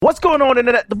What's going on,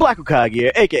 Internet? The Black Okage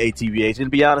here, aka TBH. And to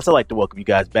be honest, I'd like to welcome you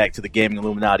guys back to the Gaming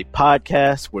Illuminati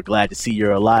podcast. We're glad to see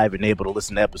you're alive and able to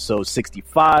listen to episode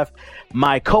 65.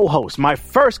 My co-host, my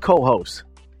first co-host,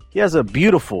 he has a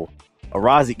beautiful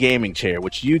Arazi gaming chair,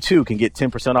 which you too can get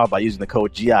 10% off by using the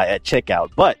code GI at checkout.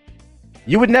 But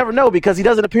you would never know because he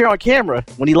doesn't appear on camera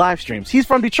when he live streams. He's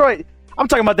from Detroit. I'm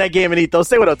talking about that Gaming Ethos.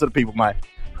 Say what up to the people, Mike.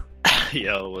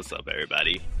 Yo, what's up,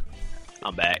 everybody?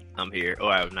 I'm back. I'm here.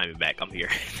 Or I'm not even back. I'm here.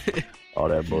 All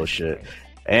that bullshit.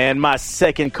 And my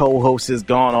second co-host has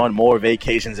gone on more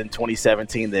vacations in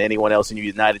 2017 than anyone else in the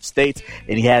United States,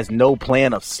 and he has no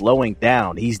plan of slowing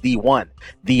down. He's the one,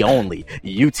 the only,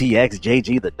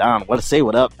 UTXJG the Don. What to say?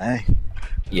 What up, man?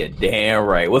 Yeah, damn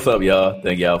right. What's up, y'all?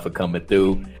 Thank y'all for coming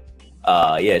through.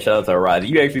 Yeah, shout out to Arazi.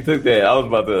 You actually took that. I was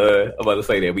about to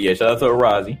say that, but yeah, shout out to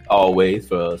Arazi always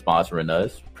for sponsoring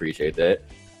us. Appreciate that.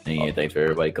 And thanks for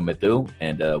everybody coming through.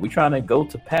 And we trying to go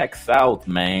to PAX South,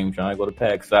 man. We're trying to go to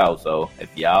PAX South. So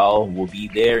if y'all will be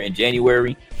there in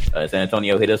January, San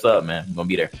Antonio, hit us up, man. We're going to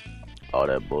be there. All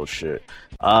that bullshit.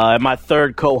 And my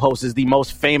third co-host is the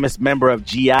most famous member of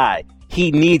GI.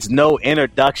 He needs no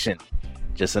introduction.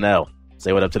 Just an L.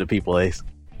 Say what up to the people, Ace.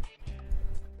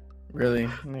 Really?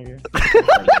 Nigga.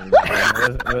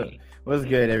 What's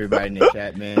good, everybody in the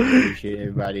chat, man? Appreciate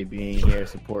everybody being here,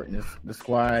 supporting the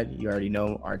squad. You already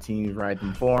know our team's right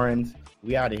in foreigns.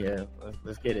 We out of here.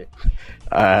 Let's get it.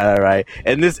 All right.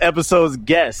 And this episode's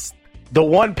guest, the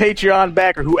one Patreon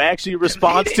backer who actually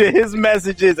responds to his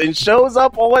messages and shows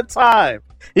up on time.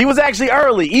 He was actually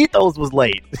early. Ethos was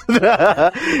late.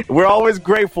 We're always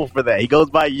grateful for that. He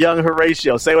goes by Young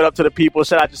Horatio. Say what up to the people.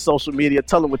 Shout out your social media.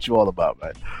 Tell them what you all about,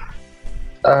 man.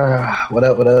 What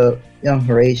up? Young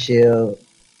Horatio,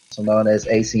 so known as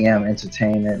ACM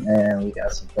Entertainment, man. We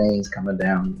got some things coming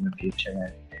down in the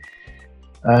future.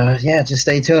 Yeah, just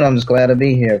stay tuned. I'm just glad to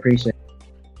be here. Appreciate it.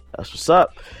 That's what's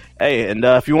up. Hey, and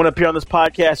if you want to appear on this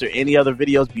podcast or any other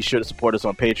videos, be sure to support us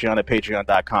on Patreon at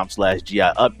patreon.com/GI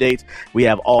updates. We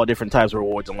have all different types of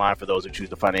rewards in line for those who choose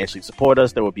to financially support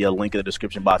us. There will be a link in the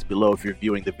description box below if you're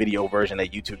viewing the video version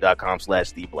at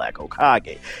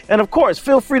youtube.com/TheBlackOkage. And of course,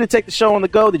 feel free to take the show on the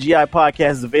go. The GI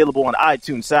podcast is available on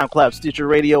iTunes, SoundCloud, Stitcher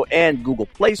Radio, and Google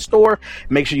Play Store.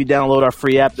 Make sure you download our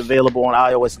free app available on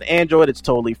iOS and Android. It's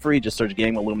totally free. Just search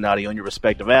Gaming Illuminati on your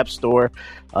respective app store.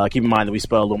 Keep in mind that we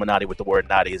spell Illuminati with the word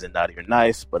naughty as in naughty or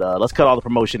nice. But let's cut all the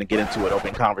promotion and get into it.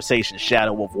 Open conversation.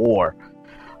 Shadow of War.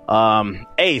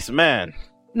 Ace, man.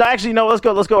 No, actually, no. Let's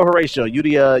go, Horatio. You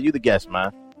the guest,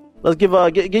 man. Let's get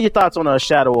your thoughts on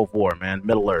Shadow of War, man.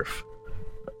 Middle Earth.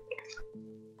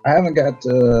 I haven't got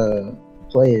to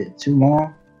play it too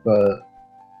long, but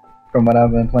from what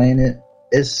I've been playing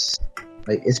it's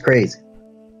crazy.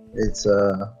 It's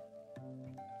I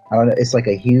don't know. It's like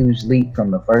a huge leap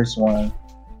from the first one.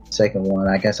 Second one,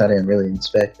 I guess I didn't really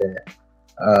expect that.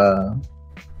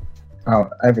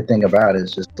 Everything about it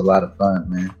is just a lot of fun,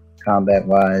 man. Combat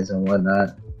wise and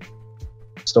whatnot.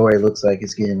 Story looks like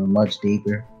it's getting much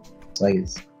deeper.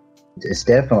 It's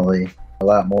definitely a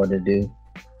lot more to do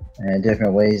and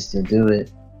different ways to do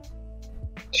it.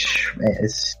 Man,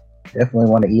 it's definitely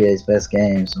one of EA's best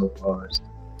games so far.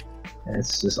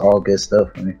 It's just all good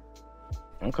stuff for me.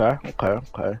 Okay.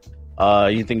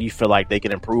 Anything you feel like they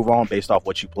can improve on based off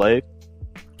what you played?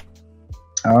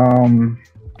 I don't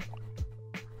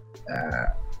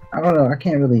know. I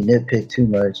can't really nitpick too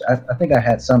much. I think I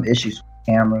had some issues with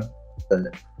the camera, but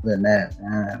other than that,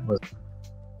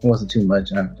 it wasn't too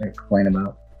much I complain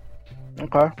about.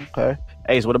 Okay.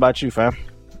 Ace, what about you, fam?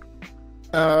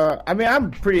 I mean, I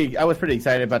was pretty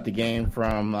excited about the game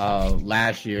from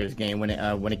last year's game when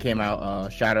it came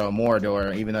out, Shadow of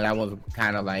Mordor. Even though that was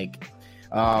kind of like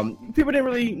people didn't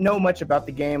really know much about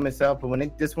the game itself, but when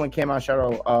this one came out,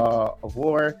 Shadow of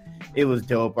War, it was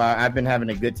dope. I've been having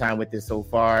a good time with this so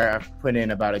far. I've put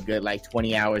in about a good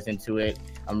 20 hours into it.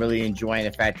 I'm really enjoying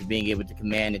the fact of being able to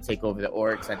command and take over the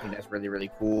orcs. I think that's really, really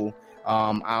cool.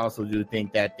 I also do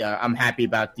think that I'm happy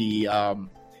about the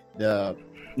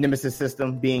Nemesis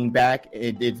system being back.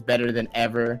 It's better than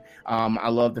ever. I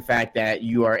love the fact that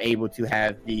you are able to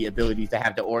have the ability to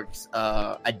have the orcs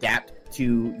adapt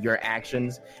to your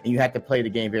actions, and you have to play the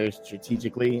game very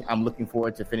strategically. I'm looking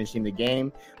forward to finishing the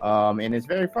game, and it's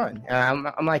very fun.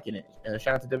 I'm liking it.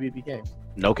 Shout out to WB Games.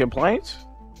 No complaints?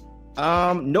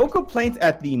 No complaints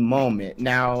at the moment.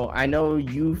 Now, I know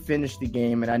you finished the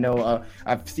game, and I know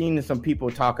I've seen some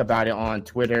people talk about it on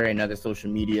Twitter and other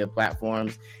social media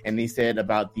platforms, and they said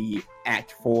about the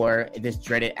Act 4, this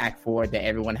dreaded Act 4 that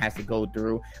everyone has to go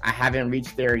through. I haven't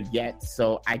reached there yet,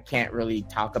 so I can't really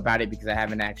talk about it because I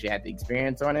haven't actually had the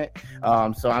experience on it.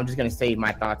 So I'm just going to save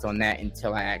my thoughts on that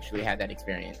until I actually have that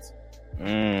experience.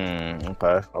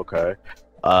 Okay.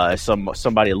 As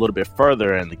somebody a little bit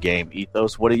further in the game,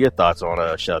 Ethos, what are your thoughts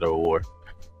on Shadow of War?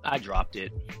 I dropped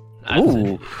it.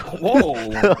 Ooh. Whoa.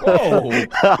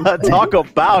 Talk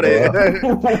about it.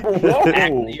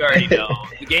 You already know.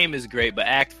 The game is great, but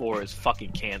Act 4 is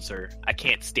fucking cancer. I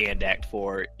can't stand Act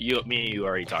 4. Me and you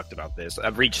already talked about this.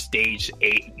 I've reached stage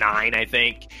 8, 9, I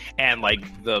think, and like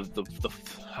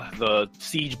the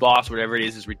siege boss, whatever it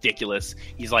is ridiculous.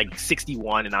 He's like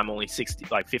 61 and I'm only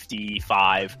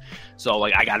 55. So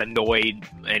like I got annoyed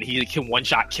and he can one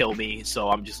shot kill me. So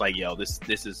I'm just like, yo, this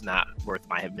is not worth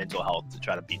my mental health to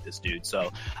try to beat this dude. So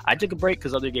I took a break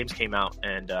because other games came out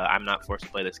and I'm not forced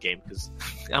to play this game because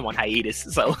I'm on hiatus.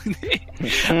 So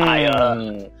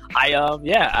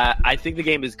I think the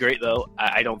game is great though.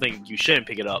 I don't think you shouldn't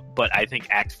pick it up, but I think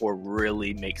Act 4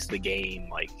 really makes the game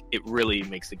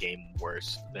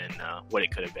worse than what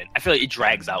it could have been. I feel like it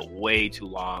drags out way too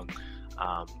long.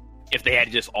 If they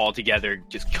had just all together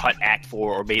just cut Act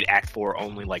 4 or made Act 4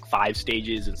 only like 5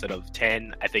 stages instead of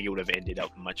 10, I think it would have ended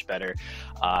up much better.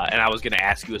 And I was going to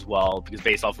ask you as well, because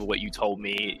based off of what you told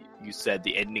me, you said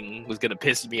the ending was going to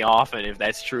piss me off, and if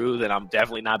that's true, then I'm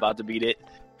definitely not about to beat it.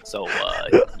 So,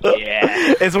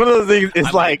 yeah. It's one of those things,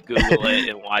 it's like... Google it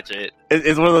and watch it.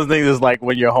 It's one of those things, it's like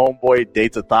when your homeboy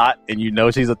dates a thought, and you know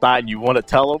she's a thought, and you want to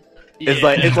tell him. It's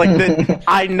like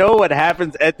I know what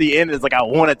happens at the end. It's like I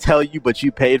want to tell you, but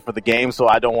you paid for the game, so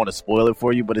I don't want to spoil it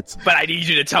for you. But I need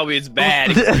you to tell me it's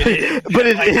bad. But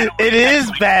it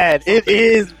is bad. It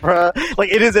is, bruh.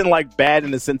 Like it isn't like bad in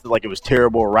the sense that like it was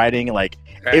terrible writing. Like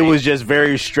It was just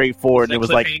very straightforward. And it was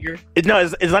like it's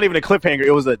not even a cliffhanger.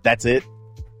 It was that's it.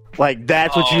 Like,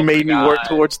 that's what you made me work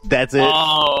towards. That's it.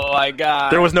 Oh, my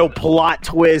God. There was no plot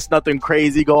twist, nothing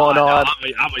crazy going on.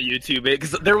 I'm a YouTube it,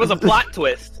 because there was a plot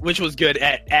twist, which was good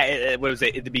at what was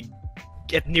it,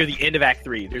 near the end of Act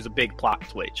 3. There's a big plot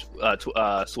switch,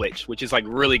 which is, like,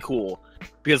 really cool,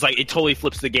 because, like, it totally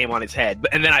flips the game on its head.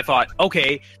 And then I thought,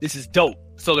 okay, this is dope.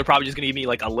 So they're probably just going to give me,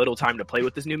 like, a little time to play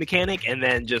with this new mechanic and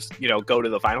then just, go to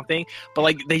the final thing. But,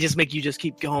 like, they just make you just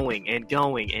keep going and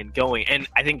going and going. And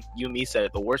I think you and me said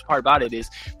it. The worst part about it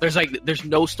is there's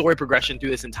no story progression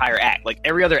through this entire act. Like,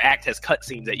 every other act has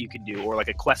cutscenes that you can do or, like,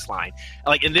 a quest line.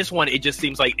 Like, in this one, it just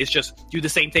seems like it's just do the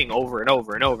same thing over and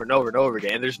over and over and over and over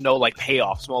again. And there's no, like,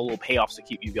 small little payoffs to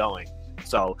keep you going.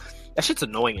 So that shit's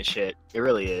annoying as shit. It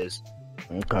really is.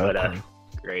 Okay. But,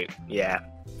 great. Yeah.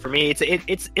 For me,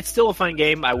 it's still a fun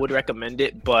game. I would recommend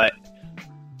it, but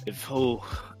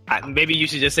maybe you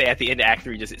should just say at the end of Act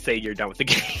 3, just say you're done with the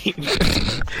game.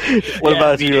 What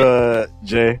about you,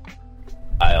 Jay?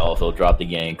 I also dropped the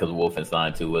game because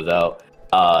Wolfenstein 2 was out.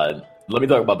 Let me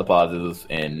talk about the positives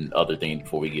and other things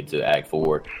before we get to Act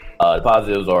 4. The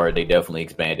positives are they definitely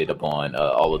expanded upon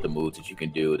all of the moves that you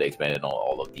can do. They expanded on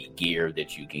all of the gear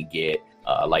that you can get,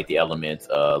 like the elements,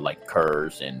 like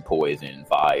curse and poison,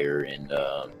 fire,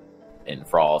 and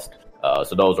frost.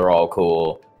 So those are all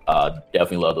cool.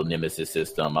 Definitely love the Nemesis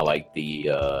system. I like the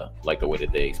way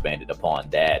that they expanded upon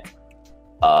that.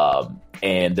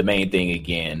 And the main thing,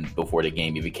 again, before the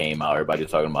game even came out, everybody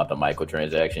was talking about the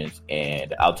microtransactions,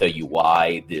 and I'll tell you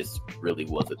why this really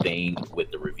was a thing with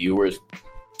the reviewers.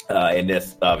 And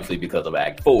that's obviously because of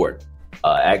Act 4.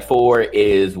 Act 4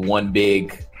 is one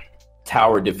big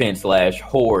tower defense /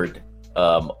 horde,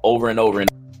 over and over and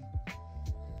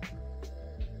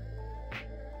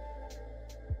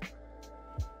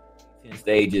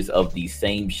stages of the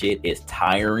same shit. It's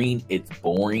tiring, it's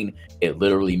boring, it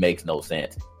literally makes no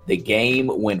sense. The game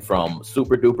went from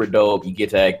super duper dope, you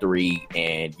get to Act 3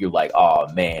 and you're like,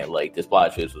 oh man, like this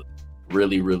plot twist was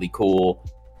really, really cool,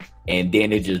 and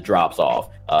then it just drops off.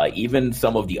 Even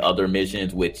some of the other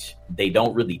missions, which they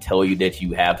don't really tell you that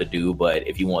you have to do, but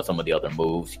if you want some of the other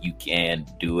moves, you can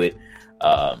do it.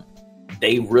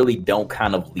 They really don't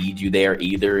kind of lead you there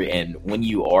either, and when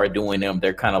you are doing them,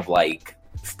 they're kind of like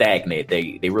stagnant.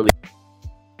 They really,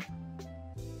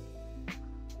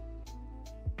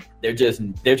 they're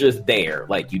just there.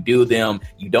 Like, you do them,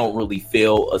 you don't really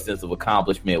feel a sense of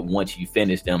accomplishment once you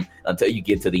finish them until you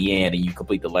get to the end and you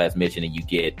complete the last mission and you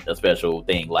get a special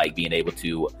thing like being able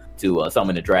to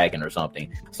summon a dragon or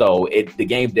something. So the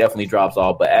game definitely drops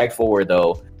off. But Act 4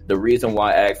 though, the reason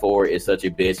why Act 4 is such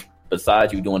a bitch,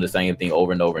 besides you doing the same thing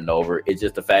over and over and over, it's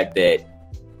just the fact that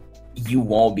you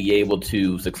won't be able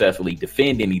to successfully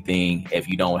defend anything if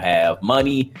you don't have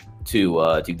money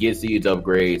to get siege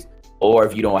upgrades, or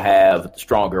if you don't have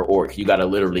stronger orcs. You got to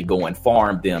literally go and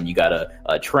farm them. You got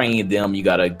to train them. You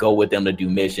got to go with them to do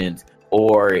missions,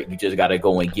 or you just got to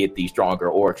go and get these stronger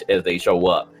orcs as they show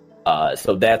up.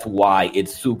 So that's why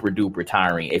it's super duper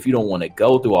tiring. If you don't want to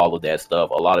go through all of that stuff,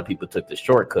 a lot of people took the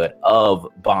shortcut of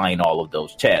buying all of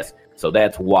those chests. So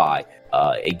that's why.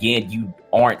 Again, you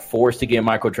aren't forced to get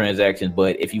microtransactions,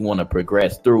 but if you want to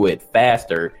progress through it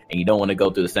faster and you don't want to go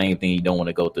through the same thing, you don't want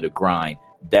to go through the grind,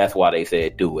 that's why they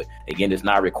said do it. Again, it's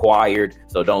not required,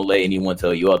 so don't let anyone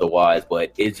tell you otherwise,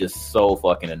 but it's just so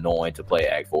fucking annoying to play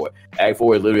Act 4. Act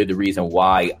 4 is literally the reason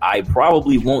why I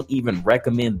probably won't even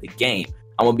recommend the game.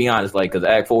 I'm going to be honest, because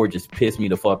Act 4 just pissed me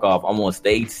the fuck off. I'm on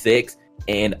stage 6,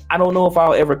 and I don't know if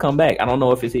I'll ever come back. I don't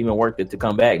know if it's even worth it to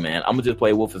come back, man. I'm going to just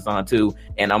play Wolfenstein 2,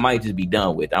 and I might just be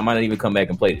done with it. I might not even come back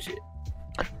and play the shit.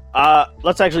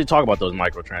 Let's actually talk about those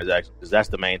microtransactions, because that's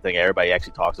the main thing everybody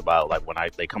actually talks about. Like when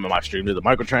they come in my stream, do the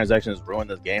microtransactions ruin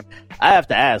this game? I have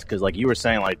to ask, because like you were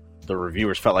saying, like the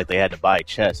reviewers felt like they had to buy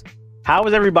chess. How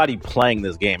is everybody playing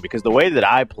this game? Because the way that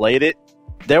I played it,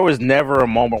 there was never a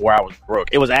moment where I was broke.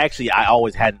 It was actually, I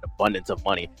always had an abundance of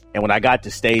money. And when I got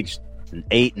to stage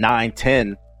 8, 9,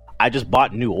 10, I just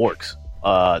bought new orcs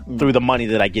through the money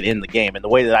that I get in the game. And the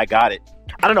way that I got it,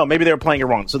 I don't know, maybe they were playing it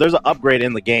wrong. So there's an upgrade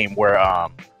in the game where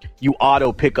you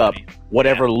auto pick up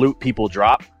whatever loot people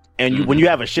drop. And when you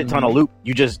have a shit ton of loot,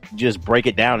 you just break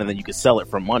it down and then you can sell it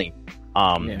for money.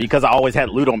 Because I always had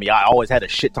loot on me, I always had a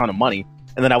shit ton of money.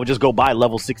 And then I would just go buy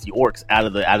level 60 orcs out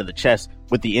of the chest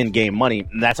with the in-game money,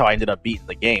 and that's how I ended up beating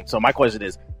the game. So my question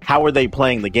is, how are they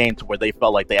playing the game to where they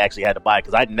felt like they actually had to buy it?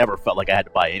 Because I never felt like I had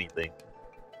to buy anything.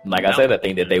 Like I said, I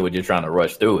think that they were just trying to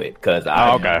rush through it because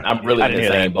I'm really in the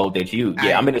same boat that you.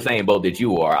 Yeah, I'm in the same boat that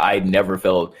you are. I never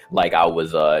felt like I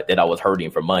was that I was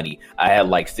hurting for money. I had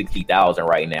like 60,000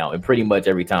 right now, and pretty much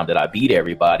every time that I beat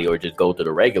everybody or just go to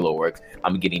the regular works,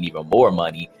 I'm getting even more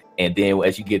money. And then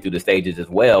as you get through the stages as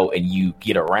well, and you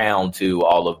get around to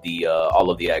all of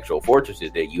the actual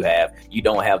fortresses that you have, you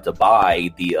don't have to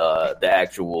buy the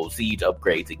actual siege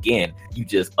upgrades again. You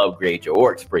just upgrade your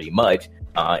orcs pretty much.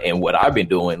 And what I've been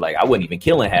doing, like I wasn't even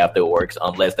killing half the orcs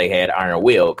unless they had Iron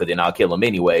Will, because then I'll kill them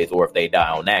anyways, or if they die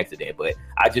on accident. But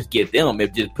I just get them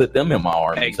and just put them in my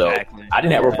army. Exactly. So I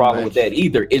didn't have a problem with that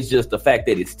either. It's just the fact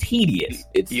that it's tedious.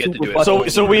 It's super fucking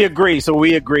so we agree. So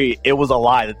we agree. It was a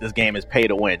lie that this game is pay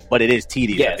to win, but it is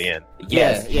tedious at the end.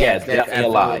 Yes, definitely a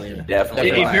lie.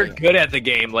 Definitely. If you're good at the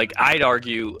game, like I'd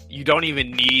argue, you don't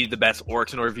even need the best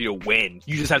orcs in order for you to win.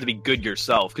 You just have to be good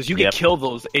yourself, because you can kill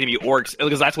those enemy orcs.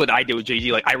 Because that's what I did with JG.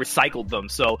 Like I recycled them,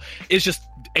 so it's just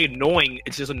annoying.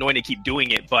 It's just annoying to keep doing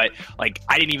it. But like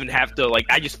I didn't even have to. Like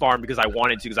I just farmed because I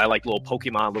wanted to, because I like little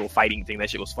Pokemon, little fighting thing.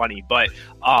 That shit was funny. But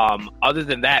other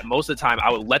than that, most of the time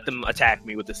I would let them attack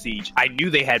me with the siege. I knew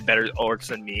they had better orcs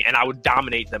than me, and I would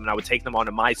dominate them, and I would take them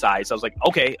onto my side. So I was like,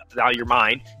 okay, now you're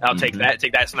mine. I'll take that.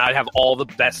 So now I'd have all the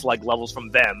best like levels from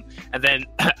them, and then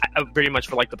pretty much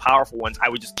for like the powerful ones, I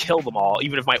would just kill them all,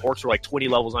 even if my orcs were like 20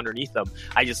 levels underneath them.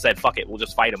 I just said, fuck it, we'll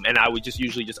just fight them, and I would just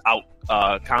usually just out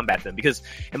combat them, because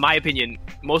in my opinion,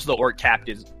 most of the orc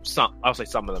captives, I'll say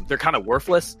some of them, they're kind of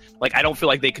worthless. Like I don't feel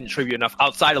like they contribute enough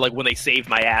outside of like when they saved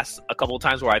my ass a couple of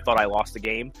times where I thought I lost the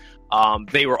game.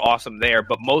 They were awesome there,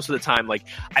 but most of the time, like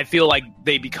I feel like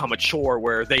they become a chore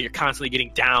where they're constantly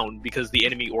getting down because the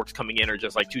enemy orcs coming in are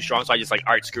just like too strong. So I just like,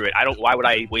 all right, screw it. Why would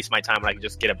I waste my time when I can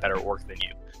just get a better orc than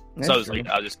you? That's so I was like,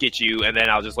 I'll just get you, and then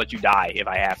I'll just let you die if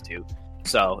I have to.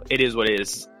 So it is what it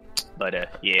is. But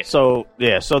yeah. So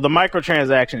the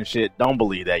microtransaction shit, don't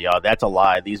believe that, y'all. That's a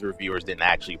lie. These reviewers didn't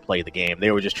actually play the game.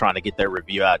 They were just trying to get their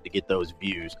review out to get those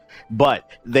views. But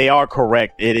they are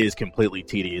correct. It is completely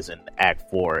tedious in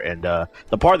Act 4. And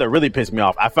the part that really pissed me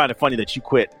off, I find it funny that you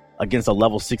quit against a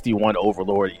level 61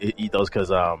 Overlord Ethos,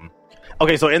 because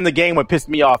okay, so in the game what pissed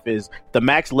me off is the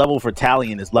max level for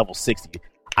Talion is level 60.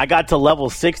 I got to level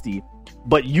 60,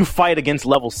 but you fight against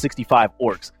level 65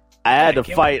 orcs. I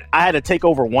had to take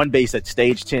over one base at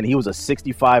stage 10. He was a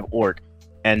 65 orc,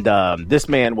 and this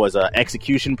man was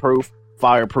execution proof,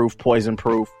 fireproof, poison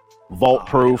proof, vault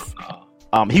proof.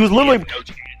 He was literally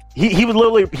he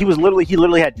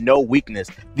literally had no weakness.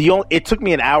 It took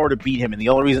me an hour to beat him, and the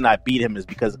only reason I beat him is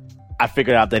because I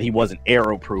figured out that he wasn't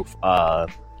arrow proof.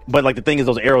 But like the thing is,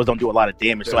 those arrows don't do a lot of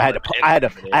damage, so I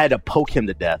had to poke him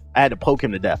to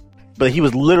death. But he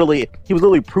was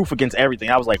literally proof against everything.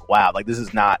 I was like, wow, like this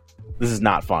is not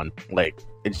fun. Like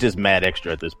it's just mad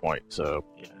extra at this point. So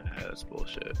yeah, that's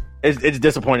bullshit. It's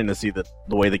disappointing to see the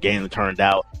way the game turned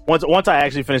out. Once I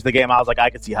actually finished the game, I was like, I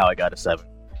could see how I got a 7.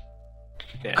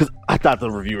 Because I thought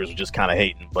the reviewers were just kind of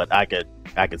hating, but I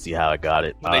could see how I got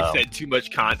it. When they said too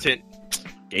much content,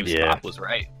 GameSpot was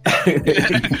right.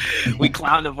 We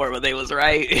clowned them for it, but they was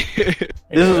right.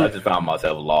 I just found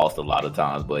myself lost a lot of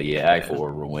times, but Act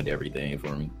 4 ruined everything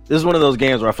for me. This is one of those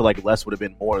games where I feel like less would have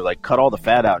been more. Like, cut all the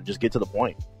fat out and just get to the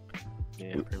point.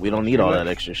 Yeah, we don't need all that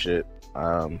extra shit.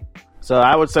 So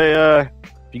I would say, if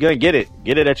you're gonna get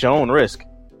it at your own risk.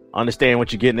 understand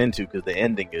what you're getting into because the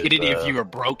ending is. Get it if you are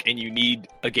broke and you need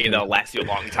a game that'll last you a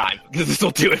long time because this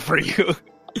will do it for you.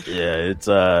 Yeah, it's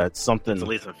something. It's at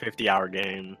least a 50-hour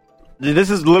game. This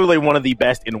is literally one of the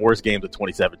best and worst games of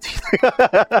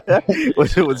 2017,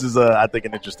 which is I think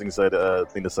an interesting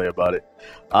thing to say about it.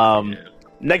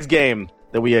 Next game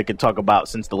that we can talk about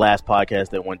since the last podcast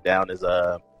that went down is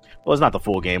well, it's not the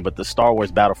full game, but the Star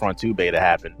Wars Battlefront 2 beta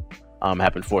happened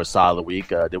for a solid week.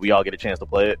 Did we all get a chance to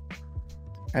play it?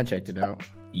 I checked it out.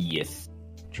 Yes.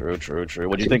 True.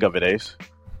 What do you think of it, Ace?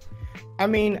 I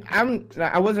mean,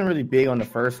 I wasn't really big on the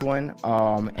first one,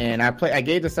 and I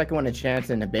gave the second one a chance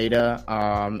in the beta,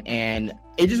 and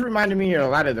it just reminded me a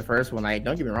lot of the first one. Like,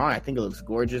 don't get me wrong, I think it looks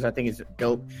gorgeous. I think it's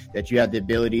dope that you have the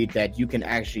ability that you can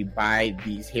actually buy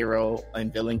these hero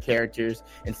and villain characters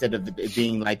instead of it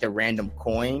being like the random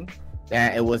coin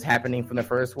that it was happening from the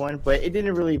first one, but it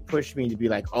didn't really push me to be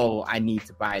like, oh, I need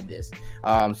to buy this.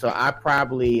 So I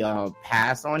probably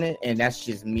pass on it, and that's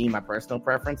just me, my personal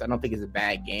preference. I don't think it's a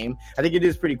bad game. I think it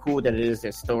is pretty cool that it is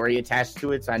a story attached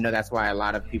to it, so I know that's why a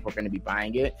lot of people are going to be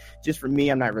buying it. Just for me,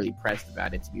 I'm not really pressed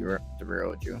about it, to be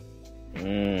real with you.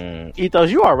 Ethos,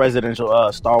 you are a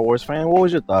residential Star Wars fan. What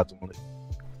was your thoughts on it?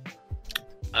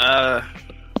 I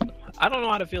don't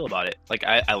know how to feel about it. Like,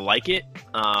 I like it.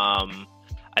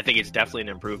 I think it's definitely an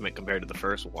improvement compared to the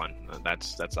first one.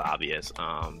 That's obvious.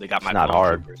 They got my clone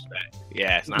hard. troopers back.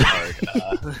 Yeah, it's not hard.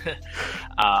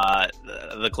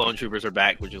 The clone troopers are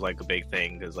back, which is like a big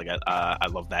thing because like I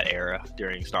love that era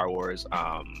during Star Wars.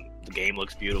 The game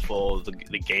looks beautiful. The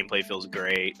gameplay feels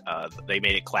great. They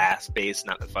made it class based,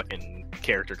 not the fucking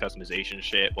character customization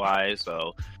shit wise.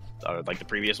 So, like the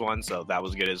previous one. So that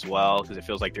was good as well because it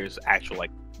feels like there's actual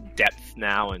like depth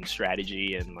now and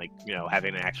strategy and like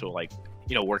having an actual like.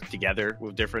 Work together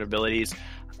with different abilities.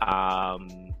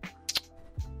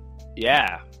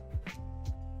 Yeah,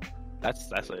 that's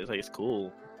it's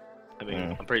cool. I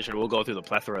mean, I'm pretty sure we'll go through the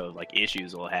plethora of like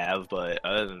issues we'll have, but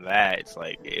other than that, it's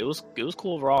like it was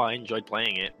cool overall. I enjoyed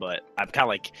playing it, but I'm kind of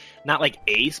like not like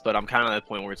Ace, but I'm kind of at the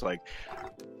point where it's like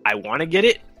I want to get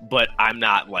it, but I'm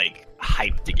not like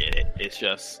hyped to get it. It's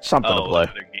just something to play.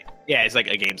 Yeah, it's like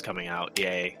a game's coming out.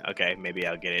 Yay! Okay, maybe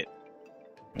I'll get it.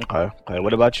 Okay.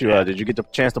 What about you? Did you get the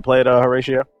chance to play it,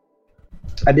 Horatio?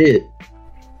 I did.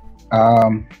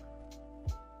 I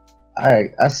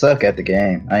suck at the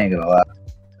game. I ain't gonna lie.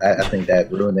 I think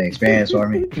that ruined the experience for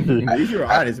me.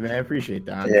 You're honest, man. I appreciate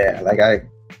that. Yeah, like I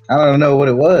don't know what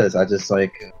it was. I just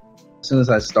like as soon as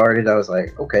I started, I was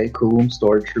like, okay, cool.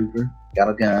 Stormtrooper, got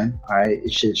a gun. All right,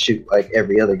 it should shoot like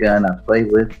every other gun I've played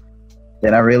with.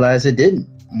 Then I realized it didn't,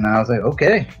 and I was like,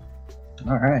 okay.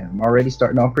 All right, I'm already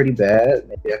starting off pretty bad.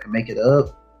 Maybe I can make it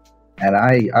up. And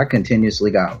I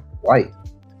continuously got wiped.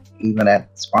 Even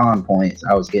at spawn points,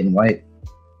 I was getting wiped.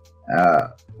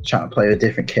 Trying to play with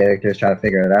different characters, trying to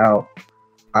figure it out.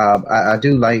 I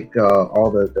do like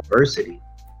all the diversity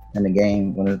in the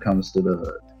game when it comes to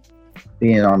the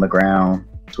being on the ground,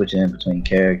 switching in between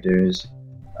characters,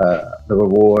 the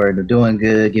reward, the doing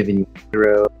good, giving you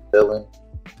hero, villain.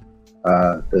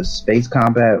 The space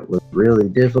combat was really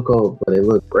difficult, but it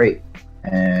looked great,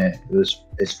 and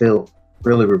it felt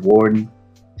really rewarding,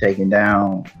 taking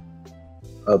down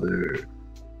other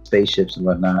spaceships and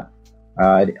whatnot.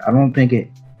 I don't think it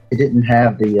didn't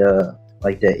have the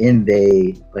like the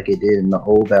invade like it did in the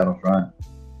old Battlefront,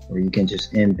 where you can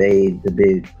just invade the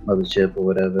big mothership or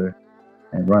whatever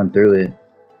and run through it.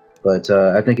 But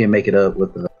I think it make it up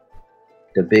with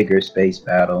the bigger space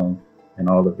battle. And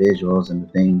all the visuals and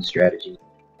the things, strategy.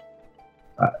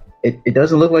 It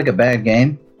doesn't look like a bad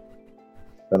game,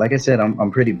 but like I said,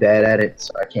 I'm pretty bad at it,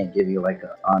 so I can't give you like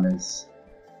an honest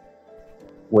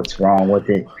what's wrong with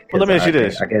it. Well, let me ask you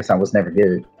this. I guess I was never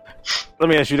good. Let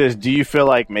me ask you this: do you feel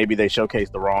like maybe they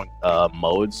showcased the wrong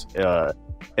modes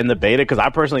in the beta? Because I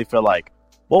personally feel like,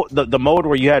 well, the mode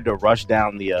where you had to rush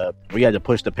down where you had to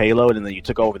push the payload and then you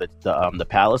took over the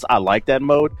palace. I like that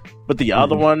mode, but the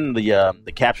other one,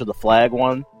 the capture the flag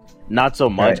one, not so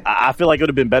much. Right. I feel like it would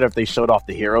have been better if they showed off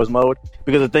the heroes mode,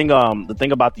 because the thing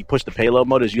about the push the payload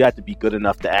mode is you have to be good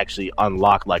enough to actually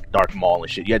unlock like Dark Maul and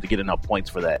shit. You have to get enough points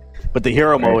for that. But the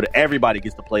hero mode, everybody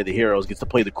gets to play the heroes, gets to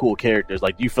play the cool characters.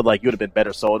 Like, do you feel like you would have been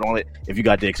better sold on it if you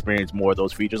got to experience more of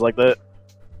those features like that?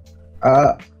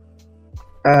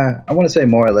 I want to say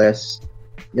more or less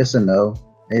yes and no,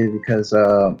 maybe because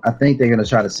I think they're gonna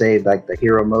try to save like the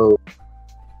hero mode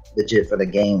legit for the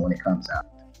game when it comes out,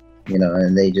 and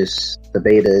the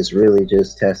beta is really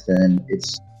just testing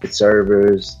its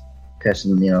servers,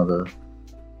 testing the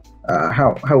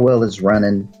how well it's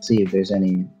running, see if there's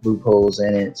any loopholes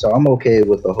in it. So I'm okay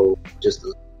with the whole just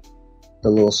the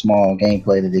little small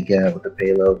gameplay that they got with the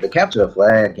payload. The capture the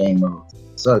flag game mode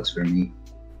sucks for me.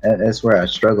 That's where I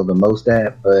struggle the most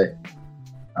at. But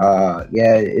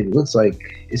yeah, it looks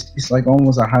like it's like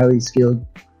almost a highly skilled.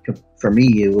 For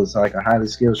me, it was like a highly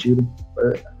skilled shooter,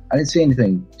 but I didn't see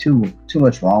anything too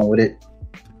much wrong with it,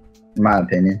 in my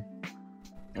opinion.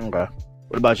 Okay.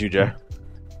 What about you, Jay?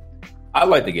 I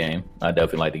like the game. I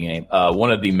definitely like the game.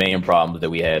 One of the main problems that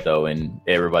we had, though, and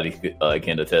everybody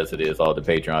can attest to this, all the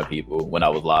Patreon people, when I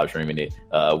was live streaming it,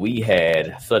 we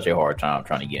had such a hard time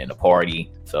trying to get in the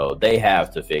party. So they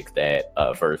have to fix that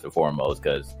first and foremost,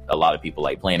 because a lot of people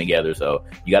like playing together. So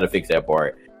you got to fix that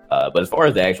part. But as far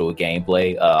as the actual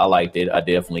gameplay, I liked it. I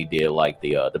definitely did like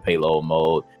the payload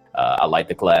mode. I like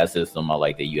the class system. I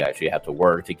like that you actually have to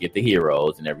work to get the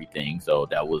heroes and everything. So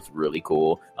that was really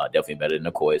cool. Definitely better than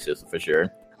the Koi system for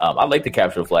sure. I like the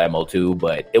capture the flag mode too,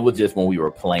 but it was just when we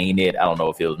were playing it. I don't know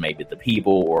if it was maybe the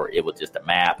people or it was just the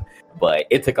map, but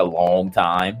it took a long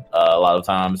time, a lot of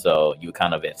times. So you were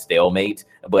kind of at stalemate.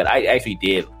 But I actually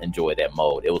did enjoy that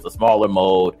mode. It was a smaller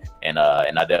mode, and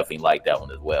I definitely liked that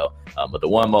one as well. But the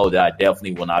one mode that I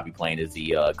definitely will not be playing is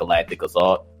the Galactic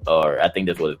Assault, or I think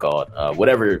that's what it's called.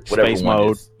 Whatever Space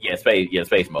mode.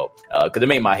 Space mode. Because it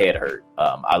made my head hurt.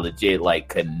 I legit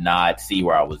could not see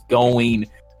where I was going.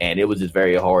 And it was just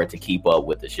very hard to keep up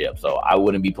with the ship. So I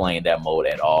wouldn't be playing that mode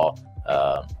at all.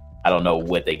 I don't know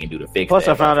what they can do to fix Plus,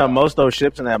 that. I found out most of those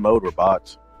ships in that mode were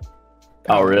bots.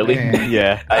 Oh, really?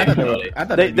 Yeah. I didn't know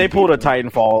that. They pulled a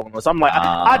Titanfall. So I'm like,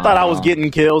 I thought I was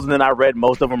getting kills, and then I read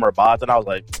most of them are bots, and I was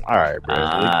like, all right,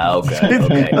 bro.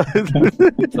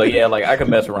 Okay. So, yeah, I can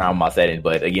mess around with my settings,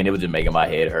 but again, it was just making my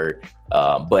head hurt.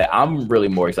 But I'm really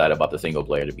more excited about the single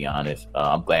player, to be honest.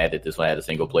 I'm glad that this one had a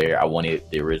single player. I wanted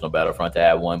the original Battlefront to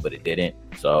have one, but it didn't.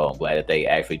 So I'm glad that they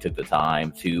actually took the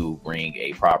time to bring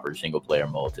a proper single player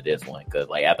mode to this one. Because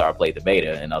after I played the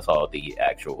beta and I saw the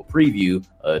actual preview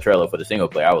trailer for the single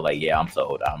player, I was like, yeah, I'm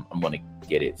sold. I'm going to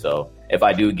get it. So if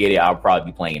I do get it, I'll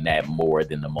probably be playing that more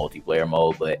than the multiplayer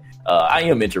mode. But I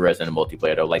am interested in the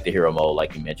multiplayer, though, like the hero mode,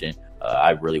 like you mentioned.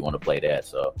 I really want to play that.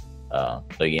 So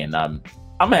again, I'm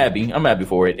happy. I'm happy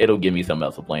for it. It'll give me something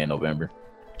else to play in November.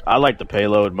 I like the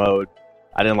payload mode.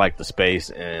 I didn't like the space,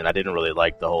 and I didn't really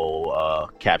like the whole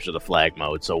capture the flag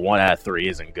mode. So 1 out of 3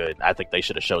 isn't good. I think they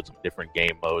should have showed some different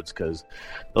game modes, because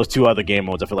those 2 other game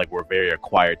modes I feel like were very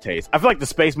acquired taste. I feel like the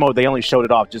space mode, they only showed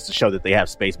it off just to show that they have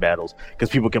space battles, because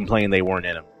people complained they weren't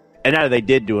in them. And now they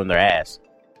did do them, their ass.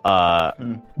 But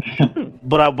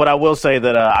I will say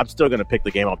that I'm still going to pick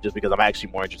the game up just because I'm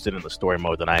actually more interested in the story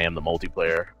mode than I am the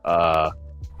multiplayer.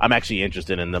 I'm actually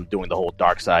interested in them doing the whole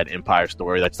Dark Side Empire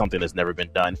story. That's something that's never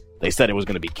been done. They said it was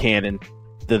going to be canon.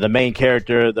 The main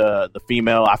character, the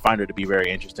female, I find her to be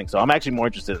very interesting. So I'm actually more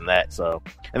interested in that. So,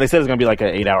 and they said it's going to be like an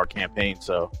 8-hour campaign.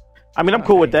 So, I mean, I'm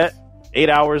cool with that.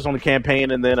 8 hours on the campaign,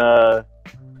 and then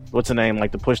what's the name?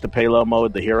 Like the push the payload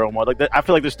mode, the hero mode. Like that, I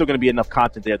feel like there's still going to be enough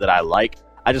content there that I like.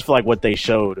 I just feel like what they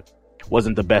showed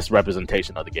wasn't the best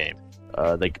representation of the game.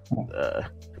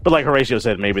 But like Horatio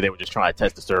said, maybe they were just trying to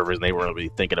test the servers and they weren't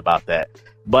really thinking about that.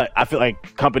 But I feel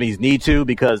like companies need to,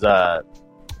 because at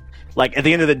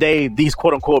the end of the day, these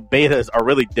quote unquote betas are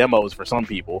really demos for some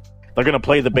people. They're going to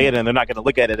play the beta and they're not going to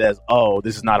look at it as, oh,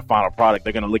 this is not a final product.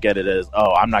 They're going to look at it as,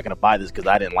 oh, I'm not going to buy this because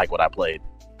I didn't like what I played.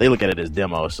 They look at it as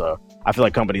demo. So I feel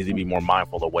like companies need to be more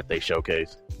mindful of what they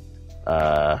showcase.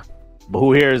 But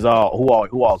who here is who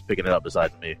all is picking it up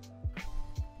besides me?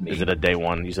 Is it a day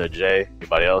one? You said Jay.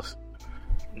 Anybody else?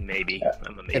 Maybe.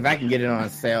 If I can get it on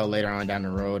sale later on down the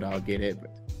road, I'll get it.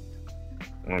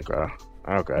 Okay.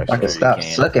 If I can stop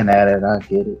sucking at it, I'll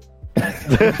get it.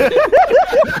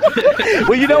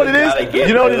 Well, you know what it is?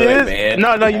 You know what it is? Man.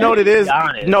 No, you know what it is?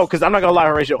 No, because I'm not going to lie,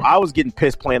 Horatio. I was getting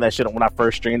pissed playing that shit when I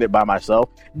first streamed it by myself.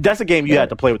 That's a game you had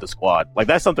to play with the squad. Like,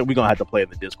 that's something we're going to have to play in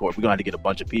the Discord. We're going to have to get a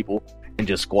bunch of people and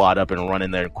just squad up and run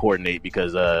in there and coordinate,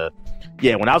 because,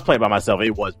 when I was playing by myself,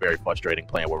 it was very frustrating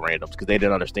playing with randoms because they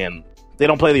didn't understand. They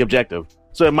don't play the objective.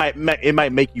 So it might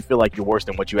make you feel like you're worse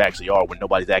than what you actually are when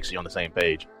nobody's actually on the same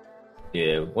page.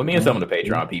 Yeah, when me and some of the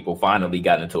Patreon people finally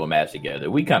got into a match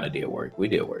together, we kind of did work. We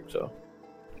did work, so.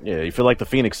 Yeah, you feel like the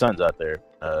Phoenix Suns out there.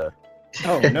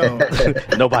 Oh, no.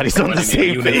 Nobody's on the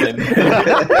same page.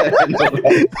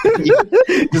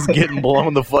 Just getting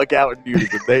blown the fuck out in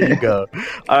unison. There you go.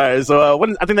 All right, so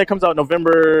I think that comes out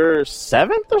November 7th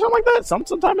or something like that?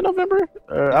 Sometime in November?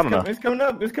 I don't know. It's coming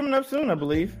up. It's coming up soon, I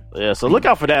believe. Yeah, so look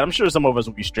out for that. I'm sure some of us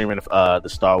will be streaming the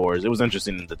Star Wars. It was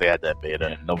interesting that they had that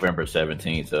beta. November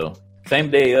 17th, so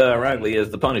same day, ironically, as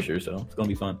The Punisher, so it's going to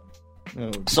be fun.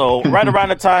 So right around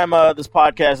the time this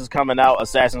podcast is coming out,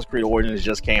 Assassin's Creed Origins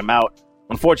just came out.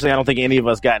 Unfortunately, I don't think any of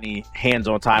us got any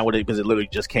hands-on time with it because it literally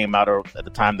just came out at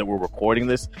the time that we're recording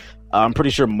this. I'm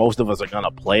pretty sure most of us are gonna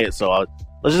play it. So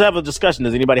let's just have a discussion.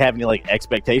 Does anybody have any like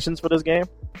expectations for this game?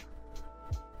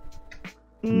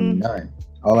 None.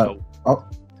 All I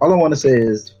want to say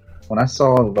is when I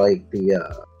saw like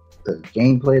the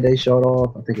gameplay they showed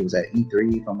off, I think it was at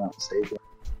E3 if I'm not mistaken.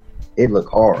 It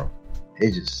looked horrible.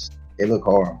 It looked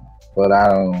horrible. But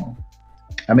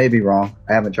I may be wrong.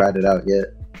 I haven't tried it out yet.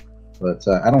 But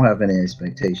I don't have any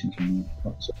expectations from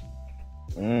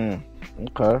it.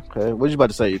 Okay. What you about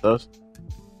to say, Ethos?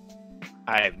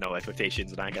 I have no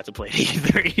expectations, and I got to play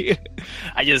E3.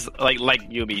 I just like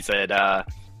Yumi said.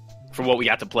 For what we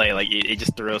got to play, like it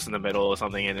just threw us in the middle of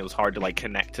something, and it was hard to like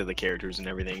connect to the characters and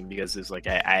everything because it's like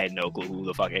I had no clue who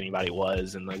the fuck anybody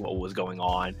was and like what was going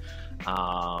on.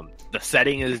 The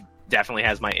setting definitely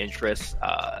has my interest,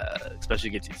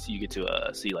 especially you get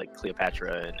to see like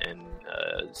Cleopatra and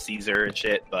Caesar and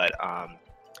shit. But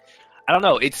I don't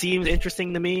know. It seems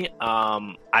interesting to me.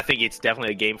 I think it's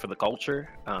definitely a game for the culture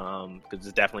because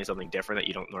it's definitely something different that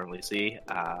you don't normally see.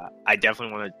 I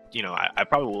definitely want to, I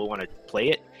probably will want to play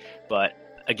it, but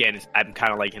again, I'm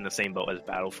kind of like in the same boat as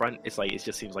Battlefront. It's like it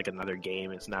just seems like another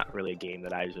game. It's not really a game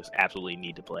that I just absolutely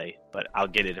need to play, but I'll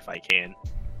get it if I can.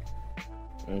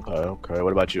 Okay.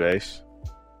 What about you, Ace?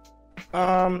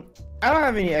 I don't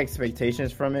have any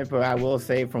expectations from it, but I will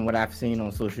say from what I've seen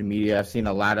on social media, I've seen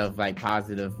a lot of like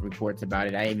positive reports about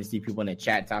it. I even see people in the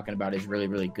chat talking about it's really,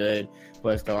 really good.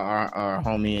 Plus, our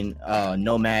homie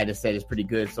Nomad has said it's pretty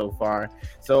good so far.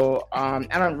 So I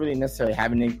don't really necessarily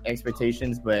have any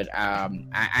expectations, but I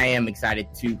am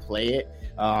excited to play it.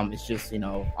 It's just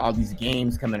all these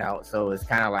games coming out, so it's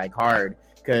kind of like hard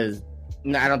because.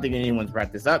 No, I don't think anyone's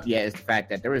brought this up yet. Is the fact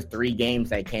that there was 3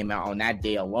 games that came out on that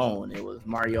day alone. It was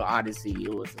Mario Odyssey,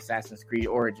 it was Assassin's Creed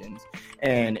Origins,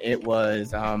 and it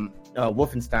was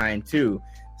Wolfenstein 2.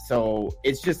 So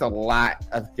it's just a lot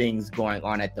of things going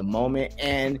on at the moment.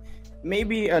 And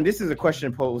maybe this is a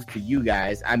question posed to you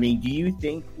guys. I mean, do you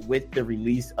think with the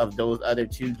release of those other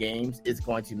 2 games, it's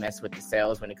going to mess with the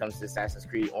sales when it comes to Assassin's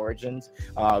Creed Origins?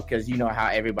 Because you know how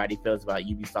everybody feels about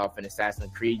Ubisoft and Assassin's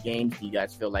Creed games. Do you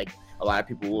guys feel like a lot of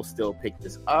people will still pick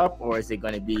this up, or is it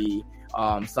going to be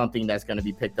something that's going to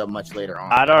be picked up much later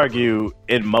on? I'd argue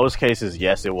in most cases,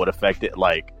 yes, it would affect it.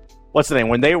 Like, what's the name?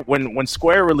 When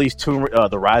Square released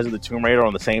the Rise of the Tomb Raider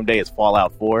on the same day as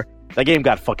Fallout 4, that game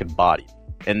got fucking bodied.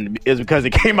 And it's because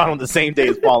it came out on the same day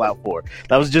as Fallout 4.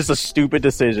 That was just a stupid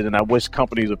decision, and I wish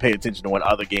companies would pay attention to when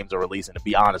other games are releasing and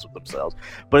be honest with themselves.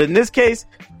 But in this case,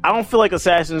 I don't feel like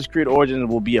Assassin's Creed Origins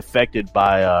will be affected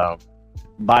by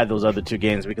those other 2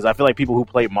 games because I feel like people who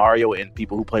play Mario and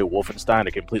people who play Wolfenstein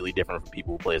are completely different from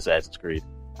people who play Assassin's Creed.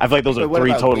 I feel like those are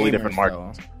 3 totally different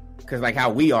markets. Because like how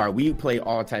we play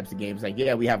all types of games. Like,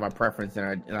 yeah, we have our preference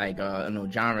and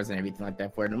our genres and everything like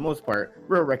that. For the most part,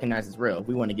 real recognizes real. If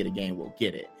we want to get a game, we'll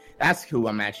get it. That's who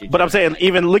I'm actually. But I'm saying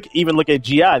even look at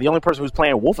GI. The only person who's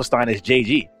playing Wolfenstein is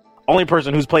JG. Only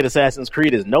person who's played Assassin's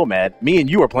Creed is Nomad. Me and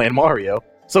you are playing Mario,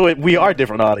 so we are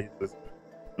different audiences.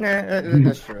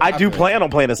 That's true. I do plan on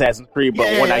playing Assassin's Creed, but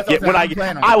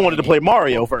I wanted to play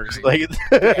Mario first. Like,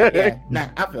 Nah,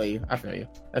 I feel you.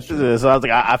 That's true. So I was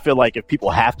like, I feel like if people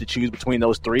have to choose between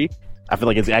those 3, I feel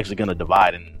like it's actually going to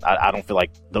divide, and I don't feel like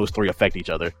those 3 affect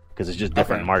each other because it's just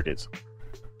different markets.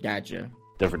 Gotcha.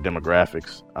 Different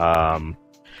demographics.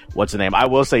 What's the name? I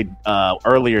will say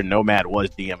earlier, Nomad was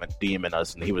DMing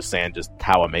us, and he was saying just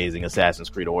how amazing Assassin's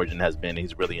Creed Origin has been.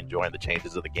 He's really enjoying the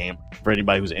changes of the game. For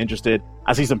anybody who's interested,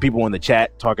 I see some people in the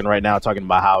chat talking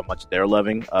about how much they're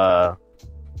loving the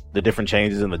different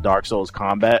changes in the Dark Souls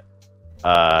combat.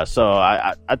 So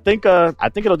I think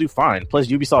it'll do fine. Plus,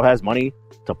 Ubisoft has money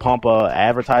to pump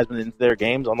advertisement into their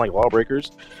games, unlike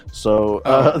Lawbreakers. So.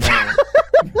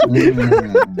 If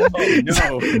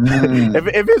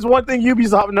it's one thing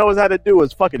Ubisoft knows how to do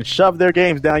is fucking shove their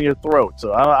games down your throat.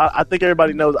 So I think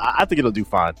everybody knows. I think it'll do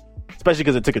fine, especially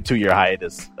because it took a 2-year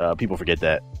hiatus. People forget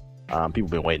that. People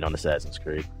been waiting on Assassin's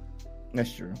Creed.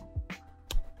 That's true.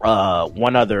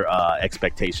 One other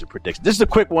expectation prediction. This is just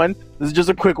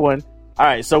a quick one. All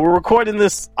right, so we're recording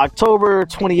this October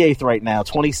 28th right now,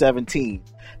 2017.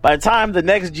 By the time the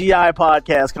next GI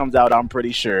podcast comes out, I'm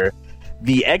pretty sure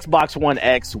the Xbox One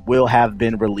X will have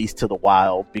been released to the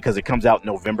wild because it comes out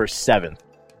November 7th.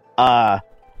 I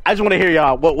just want to hear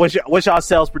y'all. What's y'all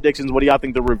sales predictions? What do y'all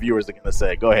think the reviewers are going to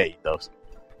say? Go ahead, Ethos.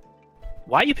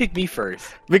 Why you pick me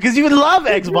first? Because you love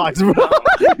Xbox, bro.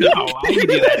 No, why you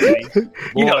do that to me?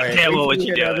 You know damn well what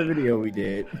you do. Another video we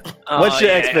did. What's your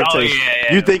expectation?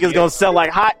 You think it's going to sell like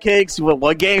hotcakes?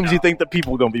 What games do you think the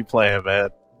people are going to be playing,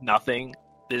 man? Nothing.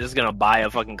 they're just gonna buy a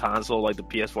fucking console like the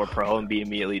PS4 Pro and be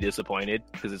immediately disappointed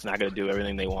because it's not gonna do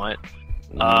everything they want.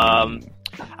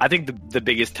 I think the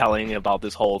biggest telling about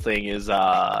this whole thing is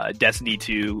Destiny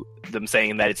 2, them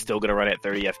saying that it's still going to run at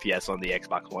 30 FPS on the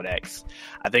Xbox One X.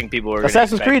 I think people are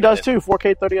Assassin's Creed does too,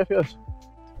 4K 30 FPS.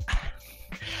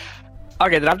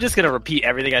 Okay, then I'm just going to repeat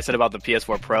everything I said about the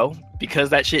PS4 Pro.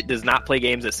 Because that shit does not play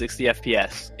games at 60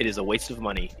 FPS, it is a waste of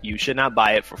money. You should not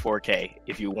buy it for 4K.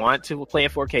 If you want to play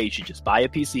at 4K, you should just buy a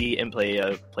PC and play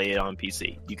it on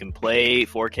PC. You can play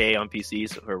 4K on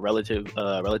PCs for a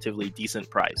relatively decent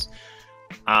price.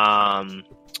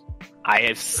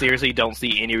 I seriously don't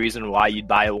see any reason why you'd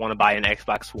want to buy an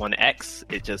Xbox One X.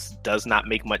 It just does not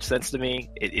make much sense to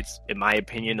me. It's, in my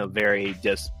opinion, a very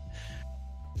just...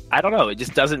 I don't know. It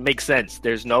just doesn't make sense.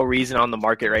 There's no reason on the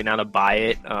market right now to buy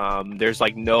it. There's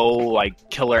like no like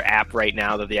killer app right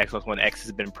now that the Xbox One X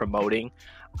has been promoting.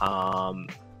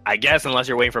 I guess unless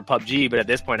you're waiting for PUBG, but at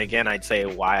this point, again, I'd say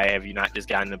why have you not just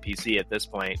gotten a PC at this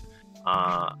point?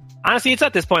 Honestly, it's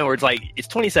at this point where it's like it's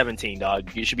 2017,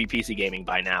 dog. You should be PC gaming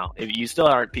by now. If you still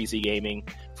aren't PC gaming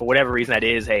for whatever reason that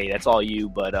is, hey, that's all you.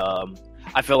 But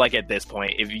I feel like at this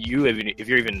point, if you're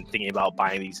even thinking about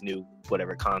buying these new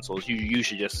whatever consoles, you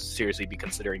should just seriously be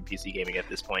considering PC gaming at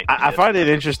this point. I find it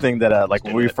interesting that like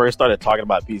when we first started talking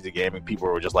about PC gaming, people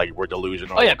were just like, we're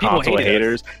delusional. Oh yeah, people console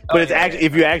haters. But it's actually,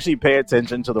 if you actually pay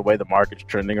attention to the way the market's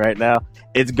trending right now,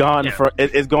 it's gone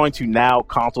it's going to now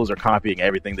consoles are copying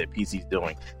everything that PC's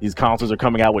doing. These consoles are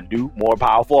coming out with new, more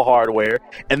powerful hardware,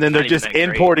 and then they're just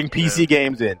importing PC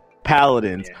games in.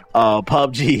 Paladins,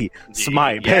 PUBG,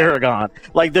 Smite, Paragon.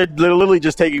 Like they're literally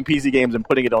just taking PC games and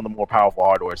putting it on the more powerful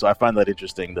hardware. So I find that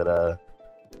interesting that I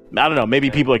don't know,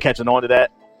 maybe people are catching on to that.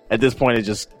 At this point, it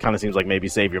just kind of seems like maybe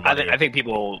save your money. I think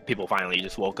people finally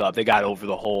just woke up. They got over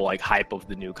the whole like hype of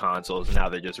the new consoles, and now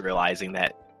they're just realizing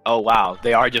that, oh wow,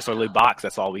 they are just a little box.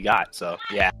 That's all we got. So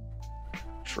yeah.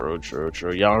 True.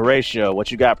 Young Ratio, what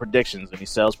you got? Predictions? Any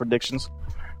sales predictions?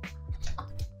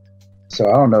 So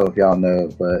I don't know if y'all know,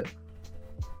 but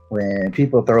when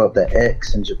people throw up the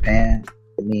X in Japan,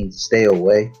 it means stay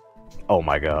away. Oh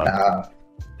my god!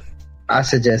 I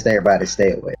suggest everybody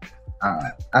stay away.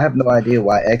 I have no idea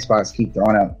why Xbox keep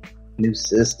throwing out new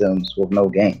systems with no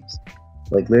games.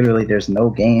 Like literally, there's no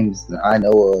games that I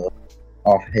know of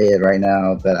offhand right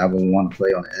now that I would want to play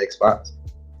on the Xbox.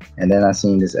 And then I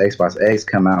seen this Xbox X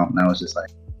come out, and I was just like,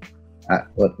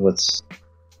 what's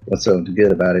so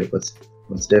good about it?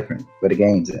 What's different? Where the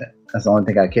game's at? That's the only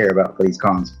thing I care about for these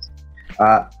consoles.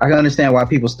 I can understand why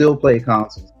people still play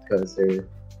consoles because they're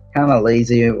kind of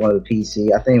lazy with a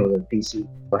PC. I think with a PC,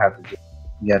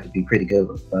 you have to be pretty good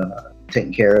with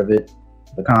taking care of it.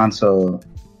 The console,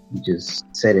 you just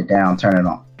set it down, turn it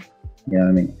on. You know what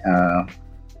I mean?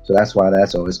 So that's why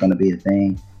that's always going to be the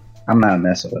thing. I'm not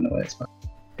messing with no Xbox.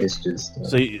 It's just.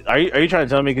 So are you trying to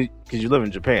tell me because you live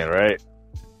in Japan, right?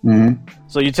 Mm-hmm.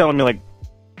 So you're telling me like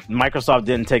Microsoft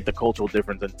didn't take the cultural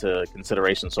difference into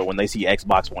consideration, so when they see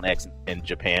Xbox One X in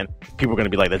Japan, people are going to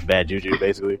be like, that's bad juju,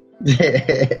 basically?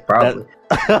 Yeah, probably.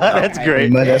 That's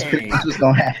great. But that's pretty much what's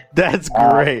going to happen. That's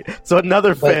great. So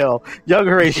another fail. Young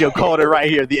Horatio called it right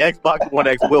here. The Xbox One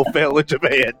X will fail in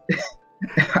Japan.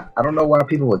 I don't know why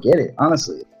people would get it,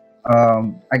 honestly.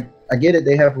 I get it.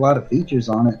 They have a lot of features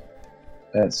on it.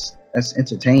 That's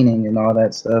entertaining and all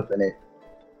that stuff, and it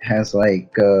has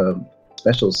like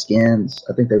special skins.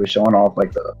 I think they were showing off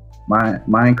like the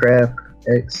Minecraft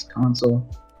X console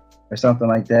or something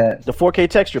like that. The 4K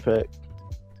texture pack.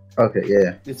 Okay,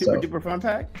 yeah. The Super Duper Fun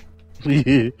Pack?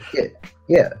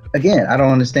 Yeah. Again, I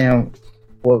don't understand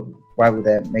why would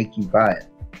that make you buy it?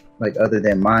 Like other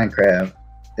than Minecraft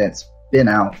that's been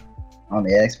out on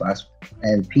the Xbox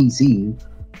and PC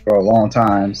for a long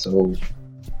time, so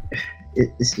it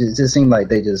just seemed like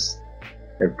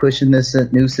they're pushing this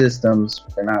new systems.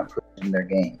 They're not pushing their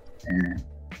game, and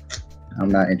I'm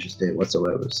not interested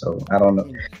whatsoever. So I don't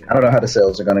know how the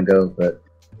sales are going to go, but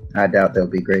I doubt they'll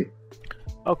be great.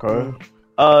 Okay.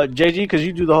 JG, because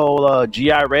you do the whole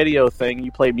GI radio thing,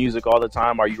 you play music all the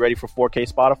time. Are you ready for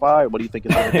 4K Spotify? What do you think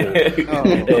it's going to do?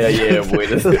 Yeah, boy.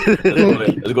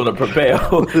 It's going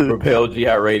to propel GI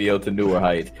radio to newer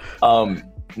heights.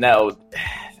 Now,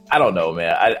 I don't know,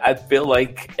 man. I feel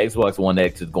like Xbox One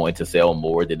X is going to sell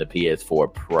more than the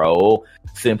PS4 Pro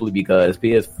simply because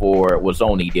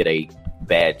Sony did a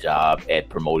bad job at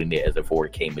promoting it as a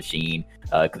 4K machine.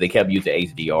 because they kept using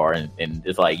HDR, and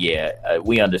it's like,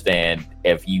 we understand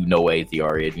if you know what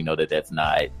HDR is, you know that's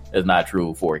not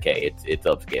true 4K. It's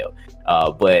upscale.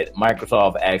 But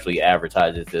Microsoft actually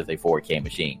advertises this as a 4K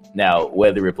machine. Now,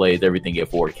 whether it plays everything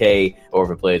at 4K or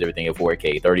if it plays everything at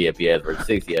 4K, 30 FPS versus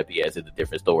 60 FPS is a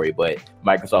different story. But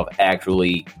Microsoft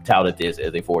actually touted this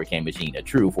as a 4K machine, a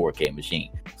true 4K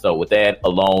machine. So with that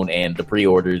alone, and the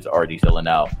pre-orders already selling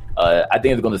out, I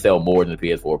think it's going to sell more than the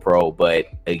PS4 Pro. But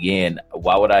again,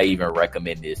 why would I even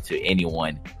recommend this to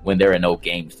anyone when there are no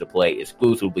games to play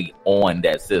exclusively on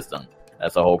that system?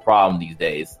 That's the whole problem these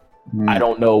days. I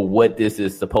don't know what this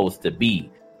is supposed to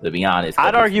be honest.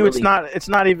 I'd argue it's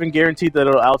not even guaranteed that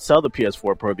it'll outsell the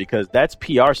PS4 Pro, because that's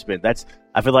PR spin.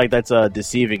 I feel like that's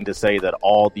deceiving to say that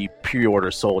all the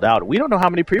pre-orders sold out. We don't know how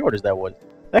many pre-orders that was.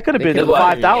 That could have been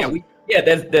 5,000.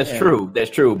 That's true. That's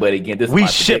true. But again, we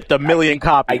shipped 1 million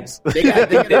copies. I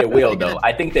think that it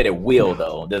will,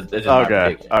 though. That's just my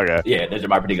prediction. Okay. Yeah, that's just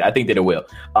my prediction. I think that it will.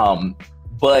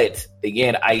 But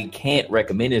again, I can't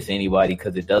recommend this to anybody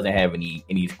because it doesn't have any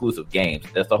exclusive games.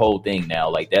 That's the whole thing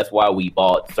now. Like, that's why we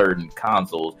bought certain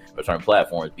consoles or certain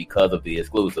platforms, because of the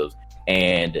exclusives.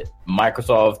 And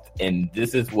Microsoft, and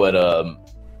this is what the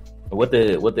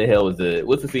hell is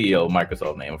what's the CEO of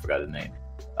Microsoft name? I forgot his name.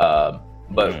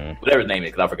 But whatever his name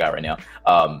is, because I forgot right now.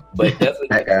 But that's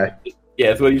that guy. Yeah,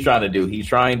 that's what he's trying to do. He's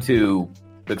trying to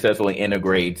successfully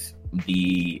integrate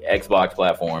the Xbox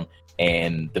platform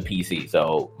and the PC.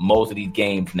 So most of these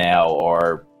games now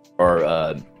are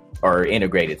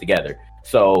integrated together.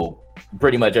 So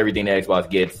pretty much everything that Xbox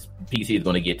gets, PC is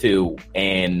going to get too.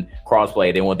 And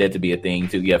crossplay, they want that to be a thing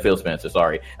too. Yeah, Phil Spencer.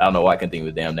 Sorry, I don't know why I can think of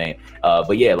his damn name.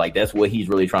 But yeah, like, that's what he's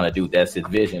really trying to do. That's his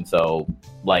vision. So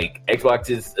like, Xbox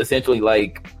is essentially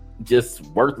like just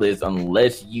worthless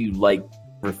unless you like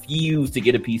refuse to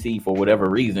get a PC for whatever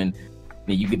reason. I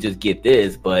mean, you could just get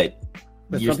this, but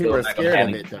you're still not going to have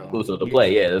anything exclusive to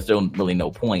play. Yeah, there's still really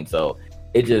no point. So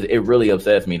it really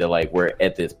upsets me that like we're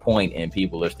at this point and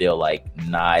people are still like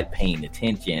not paying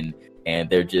attention and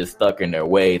they're just stuck in their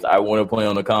ways. I want to play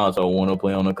on the console.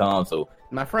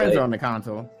 My friends are on the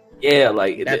console. Yeah,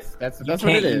 like that's what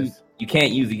it is. You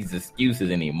can't use these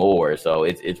excuses anymore. So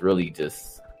it's really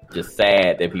just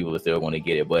sad that people are still going to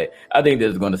get it. But I think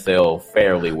this is going to sell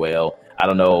fairly well. I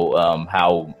don't know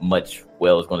how much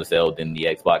well it's going to sell than the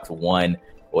Xbox One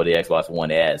or the Xbox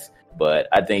One S, but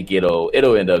I think it'll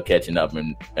end up catching up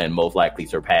and most likely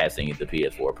surpassing the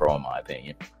PS4 Pro, in my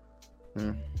opinion.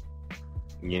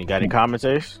 You got any comments,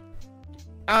 Ace?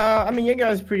 I mean, you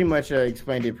guys pretty much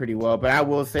explained it pretty well, but I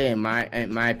will say, in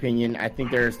my opinion, I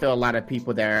think there are still a lot of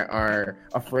people that are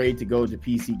afraid to go to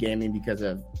PC gaming because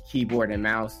of keyboard and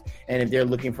mouse, and if they're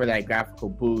looking for that graphical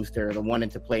boost or the wanting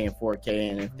to play in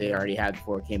 4K, and if they already have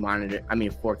 4K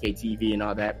 4K TV and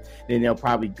all that, then they'll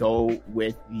probably go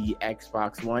with the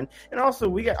Xbox One. And also,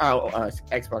 we got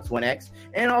Xbox One X,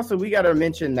 and also we got to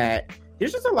mention that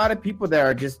there's just a lot of people that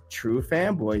are just true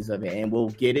fanboys of it and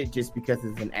will get it just because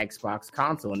it's an Xbox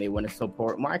console and they want to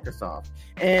support Microsoft.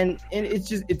 And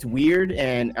it's weird.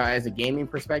 And as a gaming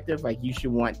perspective, like, you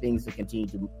should want things to continue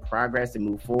to progress and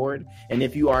move forward. And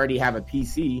if you already have a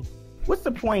PC, what's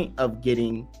the point of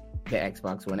getting the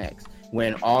Xbox One X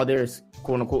when all their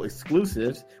quote unquote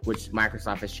exclusives, which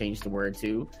Microsoft has changed the word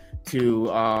to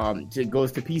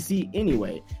goes to PC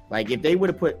anyway? Like, if they would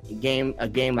have put a game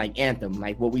like Anthem,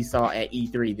 like what we saw at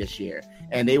E3 this year,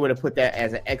 and they would have put that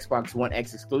as an Xbox One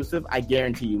X exclusive, I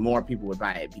guarantee you more people would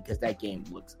buy it because that game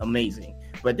looks amazing.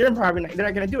 But they're not going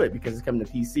to do it because it's coming to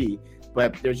PC.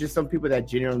 But there's just some people that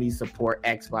generally support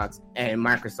Xbox and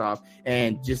Microsoft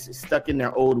and just stuck in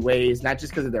their old ways, not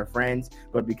just because of their friends,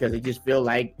 but because they just feel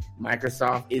like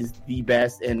Microsoft is the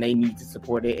best and they need to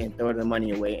support it and throw their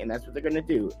money away. And that's what they're going to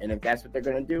do. And if that's what they're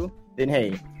going to do, then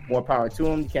hey, more power to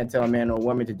them. You can't tell a man or a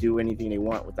woman to do anything they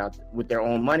want with their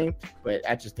own money. But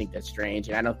I just think that's strange.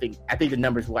 And I think the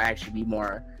numbers will actually be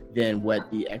more than what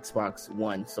the Xbox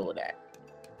One sold at.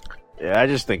 Yeah, I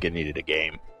just think it needed a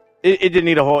game. It didn't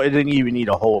even need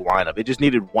a whole lineup. It just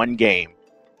needed one game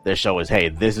that shows, hey,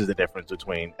 this is the difference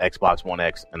between Xbox One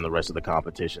X and the rest of the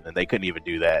competition. And they couldn't even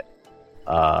do that.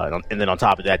 And then on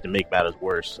top of that, to make matters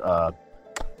worse,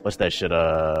 what's that shit?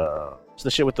 What's the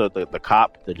shit with the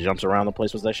cop that jumps around the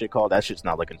place? What's that shit called? That shit's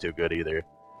not looking too good either.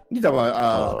 You talking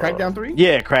about Crackdown 3?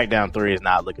 Yeah, Crackdown 3 is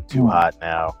not looking too hot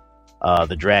now.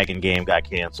 The Dragon game got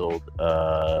canceled.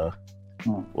 What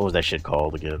was that shit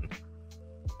called again?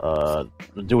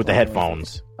 Do with the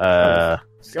headphones.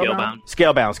 Scalebound.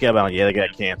 Scalebound. Yeah, they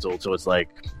got canceled. So it's like,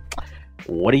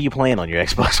 what are you playing on your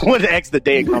Xbox One X the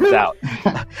day it comes out?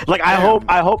 Like, I hope,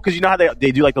 because you know how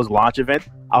they do like those launch events.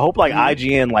 I hope like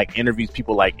IGN like interviews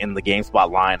people like in the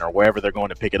GameSpot line or wherever they're going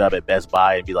to pick it up at Best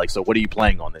Buy and be like, so what are you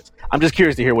playing on this? I'm just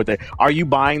curious to hear are you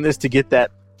buying this to get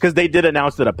that? Because they did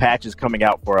announce that a patch is coming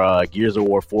out for Gears of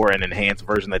War 4, an enhanced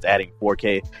version that's adding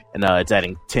 4K and it's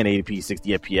adding 1080p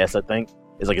 60 FPS. I think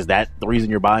is that the reason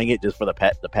you're buying it, just for the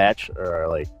patch, or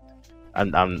like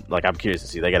I'm curious to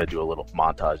see. They got to do a little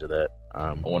montage of that.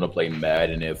 I want to play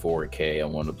Madden at 4K. I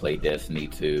want to play Destiny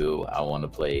 2. I want to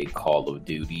play Call of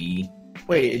Duty.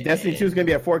 Wait, Destiny 2 is going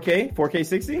to be at 4K? 4K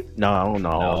 60? No.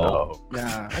 Nah,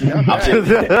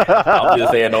 I'm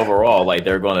just saying overall, like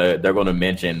they're gonna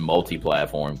mention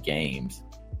multi-platform games.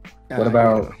 What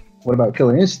about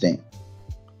Killer Instinct?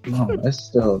 No, that's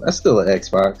still an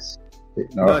Xbox.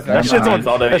 No, that shit's on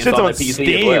PC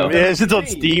Steam. as well. Yeah, that shit's on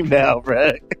Steam now,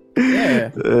 bro.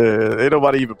 Yeah. Ain't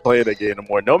nobody even playing that game no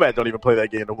more. Nomad don't even play that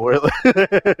game no more.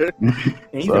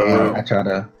 So,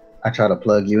 I try to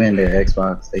plug you into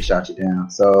Xbox. They shot you down.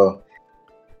 So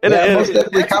most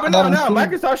definitely coming out now.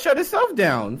 Microsoft shut itself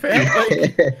down. Fam.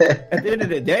 Like, at the end of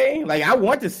the day, like I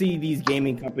want to see these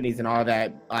gaming companies and all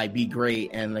that like be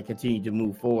great and like continue to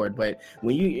move forward. But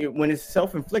when it's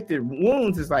self-inflicted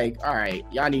wounds, it's like, all right,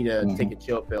 y'all need to take a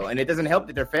chill pill. And it doesn't help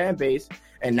that their fan base,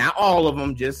 and not all of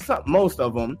them, most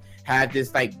of them, have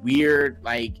this like weird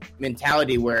like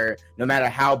mentality where no matter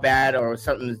how bad or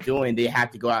something is doing, they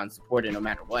have to go out and support it no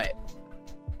matter what.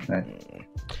 Right.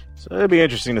 So it'd be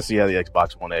interesting to see how the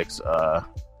Xbox One X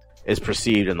is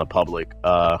perceived in the public.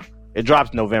 It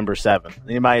drops November 7th.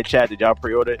 Anybody in chat, did y'all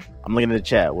pre-order it? I'm looking at the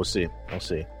chat. We'll see.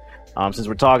 Since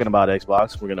we're talking about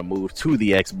Xbox, we're going to move to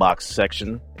the Xbox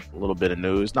section. A little bit of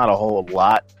news. Not a whole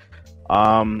lot.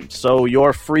 So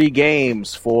your free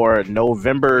games for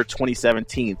November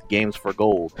 2017, games for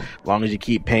gold. As long as you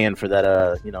keep paying for that,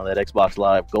 that Xbox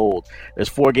Live Gold. There's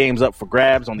 4 games up for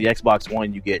grabs. On the Xbox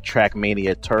One, you get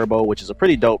Trackmania Turbo, which is a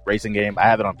pretty dope racing game. I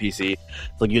have it on PC.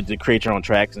 So you get to create your own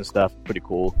tracks and stuff. Pretty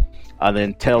cool.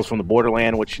 Then Tales from the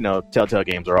Borderland, which, Telltale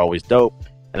games are always dope.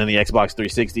 And then the Xbox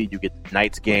 360, you get the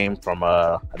Knights game from,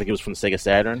 I think it was from Sega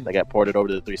Saturn. That got ported over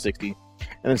to the 360. And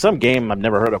then some game I've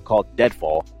never heard of called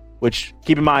Deadfall, which,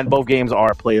 keep in mind, both games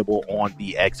are playable on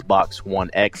the Xbox One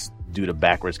X due to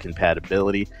backwards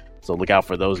compatibility. So look out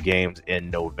for those games in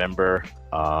November.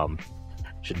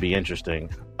 Should be interesting.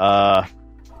 Other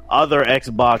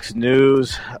Xbox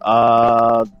news.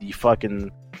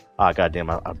 Goddamn,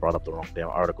 I brought up the wrong damn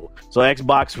article. So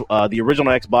Xbox, the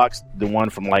original Xbox, the one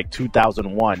from like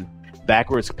 2001,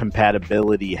 backwards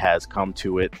compatibility has come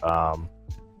to it.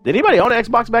 Did anybody own an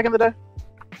Xbox back in the day?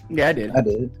 Yeah, I did.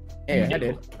 Yeah, I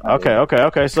did.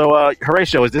 Okay. So,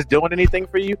 Horatio, is this doing anything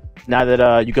for you now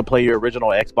that you can play your original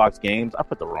Xbox games? I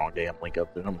put the wrong damn link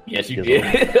up there. Yes, you did.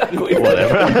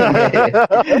 Whatever.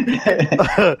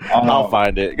 I'll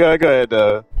find it. Go ahead.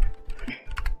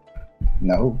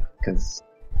 No, because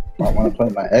if I want to play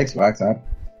my Xbox, I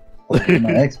play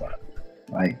my Xbox.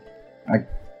 Like,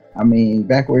 I mean,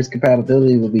 backwards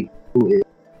compatibility would be cool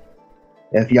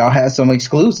if y'all had some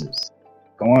exclusives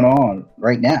going on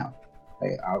right now.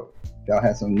 Like, y'all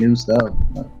had some new stuff,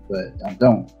 but I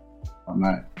don't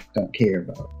care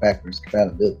about backwards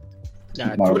compatibility.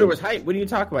 Nah, Twitter was hype. What are you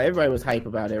talking about? Everybody was hype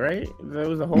about it, right? There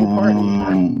was a whole party.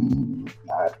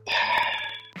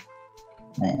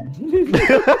 Man.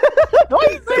 Why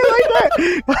you say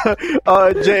it like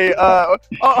that? Jay,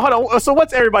 hold on. So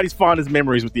what's everybody's fondest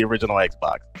memories with the original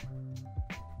Xbox?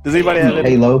 Does anybody have it?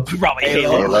 Halo? Probably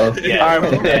Halo. Yeah. All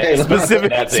right.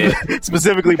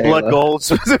 Specifically Blood Gold.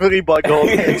 Specifically Blood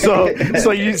Gold. So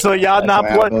y'all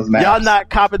not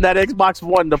copping that Xbox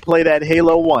One to play that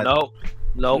Halo 1.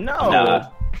 No. Nah.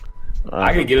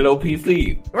 I can get it on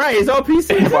PC. Right, it's on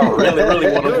PC. If I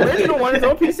really want to The original one is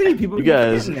on PC. People, you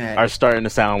guys are starting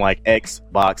to sound like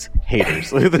Xbox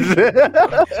haters.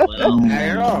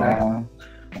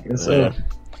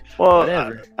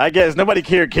 Well, I guess nobody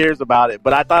cares about it,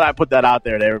 but I thought I'd put that out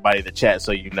there to everybody in the chat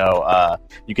so you know.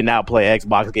 You can now play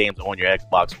Xbox games on your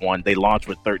Xbox One. They launched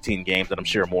with 13 games, and I'm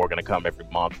sure more are going to come every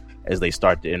month as they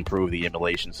start to improve the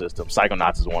emulation system.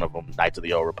 Psychonauts is one of them. Knights of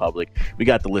the Old Republic. We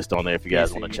got the list on there if you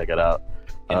guys want to check it out.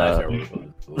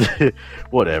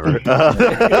 Whatever.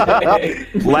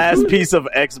 Last piece of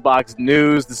Xbox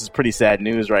news. This is pretty sad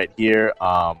news right here.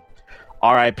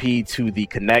 RIP to the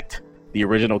Kinect. The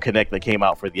original Kinect that came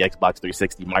out for the Xbox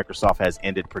 360, Microsoft has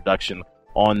ended production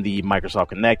on the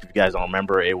Microsoft Kinect. If you guys don't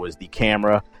remember, it was the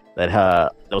camera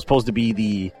that was supposed to be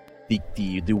the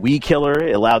Wii killer.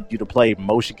 It allowed you to play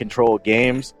motion control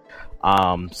games.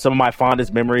 Some of my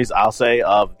fondest memories, I'll say,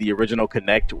 of the original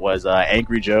Kinect was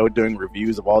Angry Joe doing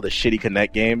reviews of all the shitty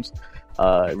Kinect games.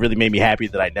 It really made me happy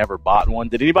that I never bought one.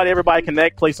 Did anybody ever buy a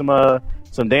Kinect, play some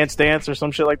Dance Dance or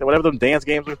some shit like that? Whatever them dance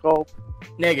games are called?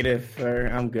 Negative, sir.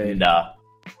 I'm good. Nah.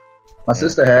 My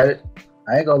sister had it.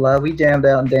 I ain't gonna lie, we jammed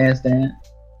out and Dance Dance.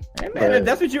 Hey man, if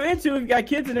that's what you're into. If you got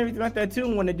kids and everything like that too,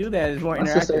 and want to do that, it's more My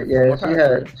interactive. sister,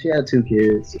 yeah, she had 2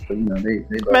 kids. So, you know, they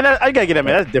Man, I gotta get that,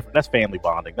 man. That's different. That's family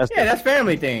bonding. That's Yeah, that's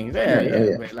family things. Yeah.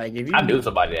 Yeah. But like if you, I knew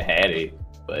somebody that had it,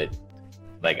 but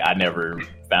like I never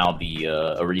found the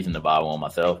a reason to buy one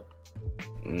myself.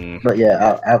 But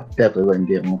yeah, I definitely wouldn't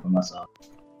get one for myself.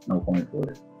 No point for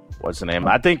it. What's the name?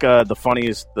 I think the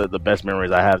funniest, the best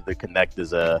memories I have of the Kinect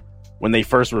is when they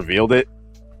first revealed it.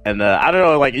 And I don't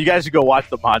know, like, you guys should go watch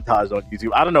the montage on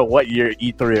YouTube. I don't know what year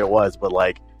E3 it was, but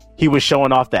like he was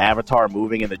showing off the avatar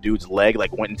moving and the dude's leg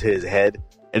like went into his head.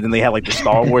 And then they had like the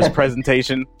Star Wars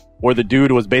presentation where the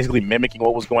dude was basically mimicking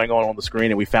what was going on the screen,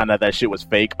 and we found out that shit was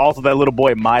fake. Also, that little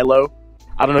boy Milo,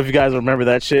 I don't know if you guys remember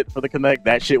that shit for the Kinect.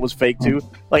 That shit was fake too.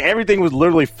 Like, everything was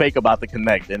literally fake about the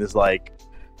Kinect, and it's like,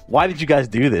 why did you guys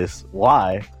do this?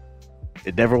 Why?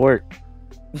 It never worked.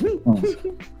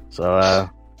 So,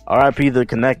 R.I.P. the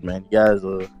Kinect, man. You guys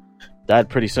died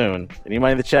pretty soon.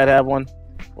 Anybody in the chat have one?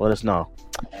 Let us know.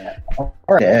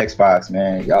 Or the Xbox,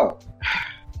 man. Y'all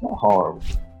horrible.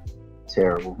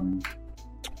 Terrible, man.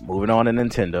 Moving on to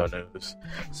Nintendo news.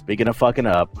 Speaking of fucking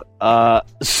up,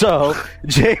 so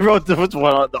Jay wrote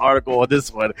the article on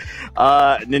this one.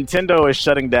 Nintendo is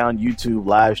shutting down YouTube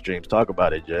live streams. Talk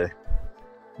about it, Jay.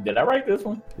 Did I write this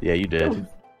one? Yeah, you did.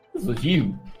 This was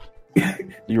you.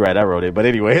 You're right, I wrote it. But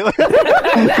anyway. All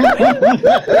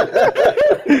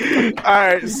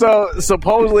right, so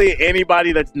supposedly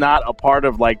anybody that's not a part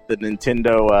of like the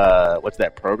Nintendo, what's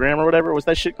that program or whatever? What's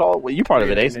that shit called? Well, you part of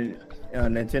it, Ace?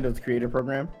 Nintendo Creator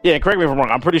Program. Yeah, correct me if I'm wrong.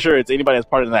 I'm pretty sure it's anybody that's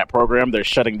part of that program. They're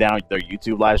shutting down their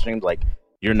YouTube live streams. Like,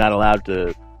 you're not allowed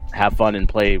to have fun and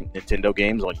play Nintendo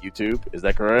games on YouTube. Is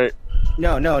that correct?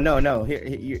 No. Here,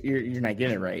 you're not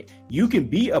getting it right. You can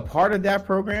be a part of that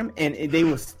program, and they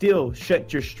will still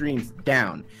shut your streams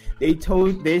down.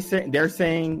 They're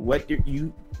saying what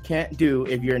you can't do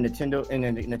if you're in the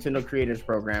Nintendo Creators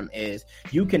Program is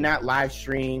you cannot live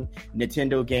stream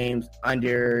Nintendo games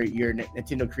under your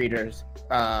Nintendo Creators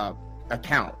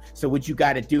account. So what you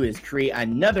got to do is create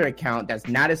another account that's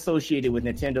not associated with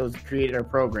Nintendo's Creator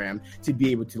Program to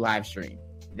be able to live stream.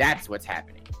 That's what's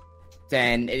happening.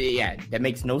 And yeah, that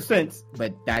makes no sense,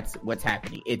 but that's what's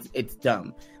happening. It's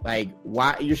dumb. Like,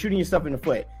 why you're shooting yourself in the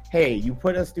foot? Hey, you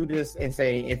put us through this and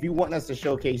say, if you want us to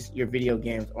showcase your video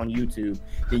games on YouTube,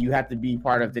 then you have to be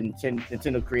part of the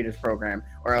Nintendo Creators Program,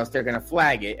 or else they're going to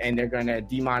flag it and they're going to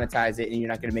demonetize it and you're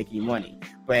not going to make any money.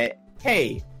 But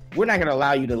hey, we're not going to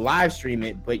allow you to live stream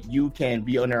it, but you can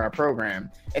be under our program.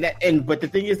 But the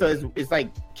thing is, though, it's like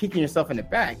kicking yourself in the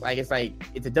back. Like, it's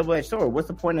a double-edged sword. What's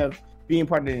the point of being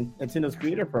part of the Nintendo's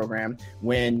Creator Program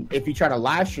when if you try to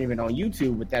live stream it on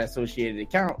YouTube with that associated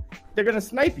account, they're going to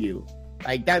snipe you?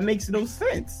 Like, that makes no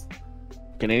sense.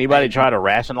 Can anybody try to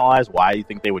rationalize why you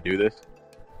think they would do this?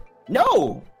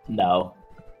 No.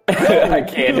 I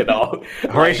can't at all.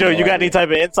 Horatio, you got any type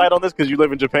of insight on this? Because you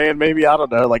live in Japan, maybe? I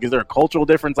don't know. Like, is there a cultural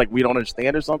difference like we don't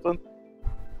understand or something?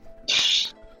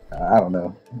 I don't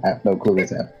know. I have no clue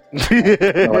what's happening.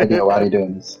 No idea why they're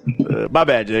doing this. My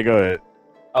bad, Jay. Go ahead.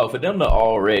 Oh, for them to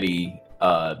already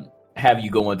have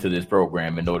you go into this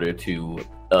program in order to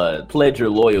pledge your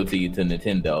loyalty to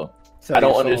Nintendo. So I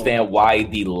don't understand why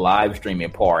the live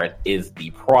streaming part is the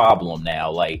problem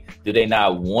now. Like, do they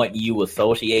not want you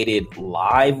associated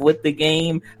live with the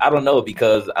game? I don't know,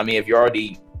 because, I mean, if you're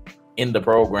already in the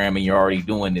program and you're already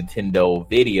doing Nintendo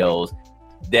videos,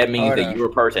 that means that your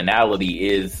personality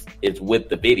is with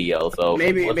the video. So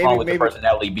what's wrong with the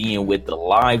personality being with the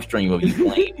live stream of you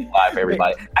playing live for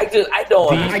everybody? I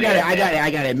don't understand.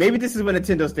 I got it. Maybe this is what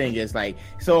Nintendo's thing is like.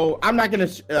 So I'm not going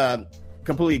to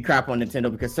completely crap on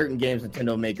Nintendo, because certain games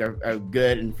Nintendo make are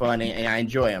good and fun, and I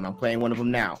enjoy them. I'm playing one of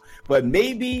them now. But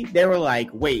maybe they were like,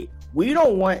 wait, we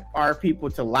don't want our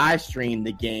people to live stream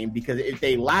the game, because if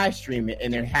they live stream it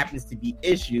and there happens to be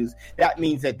issues, that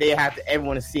means that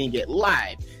everyone is seeing it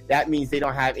live. That means they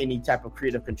don't have any type of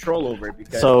creative control over it.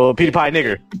 Because so, Peter Pie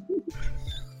nigger.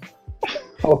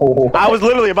 I was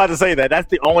literally about to say that. That's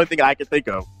the only thing I can think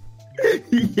of.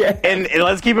 Yeah. And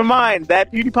let's keep in mind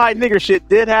that PewDiePie nigger shit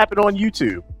did happen on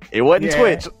YouTube. It wasn't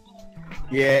Twitch.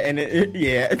 Yeah, and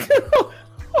yeah.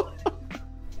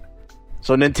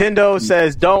 So Nintendo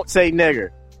says don't say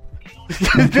nigger.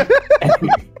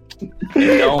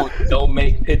 Don't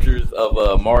make pictures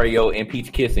of Mario and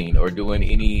Peach kissing or doing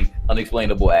any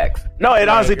unexplainable acts. No, it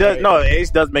honestly does. No, Ace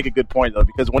does make a good point though,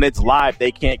 because when it's live,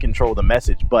 they can't control the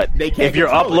message. But if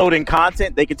you're uploading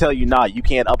content, they can tell you, nah, you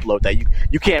can't upload that.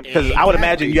 You can't, because I would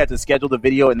imagine you have to schedule the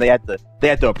video and they have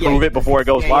to approve it before it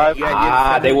goes live.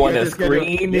 They want to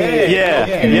screen it.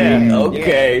 Yeah.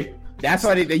 Okay. That's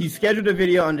why you schedule the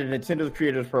video under the Nintendo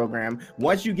Creators Program.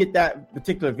 Once you get that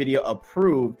particular video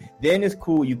approved, then it's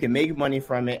cool. You can make money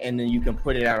from it, and then you can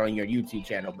put it out on your YouTube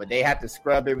channel. But they have to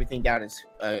scrub everything down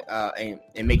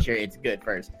and make sure it's good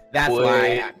first. That's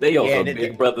why they on some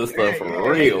Big Brother stuff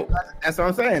for real. That's what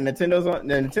I'm saying.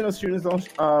 Nintendo's shooting its own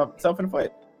self in the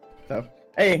foot. So.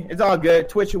 Hey, it's all good.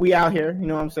 Twitch, we out here. You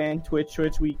know what I'm saying? Twitch,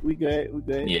 we good. We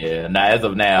good. Yeah. Now, as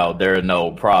of now, there are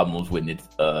no problems with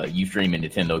you streaming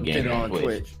Nintendo games on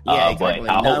Twitch. Yeah, exactly.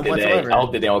 But I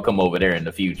hope that they don't come over there in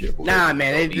the future. Nah,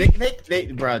 man, they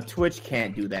bro, Twitch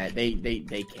can't do that. They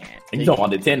can't. You don't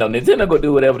want Nintendo. Nintendo go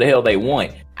do whatever the hell they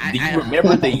want. Do you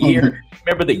remember the year?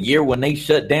 Remember the year when they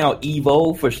shut down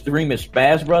Evo for streaming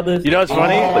Smash Brothers? You know what's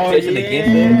funny?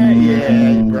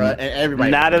 Yeah, bro. And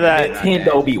everybody. Now that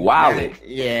Nintendo be wildin'.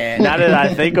 Yeah. Now that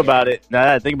I think about it,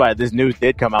 this news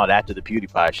did come out after the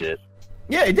PewDiePie shit.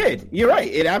 Yeah, it did. You're right.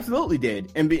 It absolutely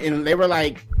did. And they were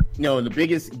like, the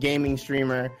biggest gaming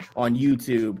streamer on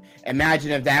YouTube.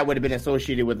 Imagine if that would have been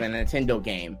associated with a Nintendo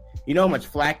game. You know how much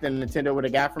flack that Nintendo would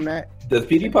have got from that? Does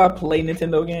PewDiePie play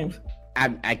Nintendo games?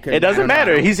 I could. It doesn't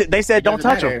matter. They said don't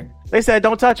touch him. They said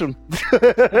don't touch him.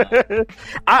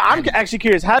 I'm actually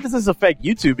curious. How does this affect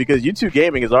YouTube? Because YouTube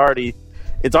gaming is already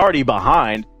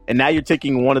behind, and now you're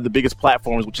taking one of the biggest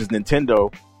platforms, which is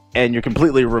Nintendo, and you're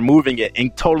completely removing it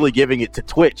and totally giving it to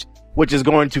Twitch, which is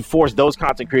going to force those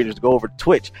content creators to go over to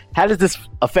Twitch. How does this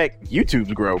affect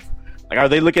YouTube's growth? Like, are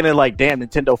they looking at like, damn,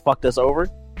 Nintendo fucked us over?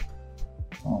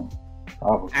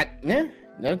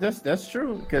 That's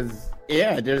true. Because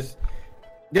there's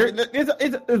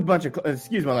a bunch of,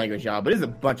 excuse my language, y'all, but it's a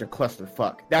bunch of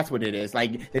clusterfuck. That's what it is.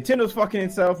 Like, Nintendo's fucking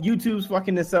itself, YouTube's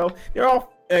fucking itself. They're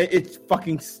all, it's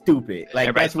fucking stupid. Like,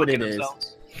 everybody's that's what it is.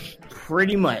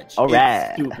 Pretty much. All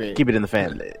right. Stupid. Keep it in the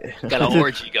family. Got a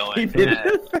orgy going.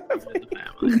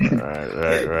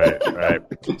 Right.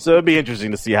 So it'd be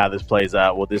interesting to see how this plays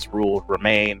out. Will this rule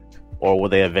remain, or will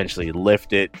they eventually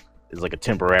lift it? It's like a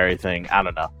temporary thing. I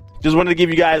don't know. Just wanted to give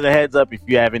you guys a heads up. If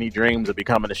you have any dreams of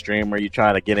becoming a streamer, you're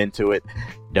trying to get into it,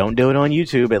 don't do it on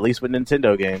YouTube, at least with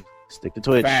Nintendo games. Stick to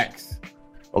Twitch. Facts.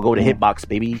 Or go to Hitbox,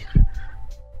 baby.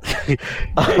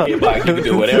 Hitbox, you can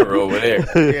do whatever over there.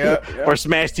 Yeah. Or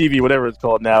Smash TV, whatever it's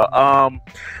called now.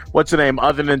 What's the name?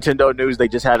 Other Nintendo news, they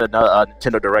just had a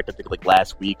Nintendo Direct, I think, like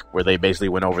last week, where they basically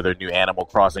went over their new Animal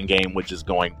Crossing game, which is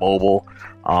going mobile.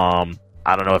 I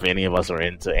don't know if any of us are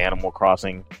into Animal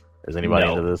Crossing. Is anybody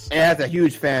into this? It has a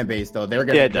huge fan base, though.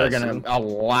 A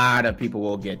lot of people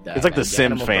will get that. It's like the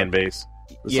Sims fan base.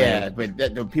 Yeah, but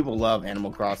the people love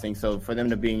Animal Crossing, so for them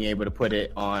to being able to put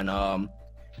it on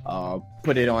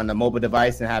the mobile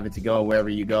device and have it to go wherever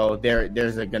you go,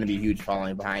 there's going to be a huge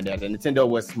following behind that. And Nintendo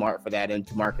was smart for that, and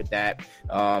to market that,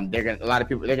 a lot of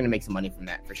people they're going to make some money from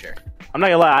that for sure. I'm not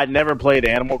gonna lie, I never played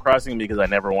Animal Crossing because I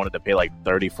never wanted to pay like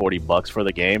 $30-$40 for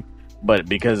the game. But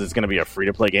because it's going to be a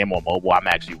free-to-play game on mobile, I'm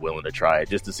actually willing to try it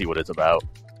just to see what it's about.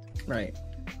 Right.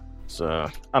 So,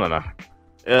 I don't know.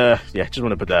 Just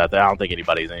want to put that out there. I don't think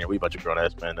anybody's in here. We a bunch of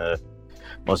grown-ass men.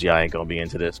 Most of y'all ain't going to be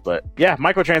into this. But, yeah,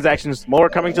 microtransactions, more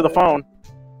coming to the phone.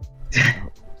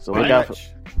 So look out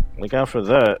for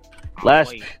that.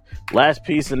 Last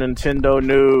piece of Nintendo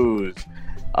news.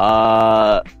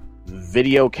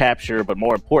 Video capture, but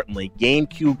more importantly,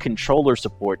 GameCube controller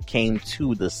support came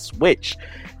to the Switch.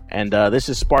 And this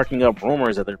is sparking up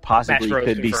rumors that there possibly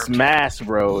could be Smash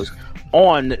Bros.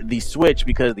 On the Switch,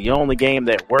 because the only game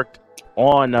that worked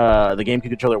on the GameCube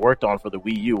controller worked on for the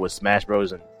Wii U was Smash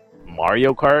Bros. And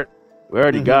Mario Kart. We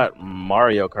already got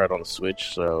Mario Kart on the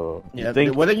Switch, so yeah.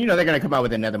 They're going to come out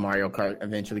with another Mario Kart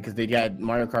eventually, because they got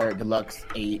Mario Kart Deluxe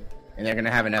 8, and they're going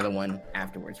to have another one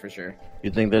afterwards for sure.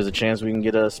 You think there's a chance we can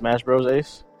get a Smash Bros.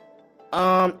 Ace?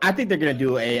 I think they're gonna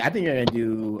do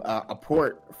a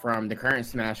port from the current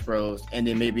Smash Bros. And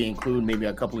then maybe include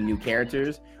a couple of new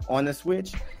characters on the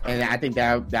Switch, and I think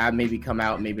that maybe come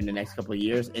out maybe in the next couple of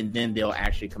years, and then they'll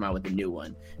actually come out with a new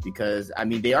one, because I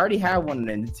mean they already have one on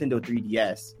the Nintendo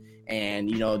 3DS, and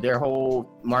their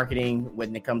whole marketing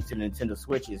when it comes to the Nintendo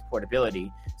Switch is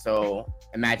portability. So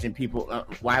imagine people,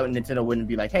 why would Nintendo wouldn't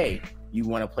be like, hey, you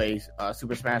want to play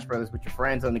Super Smash Bros. With your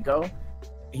friends on the go?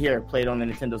 Here, play it on the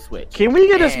Nintendo Switch. Can we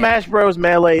get a Smash Bros.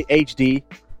 Melee HD?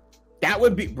 That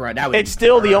would be, bro. It's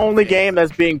still the only game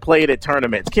that's being played at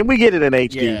tournaments. Can we get it in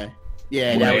HD? Yeah.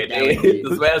 Yeah,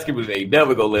 the Smash community ain't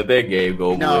never gonna let that game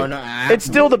go. No, it's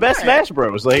still the best Smash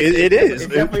Bros. Like it is.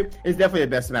 It's definitely the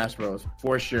best Smash Bros.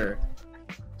 For sure.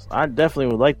 I definitely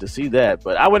would like to see that,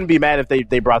 but I wouldn't be mad if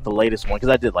they brought the latest one because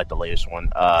I did like the latest one.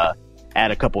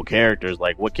 Add a couple characters.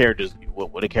 Like what characters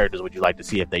would you like to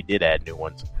see if they did add new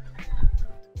ones?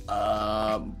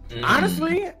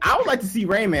 Honestly, I would like to see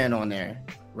Rayman on there.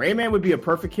 Rayman would be a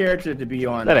perfect character to be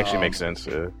on. That actually makes sense.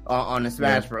 On the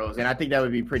Smash Bros, and I think that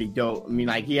would be pretty dope. I mean,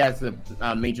 like he has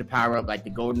a major power up, like the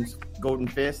Golden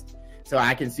Fist, so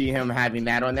I can see him having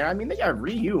that on there. I mean, they got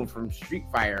Ryu from Street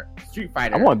Fighter.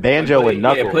 I want Banjo and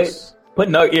Knuckles.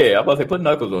 I'm about to say put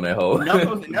Knuckles on that hole.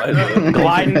 Knuckles.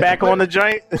 Gliding back on the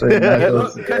joint.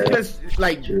 Because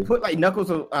like put like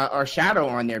Knuckles or Shadow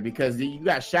on there because you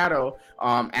got Shadow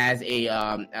as a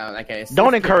like a.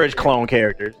 Don't encourage clone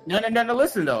characters. No.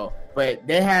 Listen though, but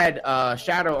they had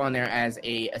Shadow on there as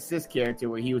a assist character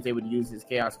where he was able to use his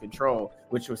Chaos Control,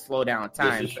 which would slow down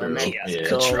time. So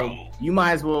you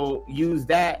might as well use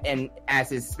that and as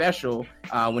his special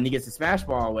when he gets a Smash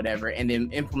Ball or whatever, and then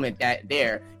implement that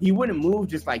there. He wouldn't move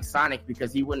just like Sonic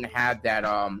because he wouldn't have that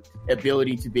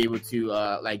ability to be able to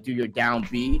like do your down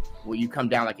B where you come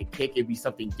down like a kick. It'd be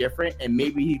something different, and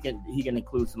maybe he can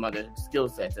include some other skill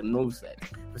sets and move sets.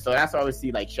 So that's why I would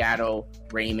see like Shadow,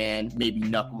 Rayman, maybe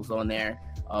Knuckles on there.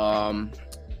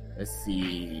 Let's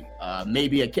see.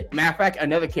 Maybe matter of fact,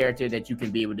 another character that you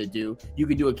can be able to do. You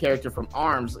could do a character from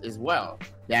ARMS as well.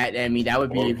 That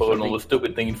would be put all the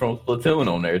stupid things from Splatoon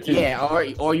on there too. Yeah, or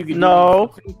you can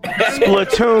Splatoon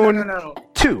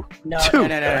 2.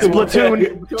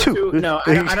 Splatoon 2. No,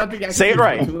 I don't think I can say it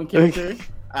right.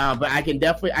 But I can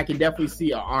definitely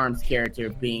see an ARMS character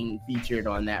being featured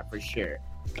on that for sure.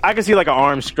 I can see like an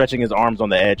arm stretching his arms on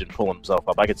the edge and pulling himself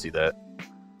up. I could see that.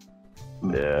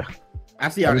 Yeah. I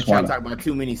see how they're trying to talk about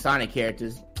too many Sonic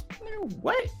characters.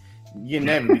 What? You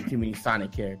never be too many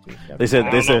Sonic characters. They said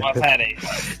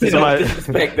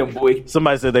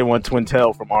somebody said they want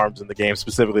Twintel from ARMS in the game,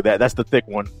 specifically that's the thick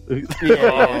one.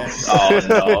 Yeah. Oh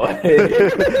no.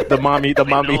 the mommy. I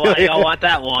don't want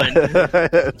that one.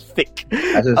 Thick.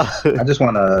 I just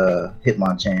want to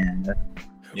Hitmonchan.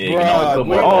 Yeah,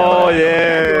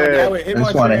 yeah.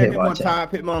 Hitmon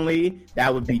top, Hitmonlee.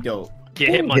 That would be dope.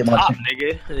 Get Hitmon top,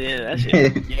 nigga. Yeah, that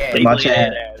shit.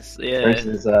 Hitmonchan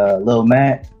versus Lil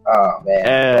Matt. Oh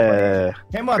man.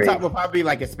 Hitmon top would probably be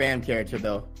like a spam character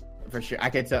though, for sure. I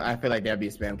feel like that'd be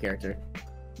a spam character.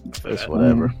 It's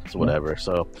whatever. It's whatever.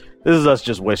 So this is us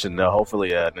just wishing that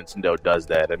hopefully Nintendo does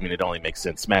that. I mean, it only makes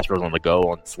sense. Smash Bros on the go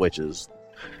on Switches.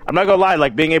 I'm not gonna lie,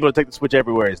 like being able to take the Switch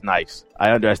everywhere is nice.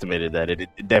 I underestimated that. It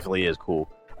definitely is cool.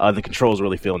 The controls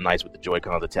really feel nice with the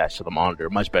Joy-Cons attached to the monitor,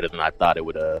 much better than I thought it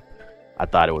would. I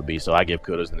thought it would be. So I give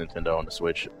kudos to Nintendo on the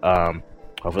Switch.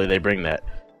 Hopefully they bring that.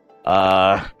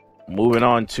 Moving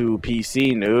on to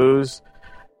PC news.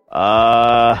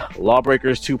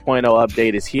 Lawbreakers 2.0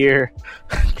 update is here.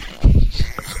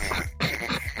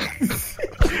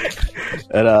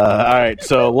 And all right,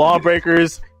 so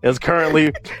Lawbreakers is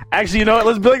currently actually, you know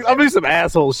what? I'll do some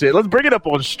asshole shit. Let's bring it up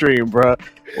on stream, bro.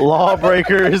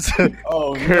 Lawbreakers.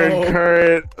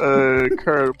 Current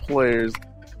players.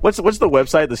 What's the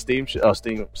website? The Steam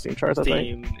charts. I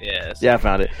think. Yes. Yeah, I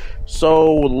found it.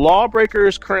 So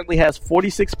Lawbreakers currently has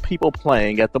 46 people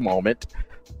playing at the moment.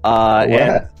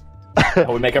 And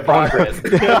we're making progress.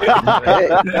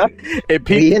 It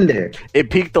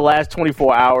peaked the last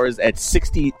 24 hours at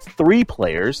 63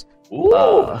 players.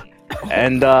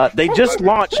 And they just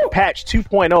launched patch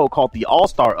 2.0 called the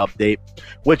All-Star Update,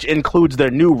 which includes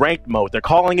their new ranked mode. They're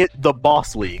calling it the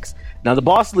Boss Leagues. Now, the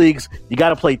Boss Leagues, you got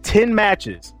to play 10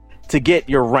 matches to get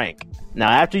your rank.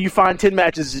 Now, after you find 10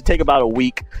 matches, it take about a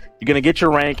week. You're going to get your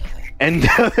rank, and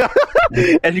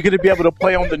and you're going to be able to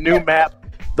play on the new map,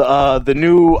 the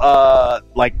new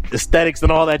like aesthetics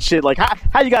and all that shit. Like,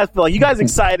 how you guys feel? Like, you guys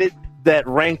excited that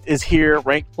ranked is here,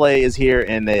 ranked play is here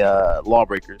in the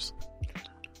Lawbreakers?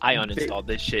 I uninstalled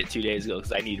this shit 2 days ago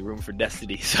because I need room for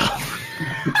Destiny. So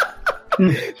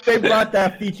they brought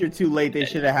that feature too late. They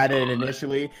should have had it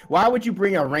initially. Why would you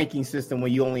bring a ranking system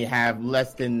when you only have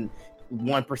less than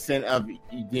 1% of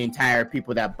the entire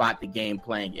people that bought the game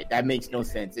playing it? That makes no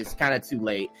sense. It's kind of too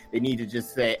late. They need to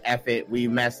just say, F it, we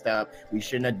messed up. We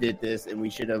shouldn't have did this, and we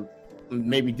should have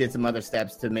maybe did some other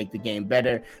steps to make the game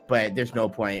better, but there's no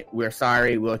point. We're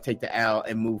sorry. We'll take the L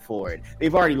and move forward.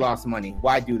 They've already lost money.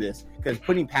 Why do this? Because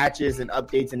putting patches and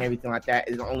updates and everything like that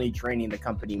is only draining the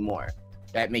company more.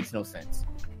 That makes no sense.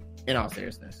 In all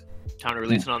seriousness. Time to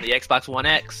release it on the Xbox One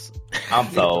X.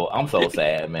 I'm so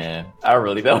sad, man. I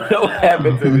really don't know what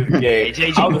happened to this game.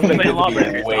 JG, I was expecting playing it to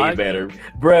Lawbreakers, be way dog. better,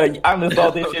 bruh. I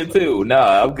installed this shit too.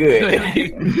 Nah, I'm good.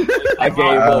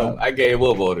 I gave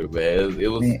up on it, man. It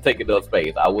was taking up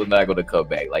space. I was not going to come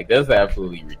back. Like, that's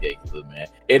absolutely ridiculous, man.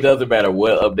 It doesn't matter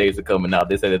what updates are coming out.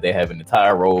 They said that they have an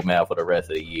entire roadmap for the rest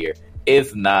of the year.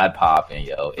 It's not popping,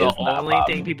 yo. It's The not only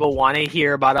popping. thing people want to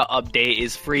hear about an update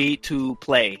is free to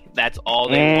play. That's all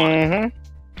they want.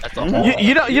 That's all.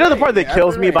 You know the part that Yeah,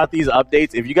 kills me right. about these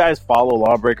updates. If you guys follow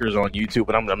Lawbreakers on YouTube,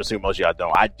 and I'm assuming most of y'all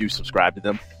don't, I do subscribe to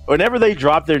them. Whenever they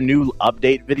drop their new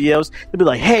update videos, they'll be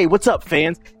like, "Hey, what's up,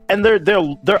 fans?" And their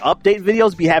update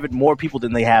videos be having more people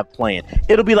than they have playing.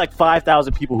 It'll be like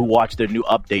 5,000 people who watch their new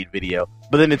update video,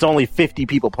 but then it's only 50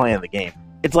 people playing the game.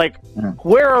 It's like,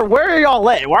 where are y'all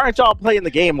at? Why aren't y'all playing the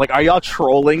game? Like, are y'all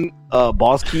trolling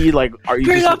Boss Key? Like, are you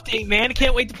Great just, update, man!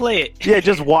 Can't wait to play it. yeah,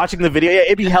 just watching the video? Yeah,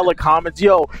 it'd be hella comments.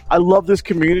 Yo, I love this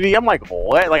community. I'm like,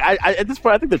 what? Like, I at this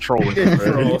point, I think they're trolling. It's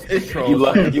bro. trolls. It's trolls. You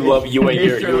love you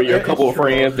and your couple of It's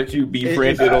friends trolls. that you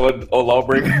befriended on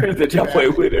Lawbreakers that y'all play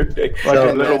with every day. Like,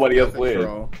 So- let nobody else It's a win.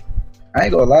 troll. I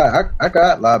ain't gonna lie. I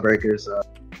got Lawbreakers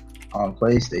on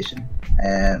PlayStation,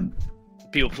 and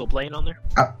People still playing on there?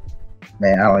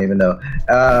 man, I don't even know.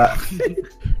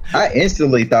 I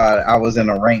instantly thought I was in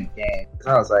a ranked game.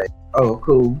 I was like, "Oh,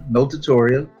 cool, no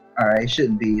tutorial. All right,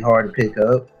 shouldn't be hard to pick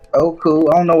up. Oh, cool.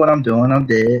 I don't know what I'm doing. I'm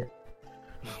dead."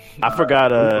 I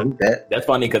forgot. Ooh, that That's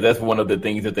funny because that's one of the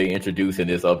things that they introduced in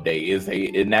this update is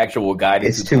an actual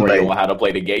guidance It's too tutorial late. on how to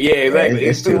play the game. Yeah, exactly.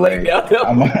 it's too late.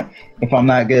 now. if I'm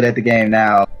not good at the game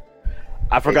now,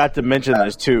 I forgot to mention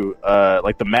this too.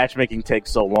 Like the matchmaking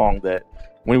takes so long that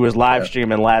when he was live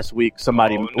streaming last week,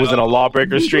 somebody was in a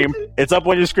Lawbreaker stream. It's up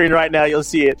on your screen right now. You'll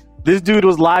see it. This dude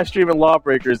was live streaming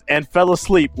Lawbreakers and fell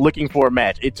asleep looking for a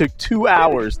match. It took 2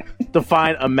 hours to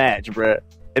find a match, bruh.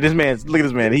 And this man's look at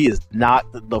this man. He is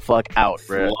knocked the fuck out,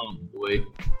 bruh. Slum, boy.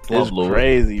 It's Slum Lord.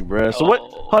 crazy, bruh. So what?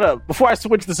 Oh. Hold up. Before I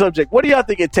switch the subject, what do y'all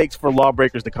think it takes for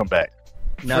Lawbreakers to come back?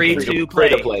 Free Nothing. to Free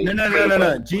to play. play.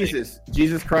 No.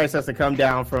 Jesus Christ has to come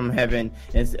down from heaven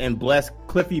and bless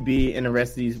Cliffy B and the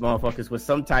rest of these motherfuckers with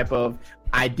some type of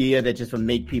idea that just would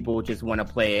make people just want to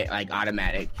play it like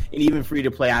automatic. And even free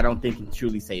to play, I don't think can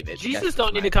truly save it. Jesus That's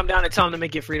don't need to come down and tell him to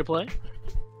make it free to play.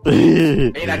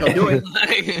 Ain't not gonna do it.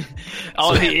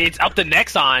 It's up to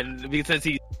Nexon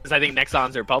because I think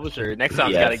Nexon's their publisher.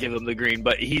 Nexon's Yes. got to give him the green,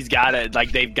 but they've got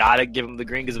to give him the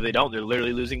green because if they don't, they're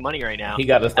literally losing money right now. He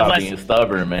got to stop Unless- being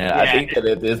stubborn, man. I Yeah. think that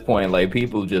at this point, like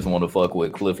people just want to fuck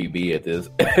with Cliffy B at this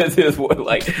point.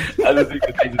 Like I just think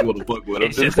that they just want to fuck with him.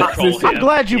 It's just a troll. I'm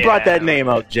glad you brought that Yeah. name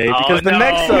up, Jay, Oh, because the no.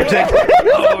 next subject.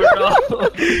 Oh, no.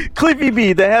 Cliffy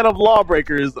B, the head of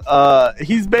Lawbreakers,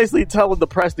 he's basically telling the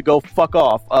press to go fuck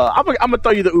off. I'm gonna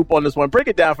throw you the oop on this one. Break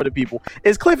it down for the people.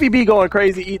 Is Cliffy B going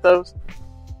crazy, Ethos?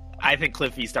 I think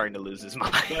Cliffy's starting to lose his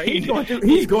mind. He's going through it.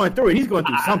 He's going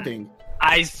through something.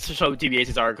 I showed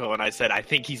TBH's article and I said I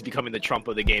think he's becoming the Trump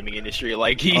of the gaming industry.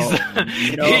 Like he's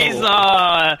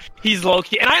no. he's low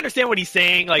key, and I understand what he's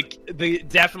saying. Like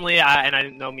definitely, and I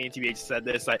didn't know me and TBH said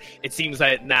this. It seems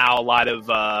that now a lot of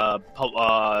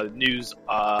news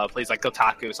places like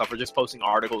Kotaku and stuff are just posting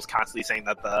articles constantly saying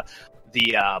that the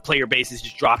player base is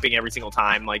just dropping every single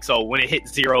time. Like, so when it hit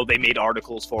 0, they made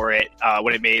articles for it.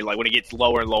 When it gets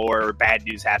lower and lower, bad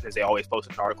news happens, they always post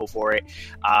an article for it.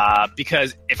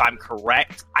 Because if I'm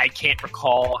correct, I can't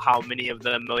recall how many of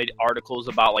them made articles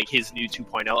about like his new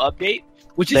 2.0 update,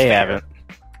 which is They fair. haven't.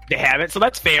 They haven't, so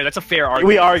that's fair. That's a fair argument.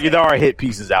 We argue there are hit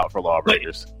pieces out for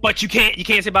Lawbreakers. But you can't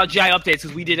say about GI updates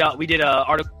because we did a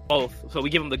article both, so we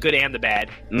give them the good and the bad.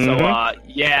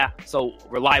 Mhm. So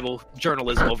reliable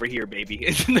journalism over here, baby.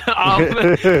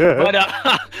 Yeah,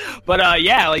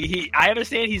 like I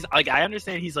understand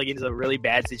he's like in a really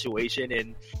bad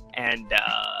situation, and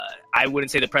I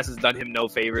wouldn't say the press has done him no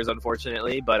favors,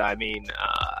 unfortunately. But I mean,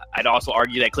 I'd also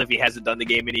argue that Cliffy hasn't done the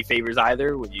game any favors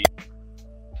either. When you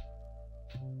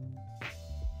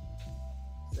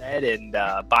said, and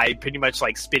by pretty much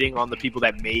like spitting on the people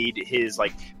that made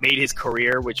his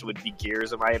career, which would be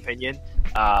Gears in my opinion,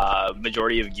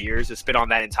 majority of Gears, to spit on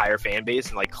that entire fan base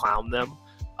and like clown them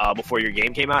before your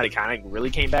game came out, it kind of really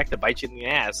came back to bite you in the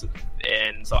ass.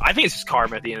 And so I think it's just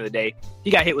karma at the end of the day. He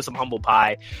got hit with some humble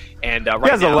pie, and right He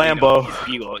has now, a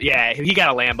Lambo. Yeah, he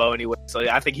got a Lambo anyway, so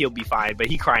I think he'll be fine. But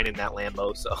he crying in that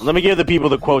Lambo. So Let me give the people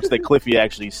the quotes that Cliffy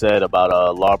actually said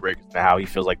about Lawbreakers and how he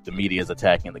feels like the media is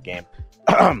attacking the game.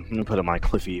 Let me put in my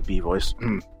Cliffy B voice.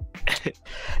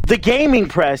 The gaming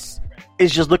press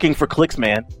is just looking for clicks,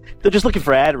 man. They're just looking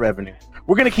for ad revenue.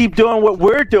 We're going to keep doing what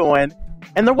we're doing,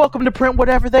 and they're welcome to print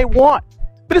whatever they want.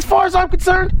 But as far as I'm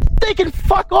concerned, they can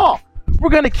fuck off. We're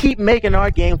going to keep making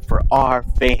our game for our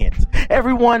fans.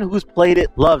 Everyone who's played it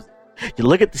loves it. You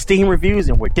look at the Steam reviews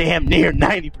and we're damn near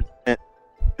 90%.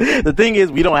 The thing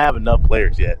is, we don't have enough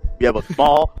players yet. We have a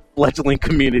small, fledgling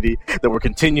community that we're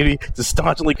continuing to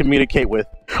staunchly communicate with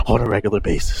on a regular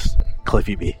basis.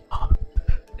 Cliffy B.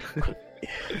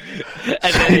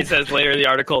 And then it says later in the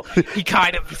article, he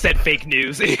kind of said fake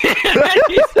news.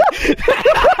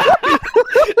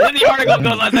 Then the article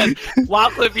goes on and says,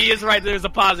 while Cliffy is right, there's a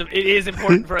positive. It is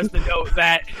important for us to note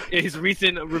that his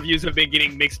recent reviews have been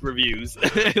getting mixed reviews.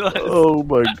 Oh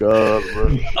my god,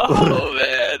 bro. Oh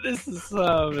man, this is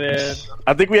so man.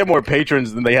 I think we have more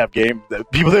patrons than they have game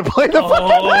people that play the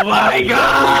Oh my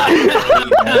god!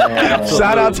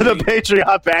 Shout out to the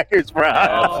Patreon backers, bro.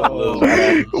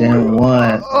 Absolutely. Gen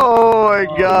 1. Oh my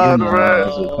god, You know bro. what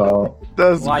it's called.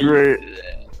 That's Why great.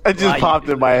 It just popped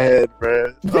in my head,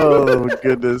 bro. Oh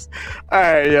goodness! All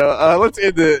right, yo. Let's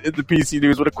end the PC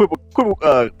news with a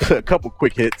couple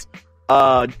quick hits.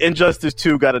 Injustice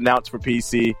 2 got announced for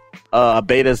PC.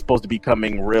 Beta is supposed to be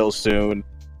coming real soon,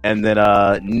 and then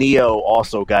Neo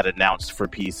also got announced for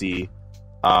PC.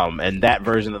 And that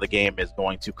version of the game is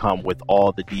going to come with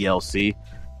all the DLC,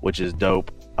 which is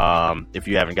dope. If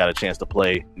you haven't got a chance to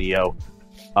play Neo.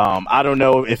 I don't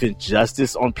know if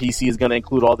Injustice on PC is going to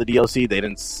include all the DLC. They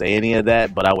didn't say any of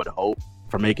that, but I would hope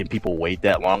for making people wait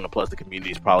that long. And plus, the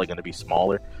community is probably going to be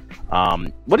smaller.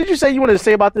 What did you say you wanted to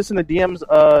say about this in the DMs,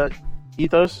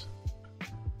 Ethos?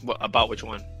 What, about which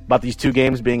one? About these two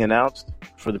games being announced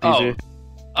for the PC?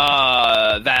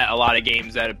 That a lot of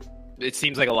games it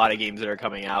seems like a lot of games that are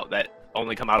coming out that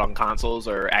only come out on consoles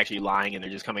are actually lying and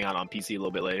they're just coming out on PC a little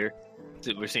bit later.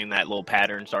 So we're seeing that little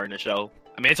pattern starting to show.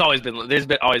 I mean, there's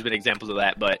always been examples of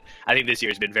that, but I think this year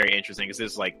has been very interesting because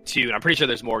this is like two, and I'm pretty sure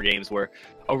there's more games where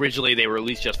originally they were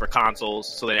released just for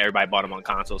consoles, so then everybody bought them on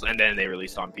consoles, and then they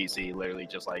released on PC literally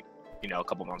just like, a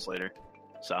couple months later.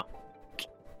 So,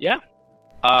 yeah.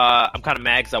 I'm kind of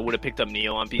mad because I would have picked up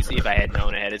Neo on PC if I had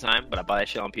known ahead of time, but I bought that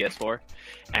shit on PS4.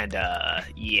 And,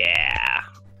 yeah.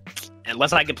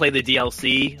 Unless I can play the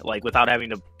DLC, like, without having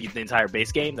to beat the entire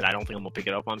base game, then I don't think I'm going to pick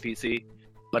it up on PC.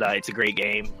 But it's a great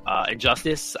game.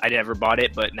 Injustice, I never bought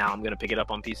it, but now I'm going to pick it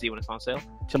up on PC when it's on sale.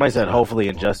 Somebody said hopefully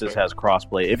Injustice has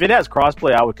crossplay. If it has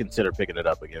crossplay, I would consider picking it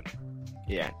up again.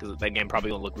 Yeah, because that game probably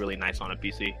going to look really nice on a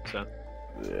PC. So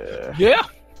Yeah.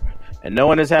 And no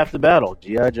one is half the battle.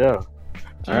 G.I. Joe.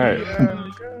 All right.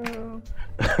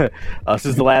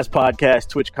 Since the last podcast,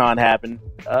 TwitchCon happened.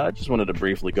 Just wanted to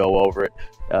briefly go over it.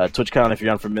 TwitchCon, if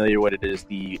you're unfamiliar with it, is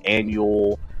the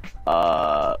annual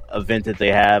event that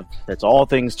they have. That's all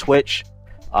things Twitch.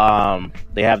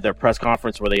 They have their press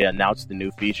conference where they announce the new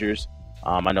features.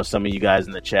 I know some of you guys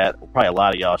in the chat, probably a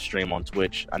lot of y'all stream on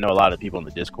Twitch. I know a lot of people in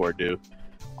the Discord do.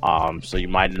 So you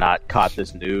might not caught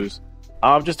this news.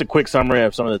 Just a quick summary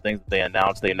of some of the things that they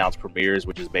announced. They announced premieres,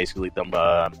 which is basically them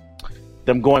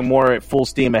going more at full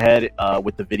steam ahead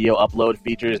with the video upload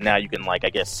features. Now you can,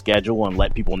 schedule and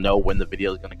let people know when the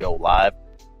video is going to go live.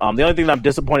 The only thing that I'm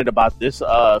disappointed about this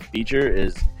feature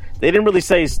is they didn't really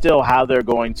say still how they're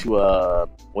going to,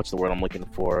 what's the word I'm looking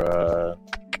for?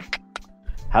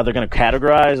 How they're going to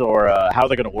categorize or how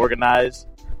they're going to organize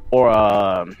or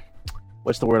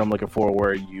what's the word I'm looking for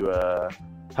where you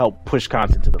help push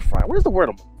content to the front. What is the word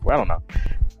I'm looking for? I don't know.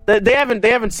 They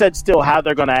haven't said still how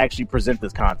they're going to actually present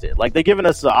this content. Like, they've given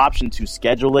us the option to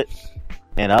schedule it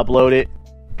and upload it,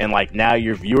 and now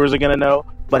your viewers are going to know.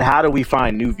 But how do we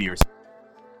find new viewers?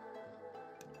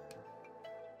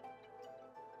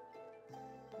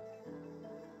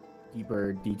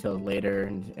 Deeper details later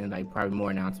and probably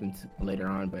more announcements later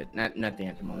on, but nothing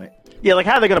at the moment. Yeah,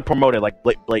 how are they going to promote it? Like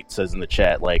Blake says in the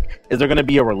chat, is there going to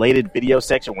be a related video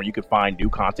section where you can find new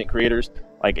content creators?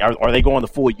 Are they going the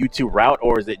full YouTube route,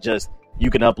 or is it just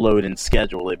you can upload and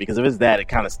schedule it? Because if it's that, it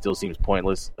kind of still seems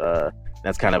pointless.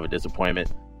 That's kind of a disappointment.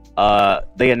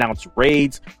 They announced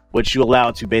raids, which you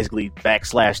allow to basically /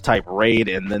 type raid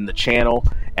and then the channel,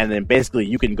 and then basically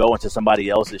you can go into somebody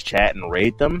else's chat and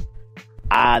raid them.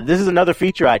 This is another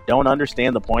feature I don't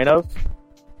understand the point of.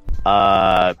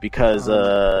 Because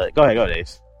go ahead, Dave.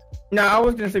 No, I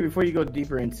was gonna say before you go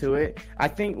deeper into it, I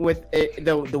think with it,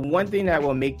 the one thing that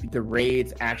will make the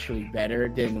raids actually better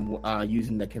than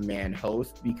using the command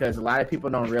host, because a lot of people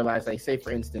don't realize, say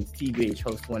for instance, TBH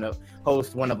hosts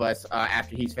one of us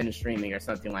after he's finished streaming or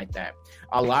something like that.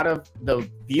 A lot of the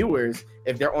viewers,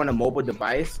 if they're on a mobile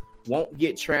device, won't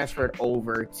get transferred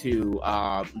over to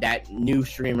that new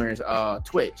streamer's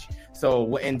Twitch. So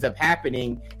what ends up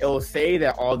happening, it will say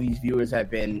that all these viewers have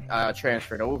been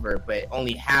transferred over, but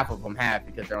only half of them have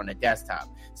because they're on a desktop.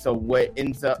 So what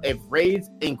ends up, if raids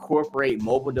incorporate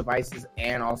mobile devices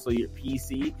and also your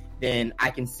PC, then I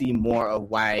can see more of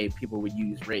why people would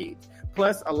use raids.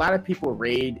 Plus, a lot of people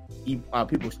raid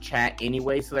people's chat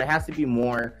anyway, so there has to be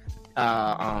more.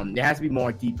 There has to be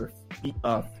more deeper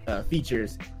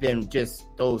features than just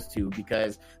those two.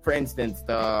 Because, for instance,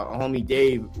 the homie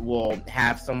Dave will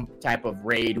have some type of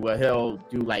raid where he'll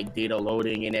do like data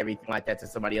loading and everything like that to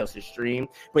somebody else's stream,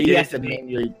 but he has to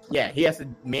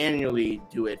manually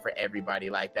do it for everybody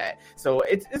like that. So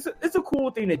it's a cool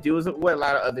thing to do. Is what a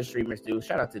lot of other streamers do.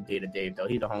 Shout out to Data Dave though.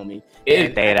 He's a homie.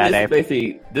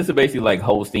 This is basically like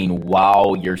hosting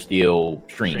while you're still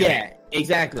streaming. Yeah,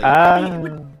 exactly.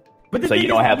 But so you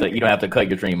don't have to cut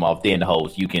your stream off then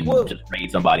host. You can just raid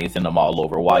somebody and send them all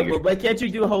over while you're. But can't you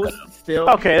do host still?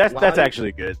 Okay, that's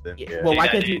actually good then. Yeah. Well, why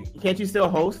can't you still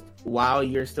host while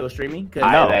you're still streaming?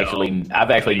 I've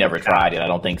actually never tried it. I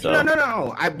don't think so.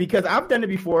 No. Because I've done it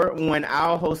before when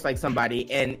I'll host like somebody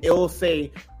and it will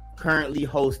say currently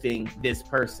hosting this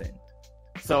person.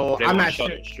 So I'm not sure.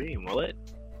 Stream, will it?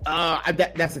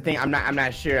 That's the thing. I'm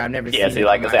not sure. I've never. Yeah, see,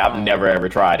 like I said, I've never ever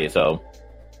tried it. So.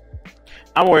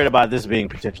 I'm worried about this being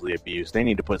potentially abused. They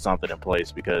need to put something in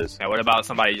place because. Yeah, what about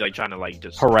somebody like trying to like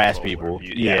just harass people?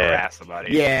 Harass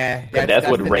somebody. Yeah, that's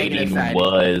what raiding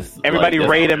was. Everybody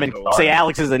raid him and say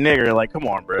Alex is a nigger. Like, come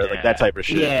on, bro. Yeah. Like that type of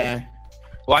shit. Yeah.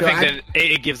 Well, I think that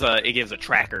it gives a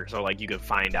tracker, so like you can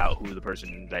find out who the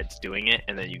person that's doing it,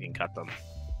 and then you can cut them.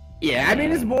 Yeah, I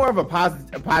mean it's more of a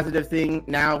positive thing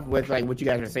now with like what you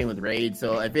guys are saying with raid.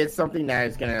 So if it's something that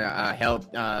is gonna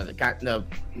help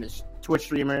the Twitch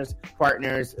streamers,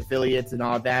 partners, affiliates, and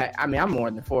all that, I mean I'm more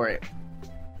than for it.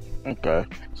 Okay,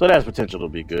 so it has potential to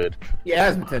be good. Yeah, it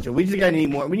has potential. We just need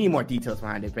more details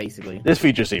behind it. Basically, this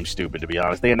feature seems stupid to be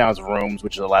honest. They announced rooms,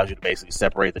 which allows you to basically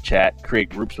separate the chat, create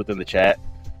groups within the chat.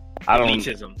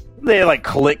 They're like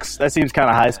cliques. That seems kind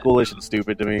of high schoolish and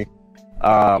stupid to me.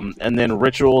 And then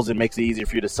rituals, it makes it easier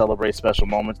for you to celebrate special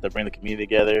moments that bring the community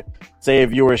together. Say a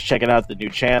viewer is checking out the new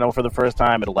channel for the first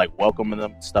time, it'll like welcome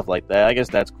them, stuff like that. I guess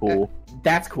that's cool.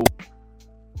 That's cool.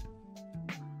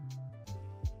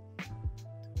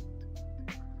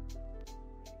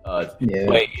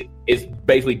 It's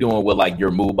basically doing what like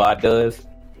your MooBot does.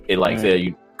 It like says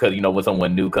you because when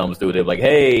someone new comes through, they're like,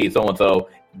 "Hey, so and so."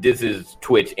 This is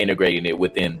Twitch integrating it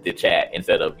within the chat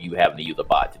instead of you having to use a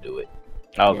bot to do it.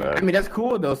 Okay. I mean that's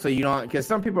cool though. So you don't, because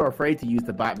some people are afraid to use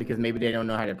the bot because maybe they don't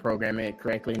know how to program it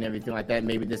correctly and everything like that.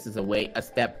 Maybe this is a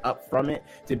step up from it.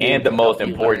 The most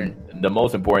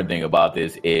important thing about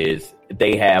this is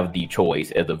they have the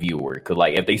choice as a viewer. Because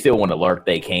like if they still want to lurk,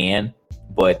 they can,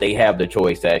 but they have the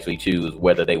choice to actually choose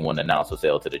whether they want to announce or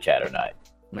sell to the chat or not.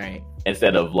 Right.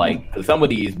 Instead of like, because some of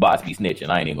these bots be snitching.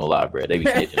 I ain't even gonna lie, bro. They be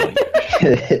snitching on you.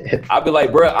 I'll be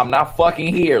like, bro, I'm not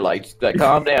fucking here. Like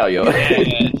calm down, yo.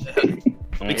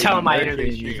 We tell them I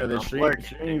interview you.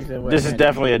 This is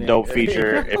definitely a dope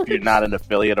feature if you're not an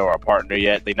affiliate or a partner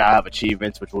yet. They now have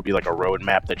achievements, which will be like a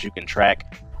roadmap that you can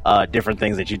track. Different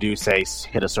things that you do, say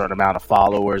hit a certain amount of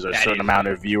followers or a certain amount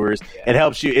of viewers. Yeah. It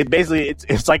helps you.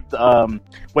 It's like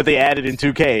what they added in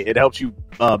 2K. It helps you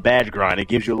badge grind. It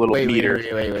gives you a little meter.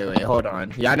 Wait. Hold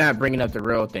on. Y'all not bringing up the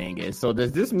real thing. So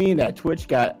does this mean that Twitch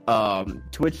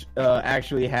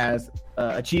actually has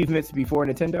achievements before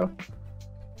Nintendo?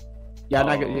 Y'all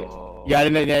not gonna. Yeah, I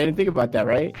didn't think about that,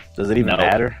 right? Does it even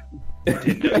matter?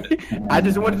 I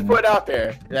just wanted to put it out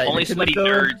there. Like, only sweaty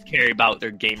nerds care about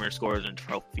their gamer scores and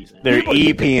trophies. Their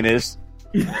e-penis.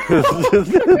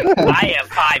 I have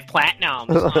 5 platinums.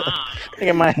 Look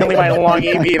at my long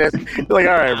e-penis. Like,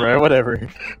 all right, bro, whatever.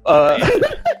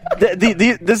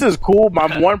 This is cool.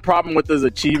 My one problem with those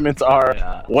achievements are,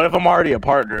 what if I'm already a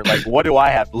partner? Like, what do I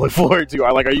have to look forward to?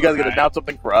 Are you guys going to announce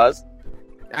something for us?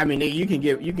 I mean, you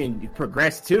can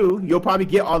progress too. You'll probably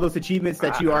get all those achievements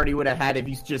that you already would have had if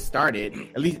you just started.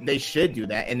 At least they should do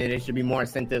that, and then there should be more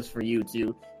incentives for you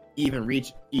to even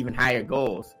reach even higher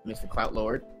goals, Mr. Clout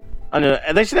Lord. I know,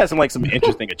 and they should have some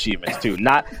interesting achievements too.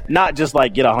 Not just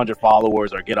like get 100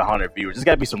 followers or get 100 viewers. There's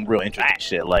got to be some real interesting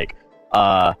shit like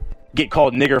get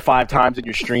called nigger 5 times in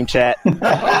your stream chat.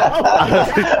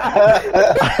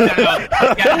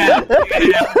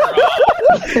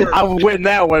 I would win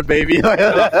that one, baby. For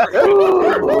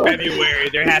February,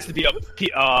 there has to be a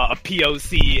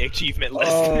POC achievement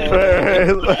list.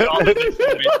 On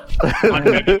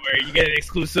February, you get an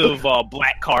exclusive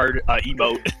black card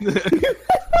emote.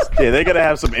 Yeah, they're gonna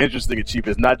have some interesting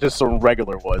achievements, not just some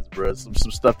regular ones, bro. Some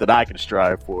stuff that I can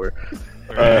strive for.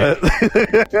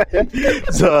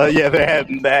 So yeah, they're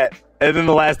having that. And then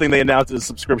the last thing they announced is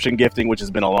subscription gifting, which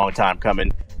has been a long time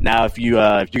coming. Now, if you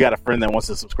got a friend that wants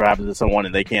to subscribe to someone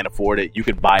and they can't afford it, you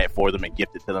can buy it for them and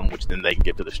gift it to them, which then they can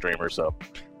give to the streamer. So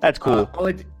that's cool.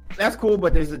 that's cool,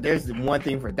 but there's one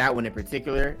thing for that one in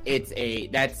particular.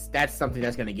 That's something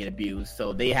that's gonna get abused.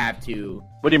 So they have to.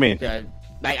 What do you mean?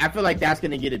 I feel like that's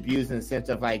gonna get abused in the sense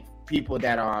of like people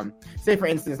that say for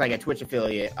instance like a Twitch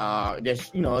affiliate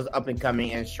just is up and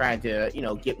coming and is trying to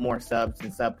get more subs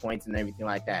and sub points and everything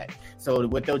like that. So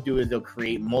what they'll do is they'll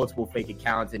create multiple fake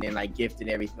accounts and then like gift and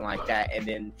everything like that, and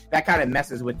then that kind of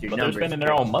messes with your numbers. They're spending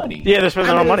their own money. Yeah, they're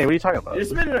spending their own money. What are you talking about?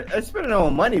 They're spending their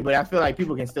own money, but I feel like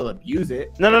people can still abuse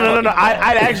it. No.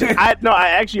 I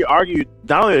actually argued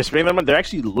not only they're spending their money, they're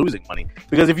actually losing money,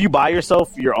 because if you buy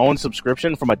yourself your own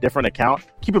subscription from a different account,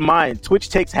 keep in mind Twitch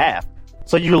takes half.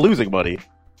 So you're losing money.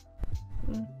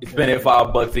 You're spending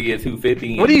 $5 to get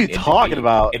 $250. What are you talking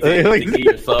about? To get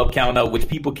your sub count up, which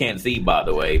people can't see, by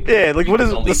the way. Yeah, like what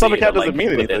is the sub account doesn't mean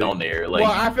anything. Put that on there. Like,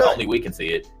 well, I feel only we can see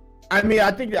it. I mean,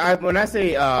 I think when I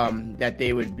say that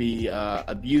they would be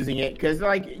abusing it, because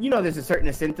there's a certain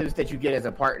incentives that you get as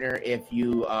a partner if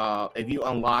you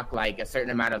unlock like a certain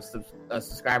amount of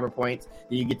subscriber points,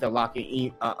 then you get to lock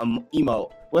an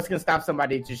emote. What's gonna stop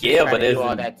somebody to do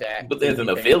all that? But as an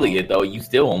affiliate though, you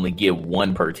still only get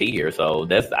one per tier, so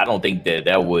I don't think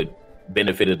that would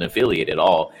benefit an affiliate at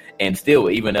all. And still,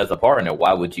 even as a partner,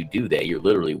 why would you do that? You're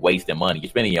literally wasting money. You're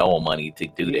spending your own money to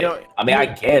do that. I mean,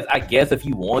 I guess if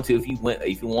you want to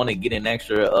get an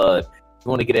extra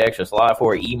slot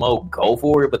for an emote, go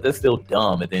for it. But that's still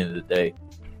dumb at the end of the day.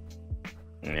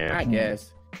 Yeah, I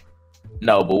guess.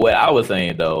 No, but what I was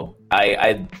saying though,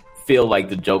 I feel like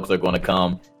the jokes are going to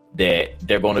come that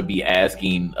they're going to be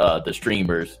asking the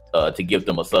streamers to give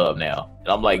them a sub now, and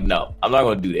I'm like, no, I'm not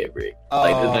going to do that, Rick.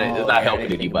 It's not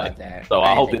helping anybody. So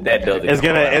I hope that does it.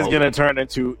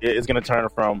 It's gonna turn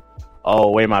from,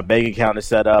 oh, wait, my bank account is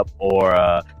set up,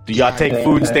 or do y'all take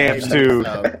food stamps too?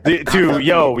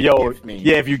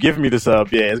 If you give me the sub,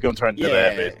 it's gonna turn into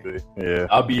that basically. Yeah,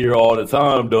 I'll be here all the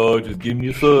time, dog. Just give me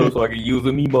a sub so I can use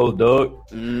them emotes, dog.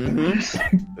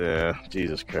 Mm-hmm. Yeah,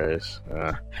 Jesus Christ.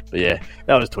 But yeah,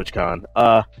 that was TwitchCon.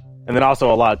 And then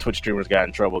also a lot of Twitch streamers got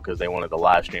in trouble because they wanted to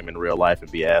live stream in real life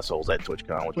and be assholes at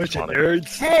TwitchCon, which was funny.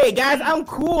 Nerds. Hey guys, I'm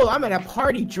cool. I'm at a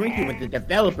party drinking with the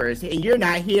developers, and you're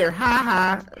not here. Ha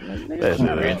ha.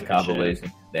 That's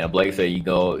compilation. Damn, Blake said you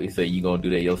gonna do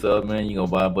that yourself, man. You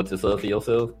gonna buy a bunch of subs for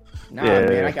yourself? Nah,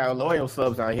 man, I got loyal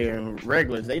subs out here and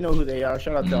regulars. They know who they are.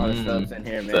 Shout out to all the subs in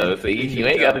here, man. So you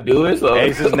ain't got to do it. So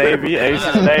Aces Navy. I ain't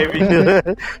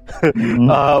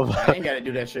got to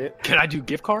do that shit. Can I do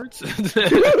gift cards?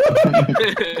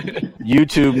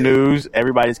 YouTube news.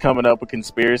 Everybody's coming up with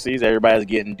conspiracies. Everybody's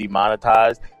getting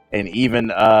demonetized. And even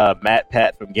Matt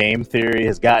Pat from Game Theory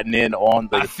has gotten in on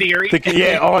the theory.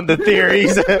 On the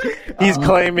theories. He's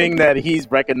claiming that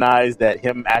he's recognized that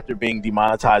him, after being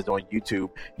demonetized on YouTube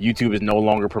is no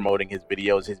longer promoting his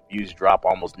videos. His views drop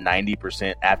almost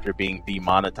 90% after being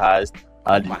demonetized.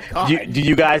 Do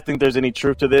you guys think there's any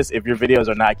truth to this? If your videos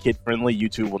are not kid friendly,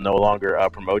 YouTube will no longer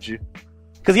promote you?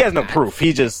 Because he has no proof.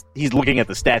 He's looking at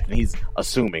the stats and he's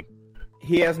assuming.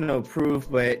 He has no proof,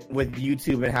 but with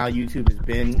YouTube and how YouTube has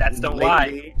been, that's the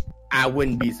lie. I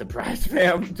wouldn't be surprised,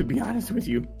 fam. To be honest with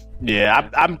you. Yeah,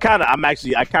 I kind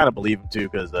of believe him too,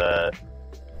 because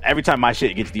every time my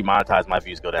shit gets demonetized, my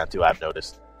views go down too. I've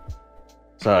noticed.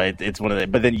 So it's one of the.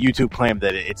 But then YouTube claimed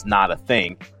that it's not a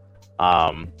thing.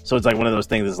 So it's like one of those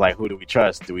things. It's like, who do we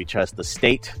trust? Do we trust the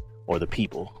state or the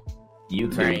people?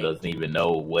 YouTube doesn't even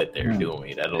know what they're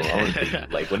doing. I don't know.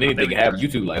 Like when anything happens,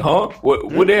 YouTube like, huh?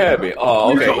 What happened?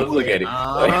 Oh, okay, let's look at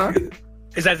it.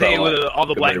 Is that thing with all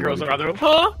the black girls around there?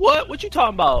 Huh? What you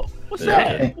talking about? What's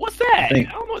that? What's that? I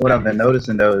don't know what I've been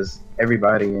noticing though is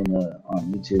everybody on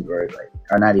YouTube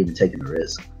are not even taking the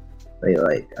risk. They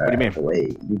what do you mean? The way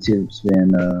YouTube's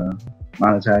been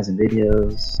monetizing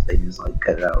videos, they just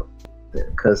cut out the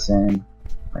cussing,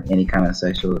 any kind of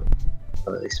sexual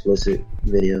explicit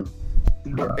video.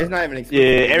 It's not even explicit.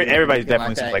 Yeah, everybody's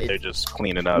definitely seems like they're just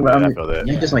cleaning up. Well, I feel that.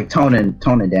 You're just toning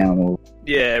down.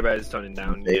 Yeah, everybody's toning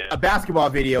down. Yeah. A basketball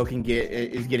video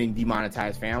is getting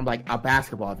demonetized, fam. Like a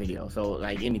basketball video, so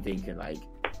anything could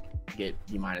get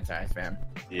demonetized, fam.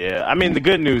 Yeah, I mean the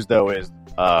good news though is,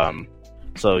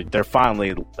 so they're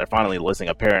finally listening.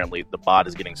 Apparently, the bot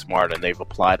is getting smarter, and they've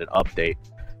applied an update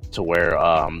to where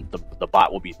the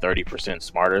bot will be 30%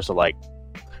 smarter. So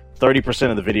 30%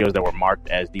 of the videos that were marked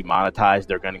as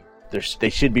demonetized, they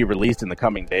should be released in the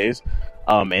coming days,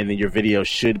 and then your videos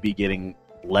should be getting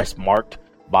less marked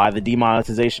by the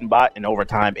demonetization bot, and over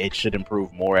time it should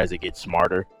improve more as it gets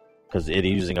smarter because it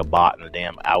is using a bot and a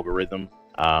damn algorithm.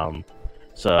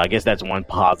 So I guess that's one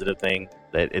positive thing,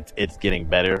 that it's getting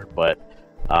better. But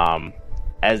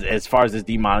as far as this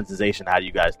demonetization, how do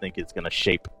you guys think it's going to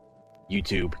shape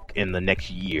YouTube in the next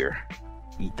year?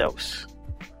 Ethos.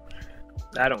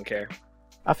 I don't care.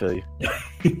 I feel you.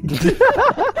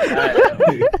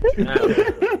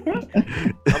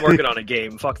 I'm working on a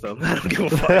game. Fuck them. I don't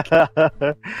give a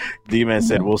fuck. D-Man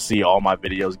said, we'll see all my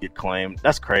videos get claimed.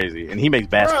 That's crazy. And he makes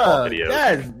basketball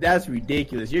videos. That's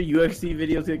ridiculous. Your UFC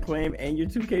videos get claimed and your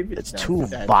 2K videos. It's too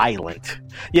violent.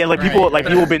 Yeah, like people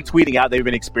have been tweeting out, they've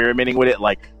been experimenting with it.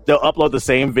 Like they'll upload the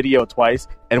same video twice,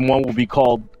 and one will be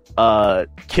called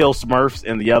Kill Smurfs,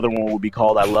 and the other one will be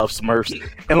called I Love Smurfs,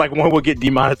 and like one will get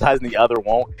demonetized and the other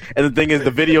won't. And the thing is,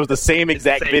 the video is the same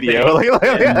exact video.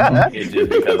 It's just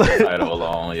because of the title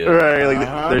alone. Yeah. Right,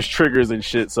 like there's triggers and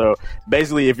shit. So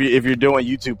basically, if you're doing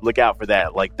YouTube, look out for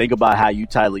that. Like think about how you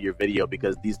title your video,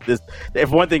 because if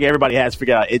one thing everybody has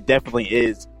figured out, it definitely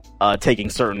is taking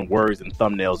certain words and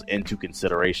thumbnails into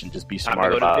consideration. Just be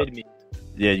smart about it.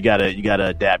 Yeah, you gotta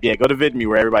adapt. Yeah, go to VidMe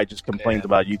where everybody just complains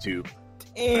about YouTube.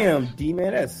 Damn,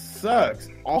 D-Man, that sucks.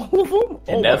 All of them?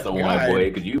 And that's the one, boy,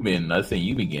 because you've been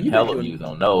getting hella views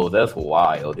on those. That's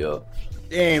wild, yo.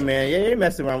 Damn, man, you're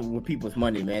messing around with people's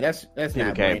money, man. That's people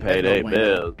not can't pay their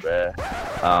bills,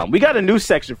 bruh. We got a new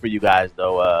section for you guys,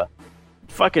 though.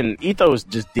 Fucking Ethos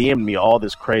just DM'd me all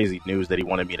this crazy news that he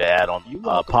wanted me to add on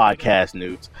podcast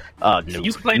news.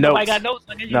 You complain nobody got notes?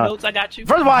 I got you notes. I got you.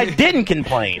 First of all, I didn't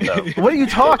complain, though. What are you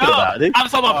talking about? I'm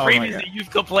talking about previously. You've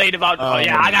complained about, I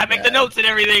gotta make the notes and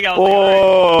everything else.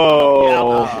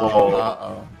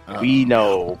 We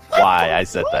know why I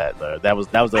said that, though. That was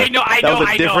a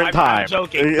different time. I'm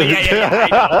joking. I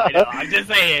know. I'm just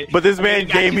saying. But this man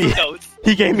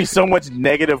gave me so much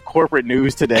negative corporate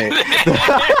news today.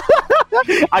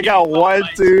 I got 1,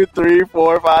 2, 3,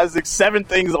 4, 5, 6, 7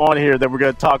 things on here that we're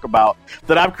going to talk about.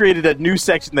 That I've created a new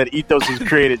section that Ethos has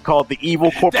created called the Evil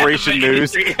Corporation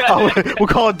News. We'll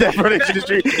call it Definite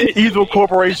Industry, Evil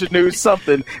Corporation News,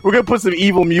 something. We're going to put some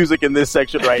evil music in this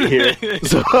section right here.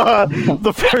 So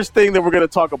the first thing that we're going to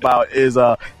talk about is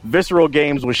Visceral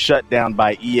Games was shut down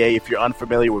by EA. If you're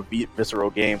unfamiliar with Visceral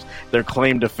Games, their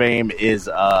claim to fame is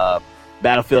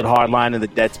Battlefield Hardline and the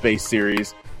Dead Space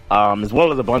series. As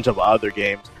well as a bunch of other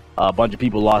games. A bunch of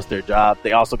people lost their job.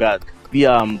 They also got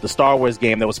the Star Wars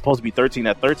game that was supposed to be 13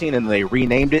 at 13, and they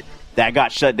renamed it. That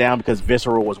got shut down because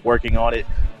Visceral was working on it.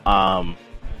 Go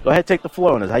ahead, take the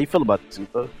floor on this. How you feel about this,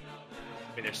 Ethos?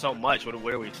 I mean, there's so much. Where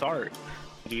do we start?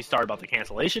 Do we start about the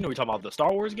cancellation? Are we talking about the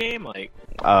Star Wars game? Like,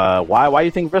 why do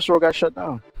you think Visceral got shut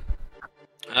down?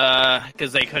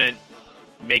 Because they couldn't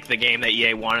make the game that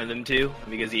EA wanted them to,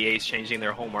 because EA is changing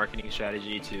their whole marketing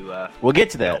strategy to. We'll get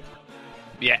to that.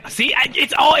 Yeah, see,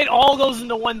 it all goes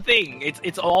into one thing.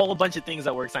 It's all a bunch of things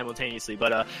that work simultaneously.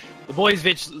 But the boys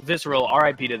Visceral,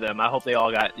 RIP to them. I hope they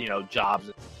all got jobs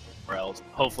somewhere else.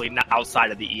 Hopefully not outside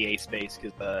of the EA space,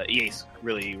 because EA's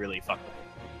really fucked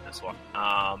up this one.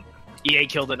 EA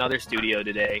killed another studio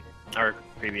today or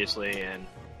previously, and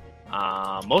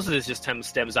most of this just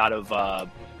stems out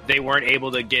of they weren't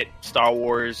able to get the Star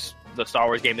Wars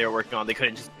game they were working on. They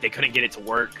couldn't get it to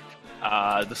work.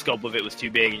 The scope of it was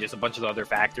too big, and just a bunch of other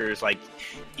factors. Like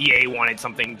EA wanted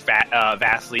something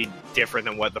vastly different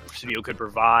than what the studio could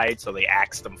provide, so they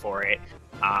axed them for it.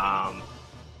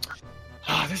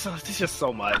 There's just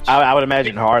so much. I would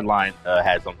imagine Hardline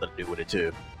had something to do with it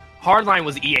too. Hardline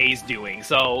was EA's doing.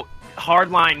 So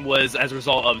Hardline was as a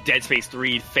result of Dead Space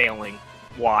 3 failing.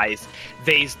 Wise,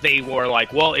 they were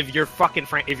like, well, if your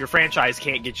franchise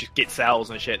can't get sales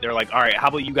and shit, they're like, all right, how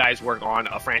about you guys work on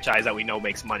a franchise that we know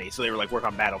makes money? So they were like, work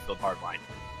on Battlefield Hardline,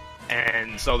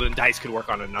 and so then DICE could work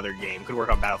on another game, could work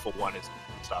on Battlefield 1 and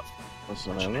stuff.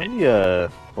 Listen, let me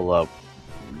pull up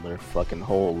their fucking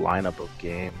whole lineup of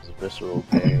games, Visceral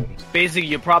Games. Basically,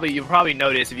 you'll probably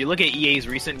notice if you look at EA's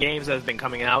recent games that have been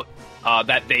coming out,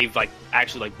 that they've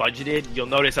actually budgeted. You'll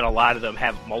notice that a lot of them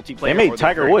have multiplayer. They made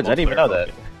Tiger Woods. I didn't even know that.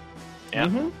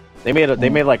 Yeah, they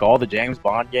made like all the James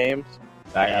Bond games.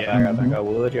 Tiger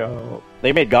Woods, yo.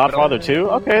 They made Godfather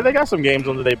 2. Okay, they got some games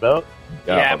under their belt.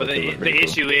 Yeah, but the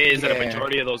issue is that a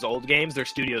majority of those old games, their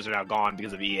studios are now gone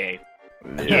because of EA.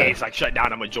 Yeah, it's shut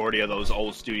down a majority of those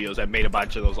old studios that made a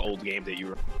bunch of those old games that you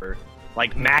remember.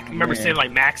 Like remember seeing like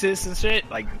Maxis and shit?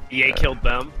 Like EA killed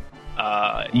them.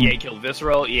 EA killed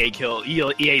Visceral.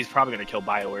 EA's probably gonna kill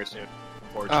BioWare soon.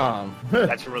 Unfortunately,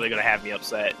 that's really gonna have me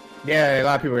upset. Yeah, a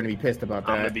lot of people are gonna be pissed about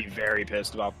that. I'm gonna be very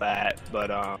pissed about that.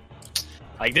 But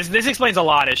this explains a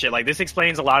lot of shit. Like this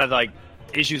explains a lot of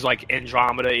issues like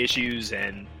Andromeda issues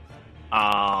and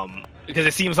because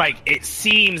it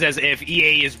seems as if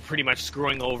EA is pretty much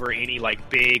screwing over any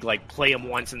big play them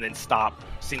once and then stop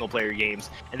single player games,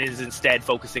 and is instead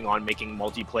focusing on making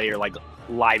multiplayer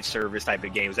live service type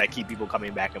of games that keep people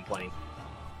coming back and playing.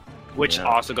 Which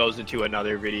also goes into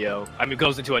another video.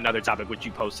 Goes into another topic which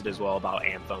you posted as well about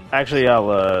Anthem. Actually,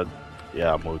 I'll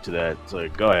Yeah, I'll move to that. So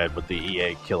go ahead with the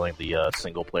EA killing the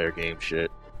single player game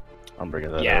shit. I'm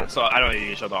bringing that Yeah, up. so I don't need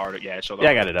to show the article. Yeah, show the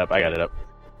Yeah, I got it up.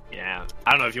 Yeah,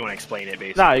 I don't know if you want to explain it,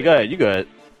 basically. Nah, you go ahead. You go ahead.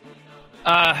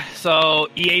 So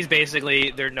EA's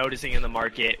basically, they're noticing in the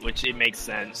market, which it makes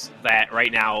sense, that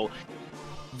right now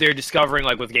they're discovering,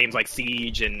 like with games like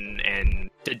Siege and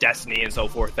Destiny and so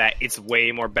forth, that it's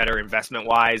way more better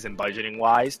investment-wise and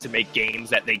budgeting-wise to make games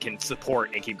that they can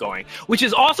support and keep going. Which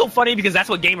is also funny because that's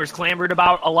what gamers clamored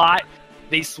about a lot.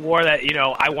 They swore that,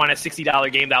 I want a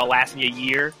 $60 game that'll last me a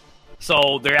year.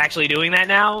 So they're actually doing that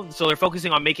now. So they're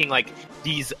focusing on making like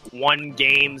these one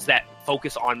games that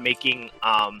focus on making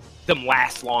them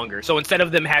last longer. So instead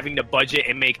of them having to budget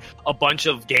and make a bunch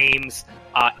of games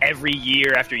every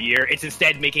year after year, it's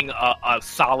instead making a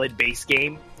solid base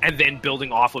game and then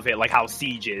building off of it, like how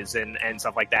Siege is and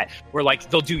stuff like that. Where like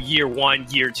they'll do year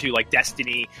 1, year 2, like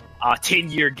Destiny,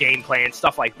 10-year game plan,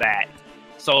 stuff like that.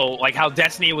 So, like how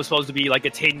Destiny was supposed to be like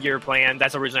a 10-year plan,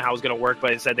 that's originally how it was going to work,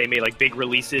 but instead they made like big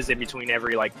releases in between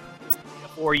every like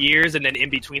 4 years, and then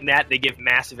in between that, they give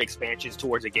massive expansions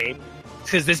towards a game.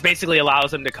 Because this basically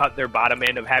allows them to cut their bottom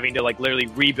end of having to like literally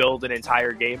rebuild an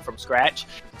entire game from scratch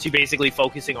to basically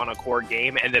focusing on a core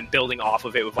game and then building off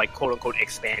of it with like quote-unquote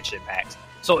expansion packs.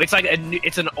 So it's like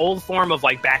it's an old form of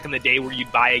like back in the day where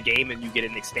you'd buy a game and you get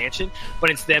an expansion,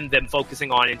 but it's them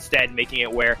focusing on instead making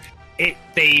it where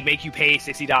they make you pay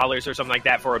 $60 or something like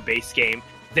that for a base game.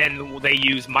 Then they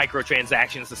use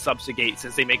microtransactions to subjugate,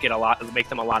 since they make them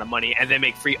a lot of money, and then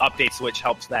make free updates, which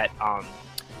helps that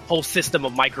whole system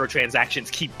of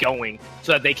microtransactions keep going,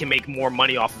 so that they can make more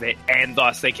money off of it, and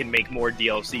thus they can make more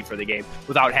DLC for the game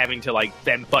without having to like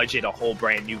then budget a whole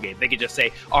brand new game. They can just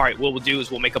say, all right, what we'll do is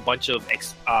we'll make a bunch of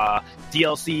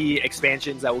DLC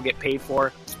expansions that we'll get paid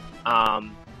for.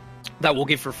 That we'll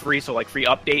give for free, so like free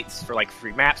updates for like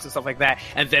free maps and stuff like that,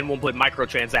 and then we'll put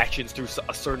microtransactions through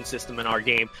a certain system in our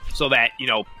game, so that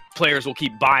players will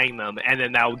keep buying them, and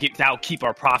then that'll keep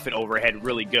our profit overhead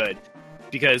really good,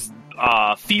 because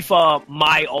FIFA,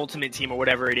 My Ultimate Team or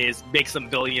whatever it is, makes them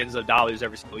billions of dollars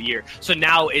every single year. So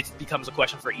now it becomes a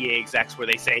question for EA execs where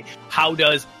they say, how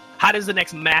does the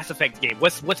next Mass Effect game?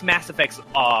 What's Mass Effect's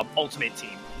Ultimate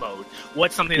Team mode?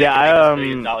 What's something that can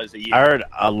make us $1 billion a year? I heard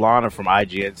Alana from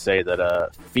IGN say that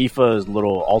FIFA's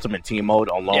little Ultimate Team mode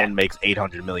alone makes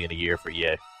 $800 million a year for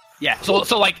EA. Yeah, so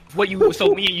like me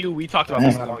and you, we talked about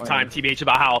this a long time, TBH,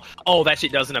 about how that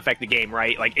shit doesn't affect the game,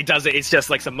 right? Like it doesn't. It's just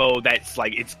like some mode that's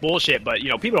like it's bullshit, but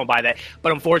people don't buy that.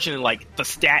 But unfortunately, like the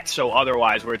stats show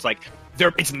otherwise, where it's like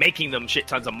it's making them shit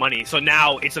tons of money. So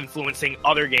now it's influencing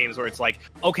other games where it's like,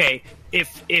 okay,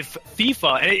 if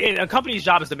FIFA and a company's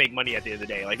job is to make money at the end of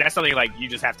the day, like that's something like you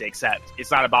just have to accept. It's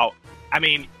not about. I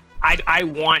mean, I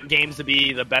want games to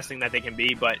be the best thing that they can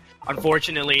be, but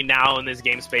unfortunately now in this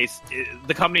game space,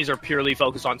 the companies are purely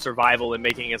focused on survival and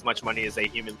making as much money as they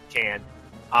humanly can.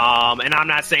 And I'm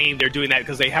not saying they're doing that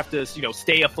because they have to,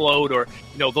 stay afloat, or,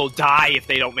 they'll die if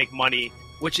they don't make money,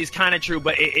 which is kind of true,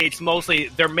 but it's mostly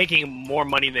they're making more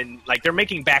money than, like, they're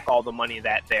making back all the money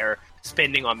that they're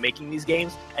spending on making these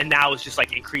games, and now it's just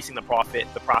like increasing the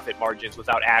profit margins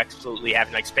without absolutely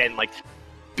having to like spend like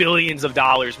billions of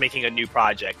dollars making a new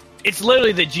project. It's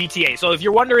literally the GTA. So if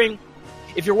you're wondering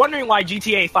why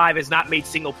GTA 5 has not made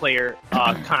single player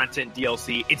content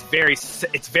DLC, it's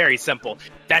very simple.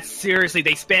 That's seriously,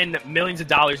 they spend millions of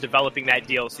dollars developing that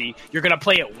DLC. You're going to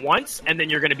play it once and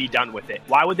then you're going to be done with it.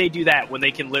 Why would they do that when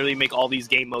they can literally make all these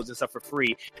game modes and stuff for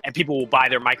free, and people will buy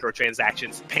their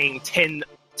microtransactions paying 10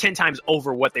 times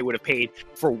over what they would have paid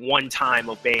for one time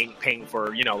of paying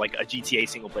for, like a GTA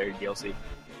single player DLC.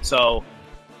 So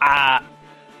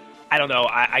I don't know.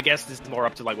 I guess this is more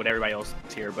up to like what everybody else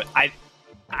is here, but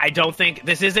I don't think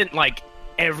this isn't like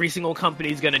every single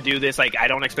company is going to do this. Like I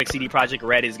don't expect CD Projekt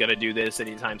Red is going to do this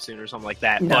anytime soon or something like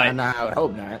that. No, I would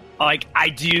hope not. Like I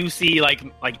do see like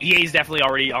EA's definitely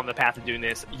already on the path of doing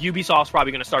this. Ubisoft's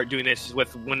probably going to start doing this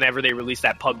with whenever they release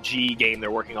that PUBG game they're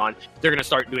working on. They're going to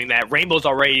start doing that. Rainbow's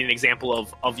already an example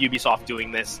of Ubisoft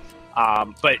doing this.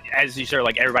 But as you said,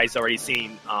 like everybody's already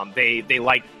seen, they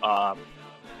like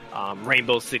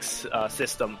Rainbow Six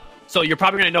system. So you're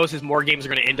probably going to notice more games are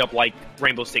going to end up like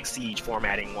Rainbow Six Siege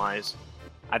formatting wise.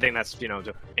 I think that's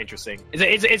interesting.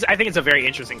 I think it's a very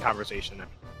interesting conversation.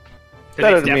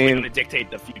 Because it's definitely going to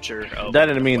dictate the future. That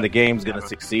doesn't mean the game's going to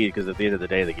succeed, because at the end of the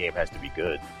day, the game has to be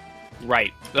good.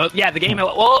 Right. Yeah, the game.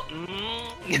 Well,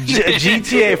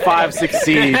 GTA 5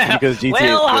 succeeds because GTA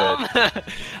is good.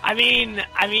 I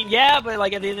mean, yeah, but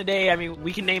like at the end of the day, I mean,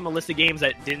 we can name a list of games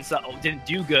that didn't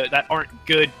do good, that aren't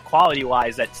good quality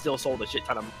wise, that still sold a shit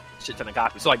ton of shit ton of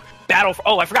copies. So like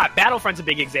I forgot, Battlefront's a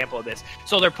big example of this.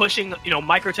 So they're pushing,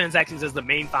 microtransactions as the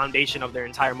main foundation of their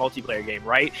entire multiplayer game,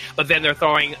 right? But then they're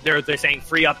saying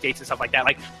free updates and stuff like that.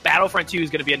 Like Battlefront 2 is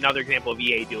going to be another example of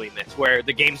EA doing this, where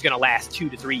the game's going to last 2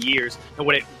 to 3 years, and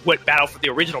the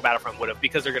original Battlefront would have,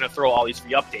 because they're going to throw all these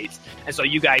free updates. And so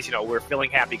you guys, we're feeling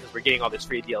happy because we're getting all this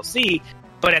free DLC,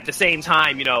 but at the same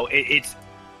time,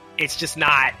 it's just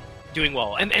not doing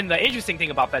well. And the interesting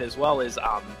thing about that as well is,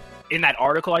 in that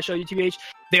article I showed you, TBH,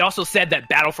 they also said that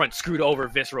Battlefront screwed over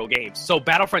Visceral Games. So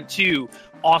Battlefront 2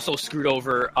 also screwed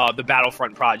over the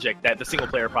Battlefront project, the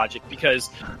single-player project, because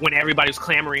when everybody was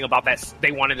clamoring about that,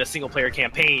 they wanted a single-player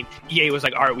campaign, EA was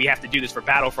like, all right, we have to do this for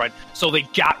Battlefront. So they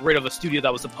got rid of a studio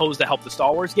that was supposed to help the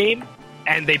Star Wars game,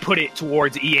 and they put it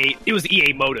towards EA. It was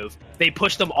EA motive. They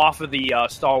pushed them off of the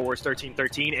Star Wars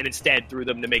 1313 and instead threw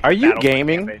them to make Are you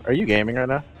gaming? Campaign. Are you gaming right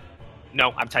now?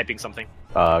 No, I'm typing something.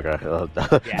 Oh, okay. Yeah.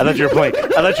 I thought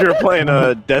you were playing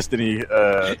Destiny.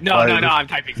 No, I'm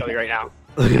typing something right now.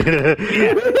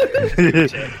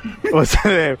 What's the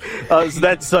name? So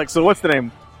that sucks. So what's the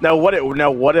name? Now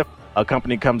what if a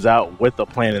company comes out with a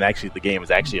plan and actually the game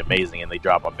is actually amazing and they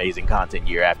drop amazing content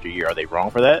year after year? Are they wrong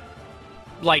for that?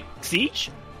 Like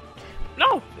Siege?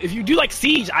 No. If you do like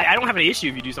Siege, I don't have any issue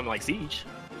if you do something like Siege.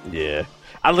 Yeah.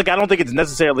 I don't think it's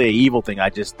necessarily an evil thing.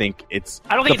 I just think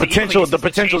the potential's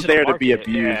there to be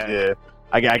abused. Yeah.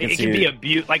 I can see it. It can be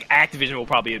abused. Like Activision will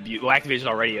probably abuse. Well, Activision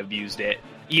already abused it.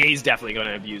 EA's definitely going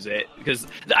to abuse it, because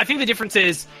I think the difference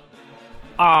is,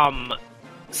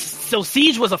 so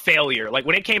Siege was a failure. Like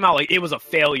when it came out, like it was a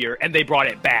failure, and they brought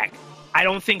it back. I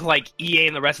don't think like EA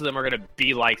and the rest of them are going to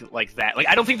be like that. Like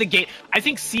I don't think the game. I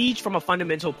think Siege, from a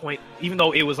fundamental point, even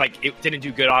though it was like it didn't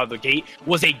do good out of the gate,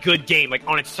 was a good game. Like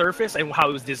on its surface and how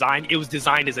it was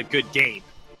designed as a good game.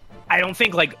 I don't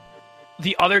think like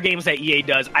the other games that EA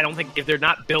does. I don't think if they're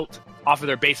not built off of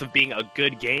their base of being a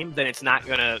good game, then it's not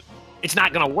gonna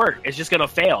work. It's just gonna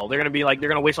fail. They're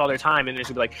gonna waste all their time, and they're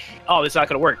gonna be like, oh, this is not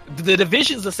gonna work. The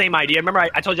Division's the same idea. Remember,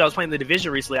 I told you I was playing the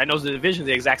Division recently. I know the Division's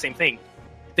the exact same thing.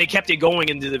 They kept it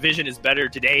going, and the Division is better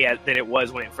today than it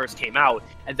was when it first came out,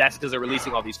 and that's because they're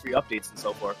releasing all these free updates and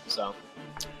so forth. So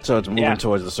it's moving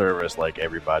towards the service, like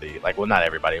everybody, not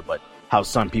everybody, but how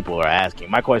some people are asking.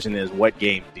 My question is, what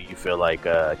game do you feel like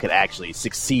could actually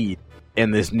succeed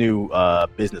in this new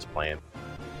business plan?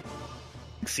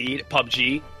 Succeed?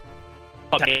 PUBG.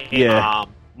 Yeah.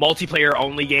 Multiplayer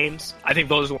only games. I think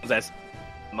those are the ones that's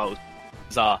most.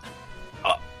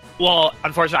 Well,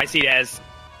 unfortunately, I see it as.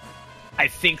 I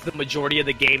think the majority of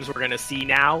the games we're going to see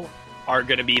now are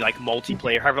going to be like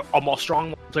multiplayer, have a more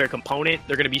strong multiplayer component.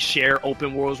 They're going to be share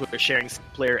open worlds where they're sharing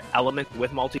player elements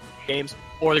with multiplayer games,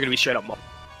 or they're going to be straight up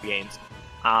multiplayer games.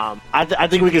 I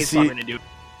think we can see.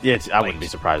 Yeah, I wouldn't be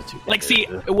surprised too. Like, see,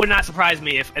 it would not surprise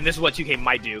me if, and this is what 2K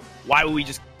might do. Why would we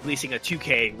just releasing a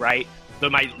 2K, right? They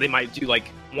might do like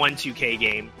one 2K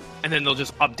game, and then they'll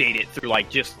just update it through like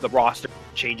just the roster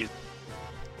changes.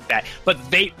 That, but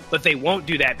they won't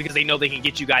do that because they know they can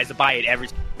get you guys to buy it every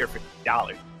year for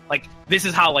 $50. Like this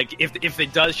is how like if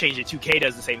it does change it, 2K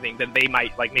does the same thing, then they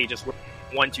might just work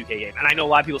one 2K game. And I know a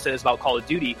lot of people say this about Call of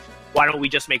Duty. Why don't we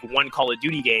just make one Call of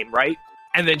Duty game, right?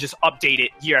 And then just update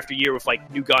it year after year with like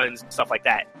new guns and stuff like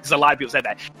that. Because a lot of people said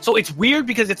that. So it's weird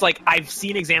because it's like I've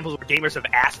seen examples where gamers have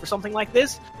asked for something like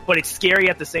this, but it's scary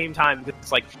at the same time because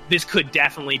it's like this could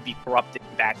definitely be corrupted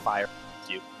and backfire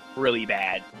you really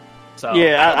bad. So,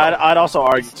 yeah, I'd also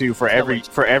argue too for every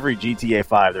GTA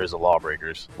 5 there's a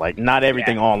lawbreakers. Like not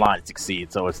everything online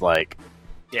succeeds, so it's like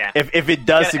if it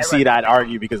does succeed, I'd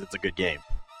argue because it's a good game.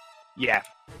 Yeah.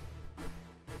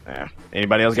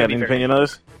 Anybody else got any opinion on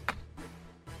this?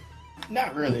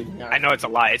 Not really. I know it's a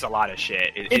lot. It's a lot of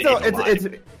shit. You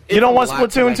don't want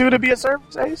Splatoon 2 to be a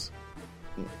service, Ace?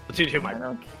 Splatoon 2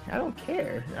 I don't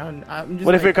care. I'm just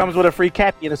what if it comes with a free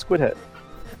Cappy and a squid head?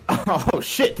 Oh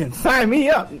shit! Then sign me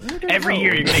up. Every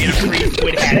year you're gonna get a free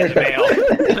squid hat in the mail,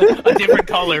 a different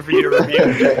color for you to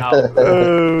review.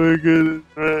 Oh my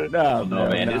goodness! No,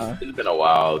 man, it's been a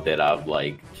while that I've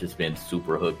like just been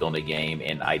super hooked on the game,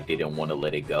 and I didn't want to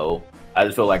let it go. I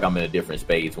just feel like I'm in a different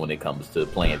space when it comes to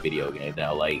playing video games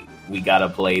now. Like we gotta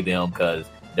play them because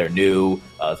they're new.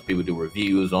 So people do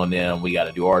reviews on them. We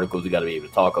gotta do articles. We gotta be able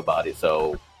to talk about it.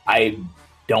 So I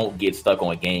don't get stuck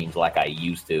on games like I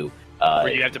used to.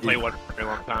 Where you have to play one for a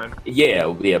long time. Yeah,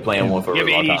 playing one for a long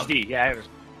time. You have ADHD,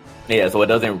 yeah. So it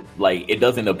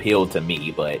doesn't appeal to me.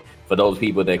 But for those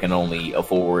people that can only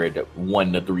afford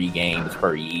 1 to 3 games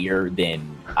per year,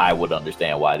 then I would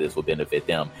understand why this would benefit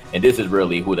them. And this is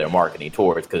really who they're marketing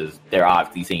towards because they're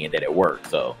obviously seeing that it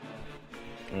works. So,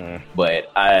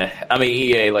 but I mean,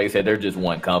 EA, like I said, they're just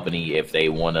one company. If they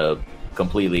want to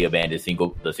completely abandon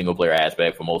the single player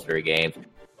aspect for most of their games,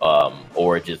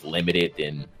 or just limit it,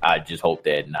 then I just hope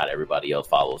that not everybody else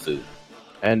follows suit.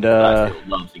 And I still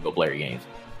love single player games.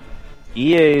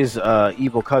 EA's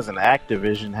evil cousin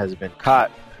Activision has been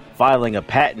caught filing a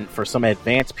patent for some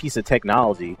advanced piece of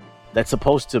technology that's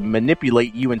supposed to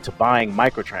manipulate you into buying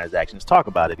microtransactions. Talk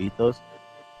about it, Ethos.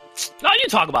 No, you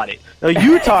talk about it. No,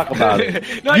 you talk about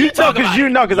it. No, you talk about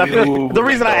it. Because I feel the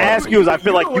reason I ask you is I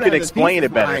feel like you can explain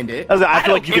it better. I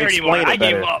feel like you can explain it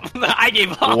better. I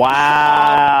gave up.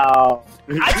 Wow.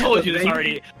 I told you this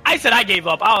already. I said I gave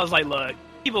up. I was like, look,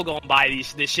 people gonna buy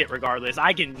this shit regardless.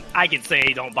 I can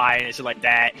say don't buy it and shit like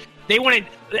that. They wanted,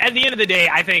 at the end of the day,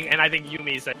 I think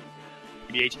Yumi said,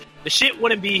 the shit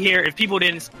wouldn't be here if people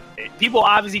didn't. People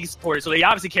obviously support it, so they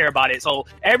obviously care about it. So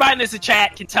everybody in this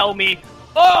chat can tell me,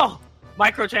 oh,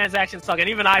 microtransactions suck, and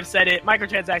even I've said it,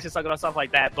 microtransactions suck and stuff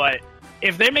like that. But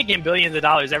if they're making billions of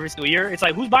dollars every single year, it's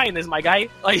like, who's buying this, my guy?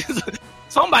 Like,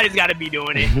 somebody's got to be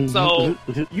doing it. So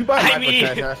you buy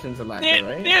microtransactions a lot,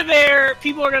 right? They're there.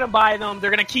 People are gonna buy them. They're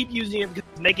gonna keep using it because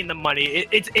it's making them money.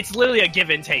 It's literally a give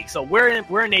and take. So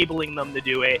we're enabling them to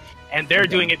do it, and they're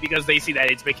doing it because they see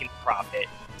that it's making profit.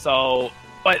 So,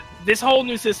 but this whole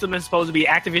new system is supposed to be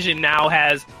Activision now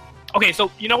has. Okay,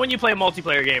 so you know when you play a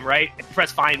multiplayer game, right? You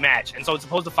press find match, and so it's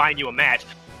supposed to find you a match.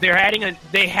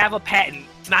 They have a patent.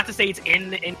 It's not to say it's in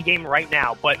the game right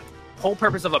now, but the whole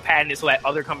purpose of a patent is so that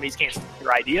other companies can't steal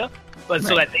your idea, but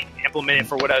so that they can implement it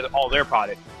for all their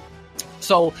products.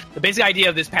 So the basic idea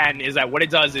of this patent is that what it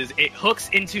does is it hooks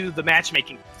into the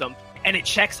matchmaking system and it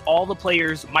checks all the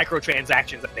players'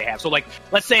 microtransactions that they have. So like,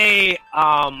 let's say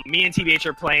me and TBH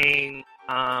are playing.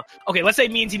 Let's say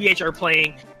me and TBH are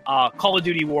playing Call of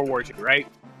Duty World War II, right?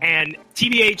 And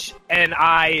TBH and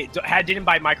I didn't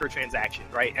buy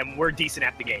microtransactions, right? And we're decent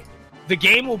at the game. The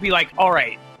game will be like, all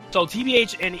right, so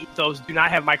TBH and Ethos do not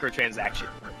have microtransactions,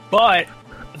 but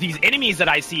these enemies that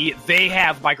I see, they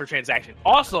have microtransactions.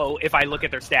 Also, if I look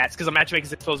at their stats, because a matchmaker is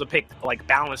supposed to pick like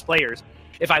balanced players.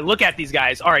 If I look at these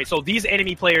guys, all right, so these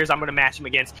enemy players I'm going to match them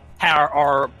against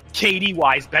are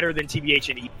KD-wise better than TBH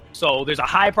and Ethos. So there's a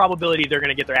high probability they're going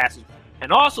to get their asses.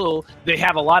 And also, they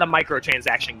have a lot of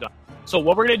microtransaction guns. So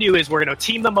what we're going to do is we're going to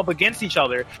team them up against each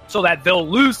other so that they'll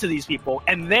lose to these people.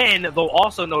 And then they'll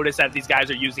also notice that these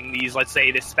guys are using these, let's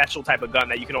say, this special type of gun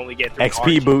that you can only get through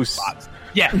XP boost.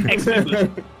 Yeah, XP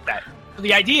boost. That. So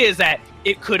the idea is that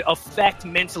it could affect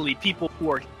mentally people who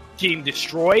are getting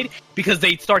destroyed because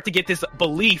they start to get this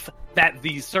belief that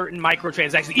these certain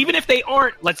microtransactions, even if they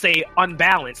aren't, let's say,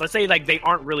 unbalanced, let's say like they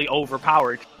aren't really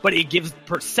overpowered, but it gives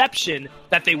perception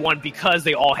that they won because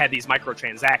they all had these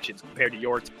microtransactions compared to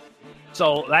your team.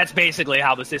 So that's basically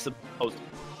how the system goes,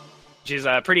 which is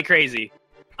pretty crazy.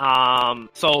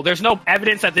 So there's no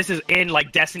evidence that this is in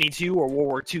like Destiny 2 or World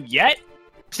War II yet,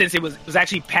 since it was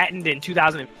actually patented in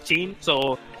 2015.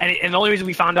 So, and the only reason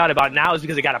we found out about it now is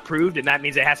because it got approved, and that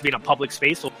means it has to be in a public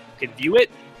space so we can view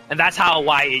it. And that's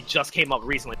why it just came up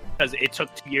recently, because it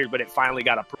took 2 years, but it finally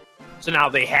got approved. So now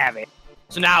they have it.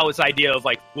 So now it's the idea of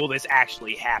like, will this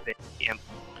actually happen?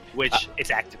 Which is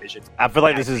Activision. I feel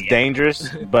like this is dangerous,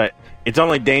 but it's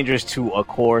only dangerous to a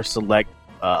core select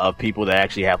of people that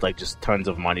actually have like just tons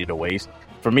of money to waste.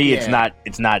 For me, it's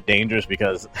not dangerous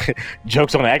because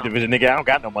jokes on Activision, nigga. I don't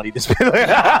got no money to spend.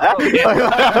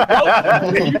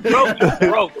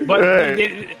 broke.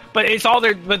 But it's all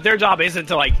their job isn't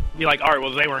to like be like, all right,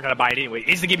 well they weren't gonna buy it anyway.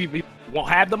 It's to give people who won't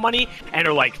have the money and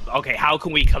are like, okay, how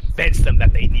can we convince them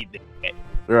that they need it?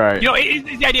 Right. You know,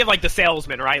 it's the idea of like the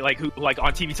salesman, right? Like who, like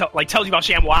on TV, tells you about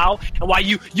ShamWow and why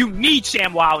you need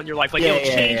ShamWow in your life. Like it'll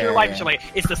change your life. Yeah. Like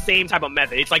it's the same type of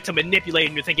method. It's like to manipulate,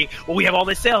 and you're thinking, well, we have all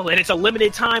this sale, and it's a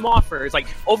limited time offer. It's like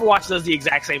Overwatch does the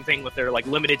exact same thing with their like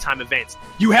limited time events.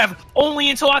 You have only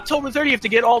until October 30th to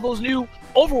get all those new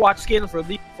Overwatch skins for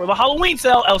the Halloween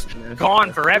sale. Else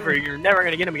gone forever. You're never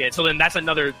gonna get them again. So then that's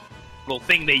another little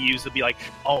thing they use to be like,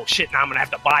 oh shit, now I'm gonna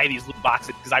have to buy these loot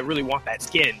boxes because I really want that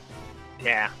skin.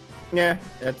 Yeah. Yeah,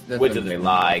 that's which is a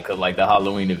lie, because like the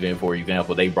Halloween event, for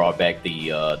example, they brought back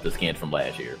the skins from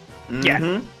last year. Mm-hmm.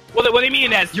 Yeah. Well, what they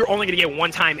mean is you're only going to get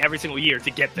one time every single year to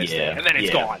get this thing, and then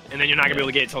it's gone, and then you're not going to be able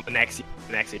to get it until the next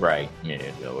year. Right. Yeah.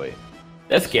 No way.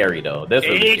 That's scary though. That's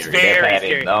it's very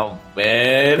scary. No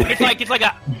man. It's like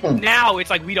now it's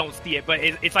like we don't see it, but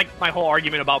it's like my whole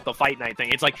argument about the Fight Night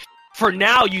thing. It's like for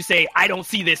now you say I don't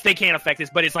see this, they can't affect this,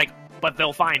 but it's like but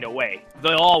they'll find a way.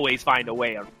 They'll always find a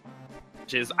way.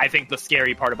 Which is, I think, the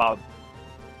scary part about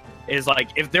it is like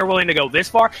if they're willing to go this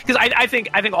far, because I think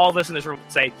all of us in this room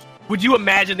would say, would you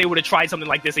imagine they would have tried something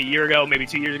like this a year ago, maybe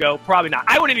 2 years ago? Probably not.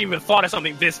 I wouldn't even have thought of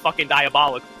something this fucking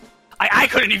diabolical. I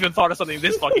couldn't even thought of something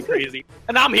this fucking crazy.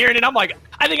 And I'm hearing it. I'm like,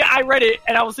 I think I read it,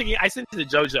 and I was thinking, I sent it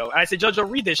to JoJo, and I said, JoJo,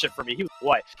 read this shit for me. He was like,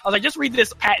 what? I was like, just read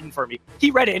this patent for me.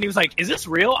 He read it, and he was like, is this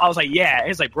real? I was like, yeah. And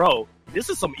he's like, bro, this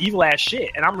is some evil ass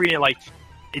shit. And I'm reading it like,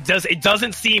 it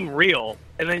doesn't seem real.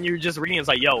 And then you're just reading, it's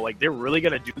like, yo, like they're really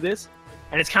gonna do this?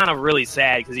 And it's kind of really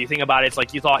sad because you think about it, it's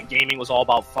like you thought gaming was all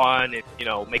about fun and, you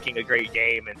know, making a great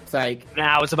game. And It's like,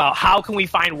 now it's about how can we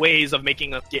find ways of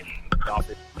making us get off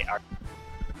it.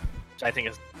 Which I think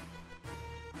is.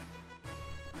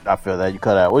 I feel that. You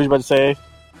cut out. What was you about to say?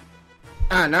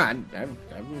 I'm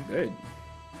good.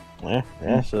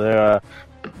 Yeah. So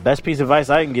the best piece of advice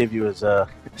I can give you is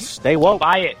stay Don't woke.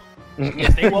 buy it. Yeah,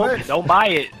 stay woke. Don't buy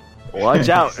it. Watch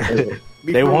out.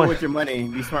 Be They smart want- with your money.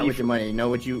 Be smart with your money. Know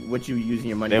what you using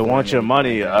your money. They for. want your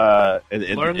money.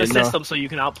 Learn the system so you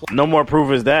can outplay. No more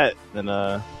proof is that than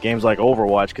games like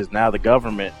Overwatch, because now the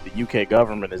government, the UK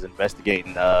government, is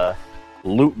investigating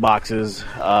loot boxes.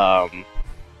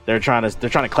 They're trying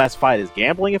to classify it as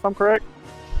gambling, if I'm correct.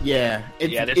 Yeah,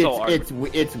 they're so it's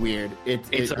weird.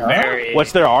 It's a very.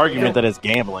 What's their argument that it's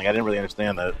gambling? I didn't really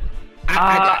understand that.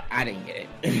 I didn't get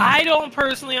it. I don't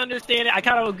personally understand it. I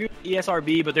kind of agree with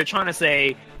ESRB, but they're trying to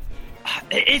say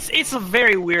it's a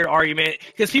very weird argument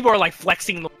because people are like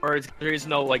flexing the words. There is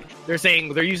no like they're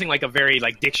saying they're using like a very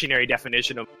like dictionary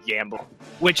definition of gamble,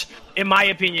 which in my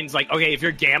opinion is like, okay, if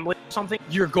you're gambling something,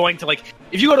 you're going to like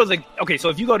if you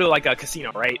go to like a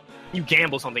casino, right? You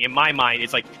gamble something. In my mind,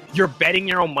 it's like you're betting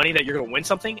your own money that you're going to win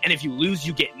something, and if you lose,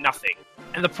 you get nothing.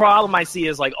 And the problem I see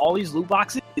is like all these loot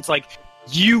boxes. It's like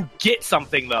you get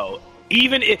something though,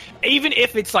 even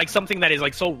if it's like something that is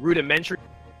like so rudimentary,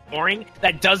 boring.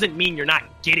 That doesn't mean you're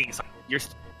not getting something. You're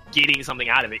getting something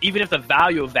out of it, even if the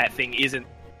value of that thing isn't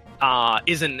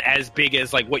as big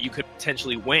as like what you could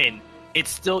potentially win.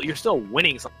 You're still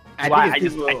winning something. I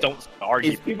don't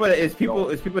argue. It's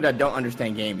people that don't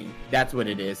understand gaming. That's what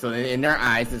it is. So in their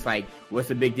eyes, it's like, what's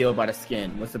the big deal about a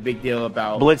skin? What's the big deal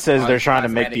about? Blitz says they're trying to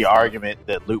make the stuff? argument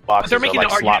that loot boxes They're are making like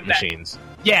the slot argument that- machines.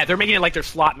 Yeah, they're making it like they're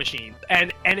slot machines,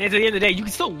 and at the end of the day, you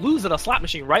can still lose at a slot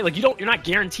machine, right? Like you're not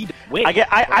guaranteed to win.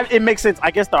 It makes sense. I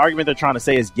guess the argument they're trying to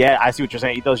say is, yeah, I see what you're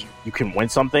saying. You can win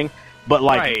something, but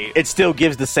like Right. it still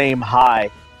gives the same high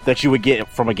that you would get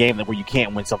from a game where you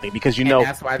can't win something because you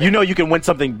know you can win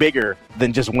something bigger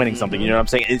than just winning something. You know what I'm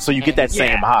saying? And so you get that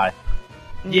same high.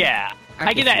 Yeah,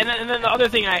 I get that. And then the other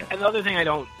thing I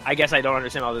don't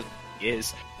understand all this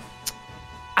is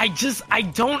I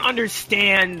don't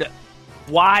understand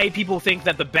why people think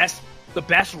that the best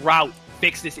route to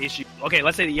fix this issue. Okay,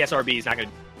 let's say the ESRB is not going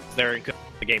to. They're in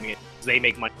the gaming industry. They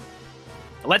make money.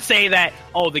 Let's say that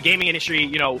the gaming industry,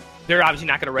 they're obviously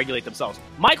not going to regulate themselves.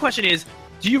 My question is,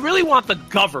 do you really want the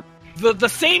government, the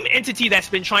same entity that's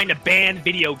been trying to ban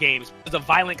video games because of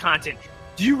violent content,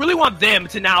 do you really want them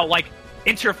to now like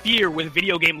interfere with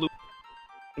video game loot?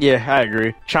 Yeah, I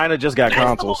agree. China just got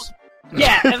consoles.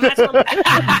 Yeah, and that's what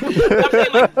I'm saying,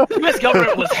 like, the U.S.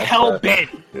 government was hell-bent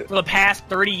for the past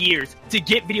 30 years to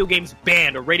get video games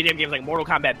banned, or rated M games like Mortal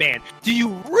Kombat banned. Do you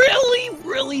really,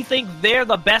 really think they're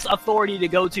the best authority to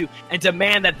go to and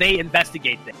demand that they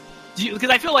investigate them? Because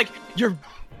I feel like you're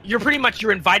doing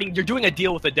a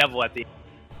deal with the devil at the end.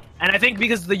 And I think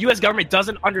because the U.S. government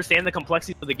doesn't understand the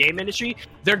complexity of the game industry,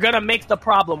 they're going to make the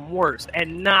problem worse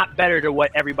and not better to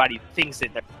what everybody thinks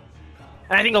it is.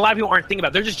 And I think a lot of people aren't thinking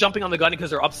about it. They're just jumping on the gun because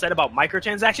they're upset about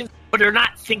microtransactions, but they're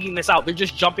not thinking this out. They're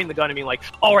just jumping the gun and being like,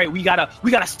 all right, we gotta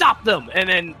stop them. And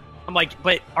then I'm like,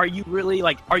 but are you really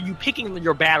are you picking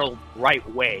your battle the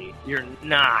right way? You're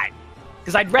not.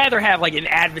 Because I'd rather have like an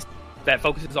advocacy that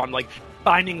focuses on like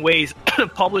finding ways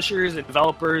publishers and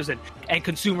developers and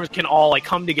consumers can all like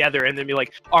come together and then be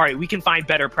like, all right, we can find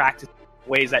better practices.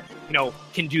 Ways that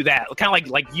can do that, kind of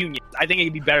like unions. I think it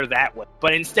could be better that way.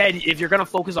 But instead, if you're going to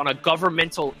focus on a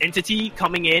governmental entity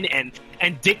coming in and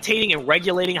dictating and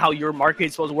regulating how your market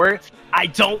is supposed to work, I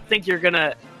don't think you're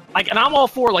gonna and I'm all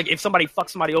for if somebody fucks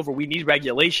somebody over, we need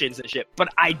regulations and shit. But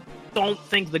I don't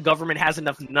think the government has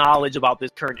enough knowledge about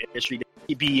this current industry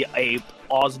to be a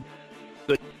plausible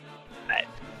good.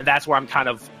 And that's where I'm kind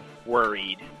of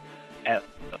worried.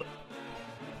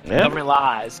 Government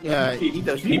lies. Yeah, Keep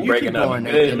you breaking up going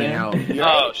good, in man. and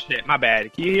out. Oh shit, my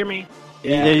bad. Can you hear me?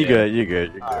 Yeah, you're good. You're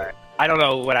good. All right. I don't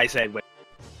know what I said, but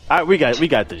We got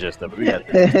the gist of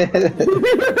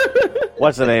it.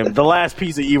 What's the name? The last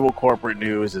piece of evil corporate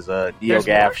news is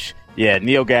NeoGAF. Yeah,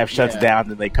 NeoGAF shuts down,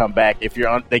 and they come back.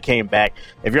 They came back.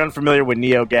 If you're unfamiliar with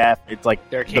NeoGAF, it's like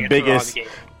they're the biggest.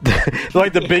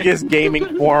 like the biggest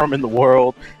gaming forum in the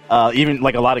world. Even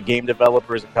like a lot of game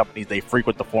developers and companies, they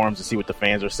frequent the forums to see what the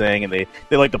fans are saying, and they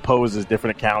like to pose as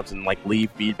different accounts and like leave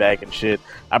feedback and shit.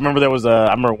 I remember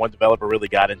one developer really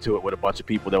got into it with a bunch of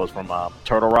people that was from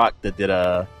Turtle Rock that did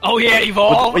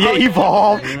Evolve.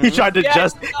 Evolve. He tried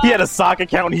to he had a sock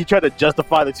account and he tried to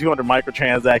justify the 200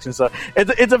 microtransactions. So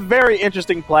it's a very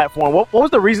interesting platform. What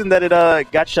was the reason that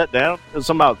it got shut down? It was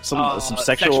some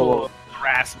sexual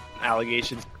harassment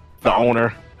allegations. The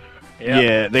owner.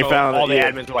 Yeah, they found all the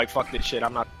admins were like, "Fuck this shit,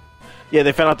 I'm not." Yeah,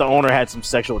 they found out the owner had some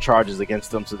sexual charges against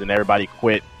them, so then everybody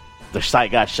quit. The site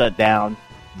got shut down.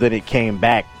 Then it came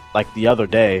back like the other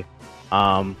day.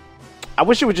 I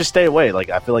wish it would just stay away. Like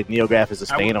I feel like NeoGAF is a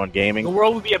stain on gaming. The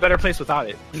world would be a better place without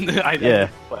it.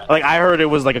 Like I heard it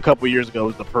was like a couple years ago. It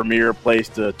was the premier place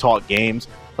to talk games.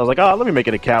 So I was like, oh, let me make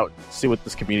an account, see what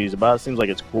this community is about. It seems like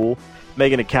it's cool.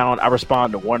 Make an account. I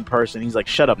respond to one person. He's like,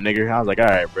 "Shut up, nigger." I was like, "All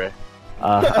right, bro."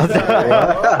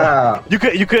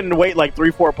 You couldn't wait like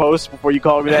 3-4 posts before you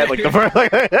called me that. Like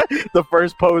the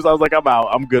first post, I was like, "I'm out.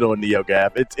 I'm good on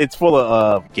NeoGAF." It's full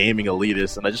of gaming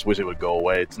elitists, and I just wish it would go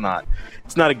away. It's not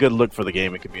a good look for the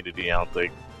gaming community. I don't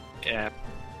think. Yeah,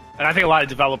 and I think a lot of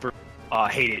developers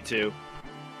hate it too.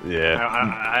 Yeah,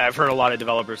 I've heard a lot of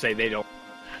developers say they don't.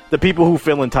 The people who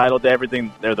feel entitled to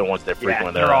everything, they're the ones that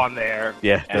frequent. They're on there.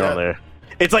 Yeah, they're on there.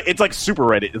 It's like Super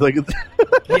Reddit. Like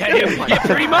yeah,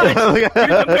 pretty much.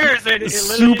 Comparison,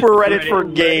 Super Reddit for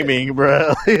gaming,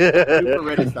 bro. Super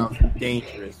Reddit sounds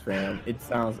dangerous, fam. It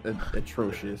sounds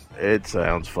atrocious. It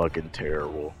sounds fucking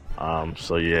terrible.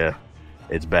 So yeah,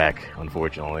 it's back,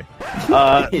 unfortunately.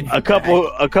 A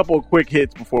couple quick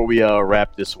hits before we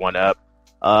wrap this one up.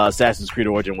 Assassin's Creed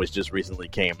Origin, which just recently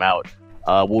came out.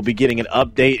 We'll be getting an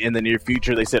update in the near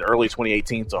future. They said early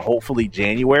 2018, so hopefully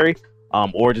January.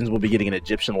 Origins will be getting an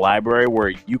Egyptian library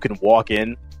where you can walk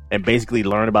in and basically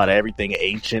learn about everything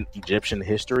ancient Egyptian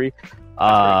history.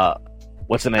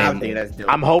 What's the name?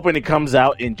 I'm hoping it comes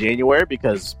out in January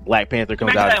because Black Panther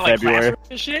comes out in February.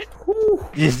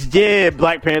 Yeah,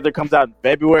 Black Panther comes out in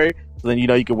February. So then,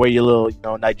 you can wear your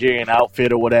little, Nigerian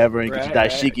outfit or whatever and get your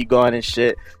dashiki going and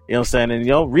shit. You know what I'm saying?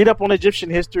 And, read up on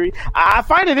Egyptian history. I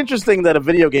find it interesting that a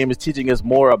video game is teaching us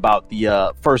more about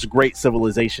the first great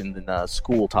civilization than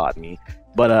school taught me.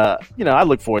 But, I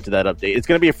look forward to that update. It's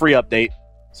going to be a free update.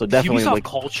 So definitely Ubisoft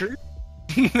culture?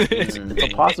 It's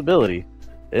a possibility.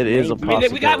 It is a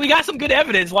possibility. We got some good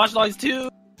evidence. Watch Dogs 2.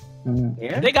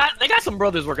 Yeah. They got some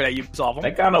brothers working at Ubisoft.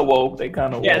 They kind of woke.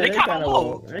 Yeah, they kind of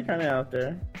woke. They're kind of out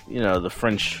there. The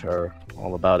French are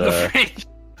all about the French.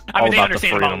 I mean, they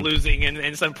understand about losing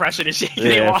and suppression and shit.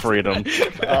 Yeah, freedom.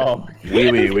 Oh,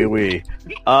 oui.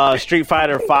 Street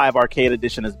Fighter V Arcade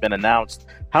Edition has been announced.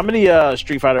 How many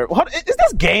Street Fighter? Is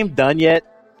this game done yet?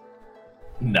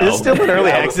 No, it's still in early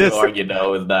access. It's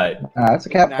not. It's a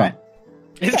Capcom.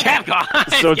 It's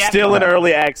Capcom. So it's still in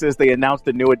early access. They announced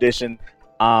the new edition.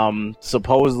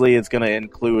 Supposedly it's going to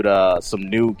include some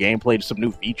new gameplay, some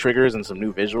new V-triggers, and some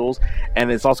new visuals.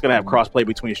 And it's also going to have crossplay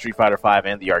between Street Fighter V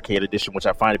and the Arcade Edition, which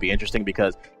I find to be interesting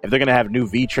because if they're going to have new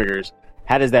V-triggers,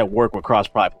 how does that work with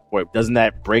cross-platform? Doesn't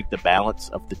that break the balance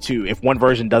of the two? If one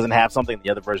version doesn't have something, the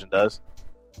other version does?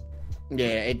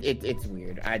 Yeah, it's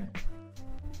weird.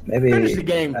 Maybe finish the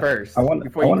game first. I want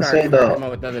to say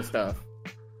with other stuff.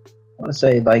 I want to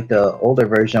say like the older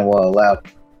version will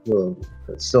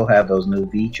still have those new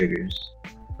V triggers,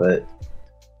 but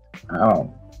I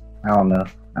don't know.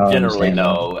 Generally,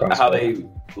 no. How they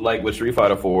like with Street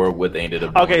Fighter 4, what they ended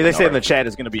up doing. Okay, they say in the chat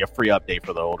it's going to be a free update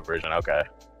for the older version. Okay.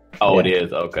 Oh, yeah. It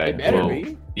is? Okay. It better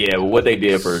be. Yeah, well, what they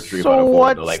did for Street Fighter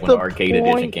 4, like when the Arcade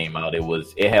Edition came out,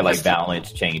 it had like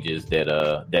balance changes that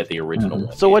the original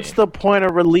one. So what's the point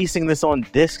of releasing this on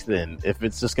disc then, if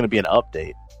it's just going to be an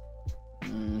update?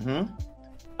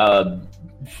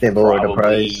 They lowered the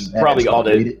price. Probably all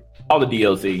the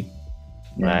DLC.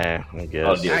 Yeah. I guess.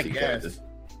 All the DLC characters.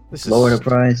 This lower the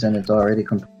price and it's already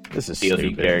complete. This is DLC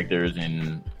stupid. characters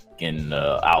and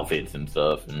outfits and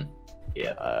stuff, and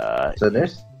yeah. So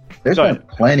there's been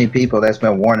plenty of people that's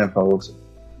been warning folks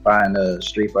buying a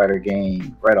Street Fighter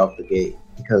game right off the gate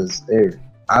because they're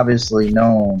obviously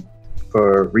known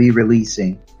for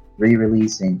re-releasing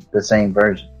the same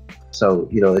version. So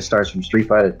it starts from Street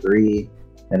Fighter 3,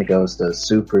 then it goes to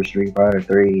Super Street Fighter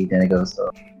 3, then it goes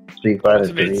to Street Fighter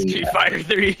 3. Street Fighter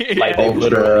 3. Like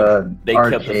they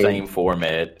kept the same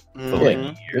format for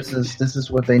like years. This is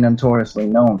what they notoriously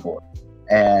known for,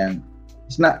 and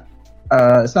it's not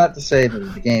to say that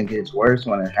the game gets worse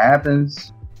when it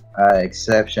happens.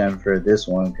 Exception for this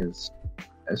one because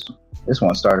this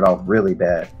one started off really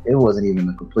bad. It wasn't even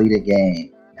a completed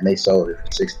game, and they sold it for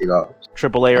 $60.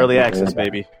 AAA early access,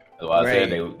 baby. So I Right.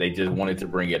 said they just wanted to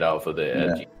bring it out for the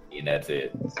FGC, and that's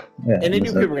it. Yeah, And they knew it's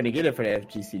people were going to get it for the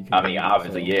FGC. I mean,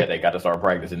 obviously, yeah, they got to start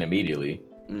practicing immediately.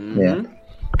 Mhm.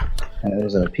 and it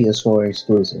was a PS4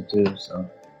 exclusive too, so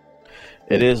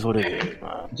It is what it is,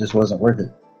 man. it just wasn't worth it.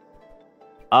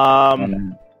 Oh,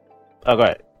 go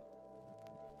ahead.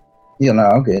 Yeah, no,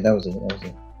 okay, that was it.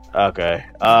 Okay.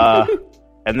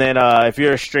 And then if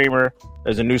you're a streamer,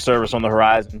 there's a new service on the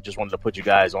horizon. Just wanted to put you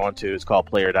guys onto. It's called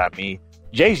Player.me.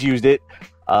 Jay's used it.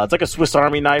 It's like a Swiss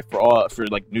Army knife for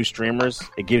like new streamers.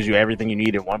 It gives you everything you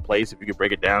need in one place. If you could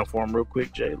break it down for him real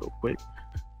quick, Jay, real quick.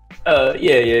 Yeah.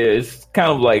 It's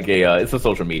kind of like it's a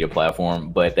social media platform,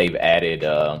 but they've added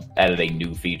a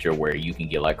new feature where you can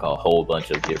get like a whole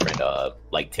bunch of different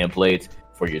like templates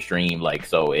for your stream. Like,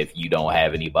 so if you don't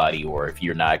have anybody, or if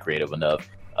you're not creative enough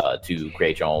to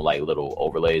create your own like little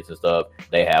overlays and stuff,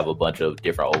 they have a bunch of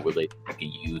different overlays you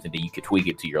can use, and then you can tweak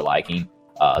it to your liking.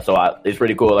 It's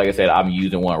pretty cool. Like I said, I'm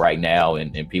using one right now,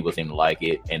 and people seem to like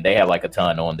it, and they have like a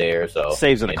ton on there. So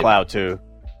Saves in the cloud too.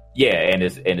 Yeah, and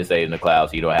it's saves in the cloud,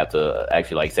 so you don't have to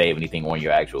actually like save anything on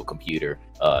your actual computer.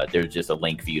 There's just a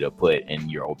link for you to put in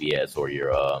your OBS or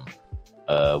your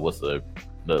what's the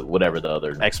whatever the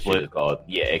other XSplit shit is called.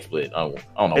 Yeah, XSplit. I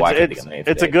don't know why I can't think of the name.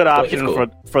 It's a today, good but option it's cool.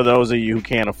 for those of you who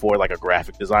can't afford like a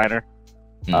graphic designer.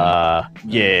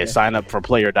 Sign up for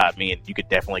Player.me and you could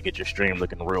definitely get your stream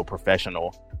looking real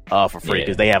professional for free,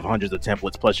 because they have hundreds of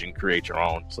templates, plus you can create your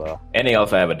own. So, and they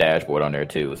also have a dashboard on there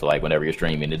too. So like whenever you're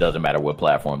streaming, it doesn't matter what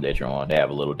platform that you're on. They have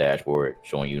a little dashboard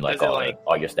showing you like Does it,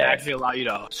 all your stats. Actually allow you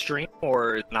to stream,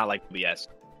 or not like OBS?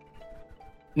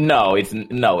 No, it's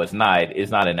not.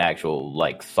 It's not an actual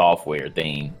like software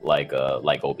thing like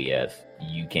OBS.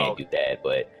 You can't do that,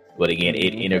 but again,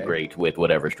 it integrates with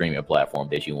whatever streaming platform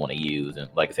that you want to use. And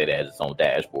like I said, it has its own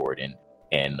dashboard, and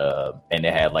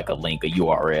it had like a link, a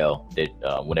URL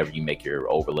that whenever you make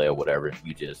your overlay or whatever,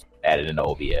 you just add it into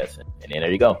OBS, and then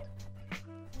there you go.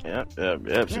 yeah.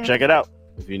 So check it out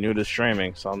if you're new to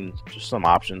streaming. Some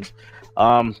options.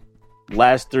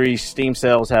 Last 3 Steam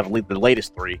sales have the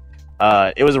latest 3.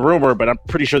 It was a rumor, but I'm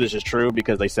pretty sure this is true,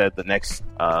 because they said the next,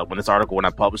 when I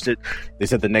published it, they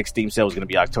said the next Steam sale was going to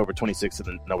be October 26th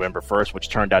and November 1st, which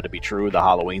turned out to be true. The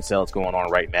Halloween sale is going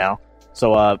on right now.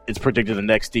 So it's predicted the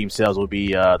next Steam sales will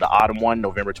be the autumn one,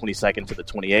 November 22nd to the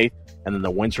 28th, and then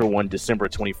the winter one, December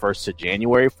 21st to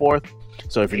January 4th.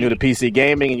 So if you're new to PC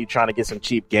gaming and you're trying to get some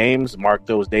cheap games, mark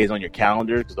those days on your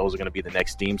calendar, because those are going to be the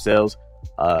next Steam sales.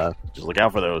 Just look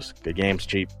out for those. Good games,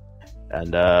 cheap.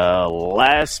 And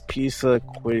last piece of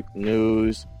quick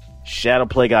news,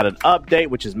 Shadowplay got an update,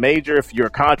 which is major if you're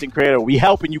a content creator. We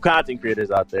helping you content creators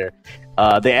out there.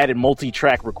 They added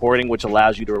multi-track recording, which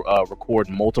allows you to record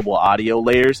multiple audio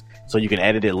layers, so you can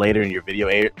edit it later in your video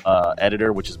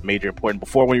editor, which is major important.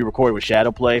 Before, when you record with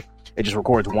Shadowplay, it just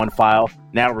records one file.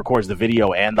 Now it records the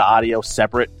video and the audio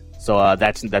separate. So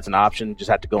that's an option. Just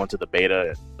have to go into the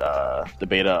beta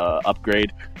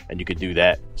upgrade, and you can do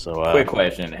that. So quick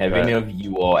question: have any of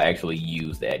you all actually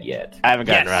used that yet? I haven't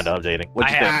gotten around to updating.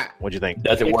 What'd you think?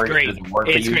 Does it It's work? great. Does it work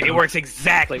for you? It works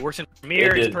exactly. It works in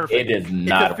Premiere. It's perfect. It does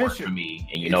not work efficient. for me,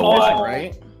 and you It's know efficient, why?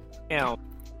 right? You know,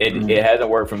 It hasn't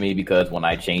worked for me because when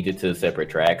I change it to separate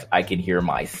tracks, I can hear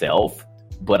myself,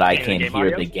 but I And the can't game hear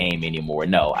audio? the game anymore.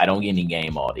 No, I don't get any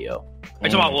game audio. are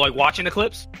you talking about like watching the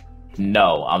clips?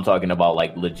 No, I'm talking about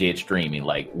like legit streaming.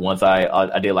 Like once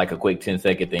I did like a quick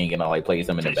 10-second thing, and I like played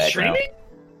some in the background. Streaming?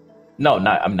 No,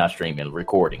 I'm not streaming,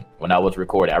 recording. When I was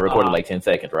recording, I recorded like 10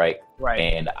 seconds, right? Right.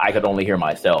 And I could only hear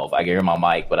myself. I could hear my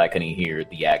mic, but I couldn't hear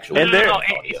the actual. And No, audio.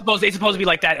 it's supposed to be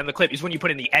like that in the clip. It's when you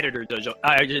put in the editor. Not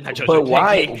JoJo, But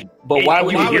why? But why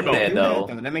would you hear hear both? that though?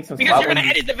 That makes sense. Because Why you're gonna wouldn't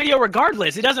you- edit the video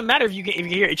regardless. It doesn't matter if you can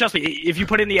hear it. Trust me, if you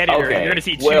put in the editor, Okay, you're gonna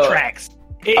see two well, tracks.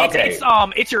 okay.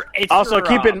 It's Also,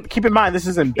 your, keep in mind this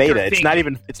is in beta. It's not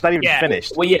even Yeah.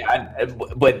 finished. Well, yeah,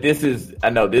 but this is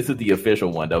the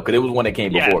official one though, because it was one that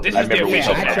came Yeah, before. this 'cause is the remember we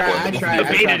official talked one. about I it. tried The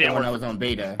beta that didn't when I work. was on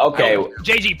beta. Okay,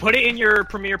 JG, put it in your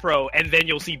Premiere Pro, and then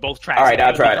you'll see both tracks. all right,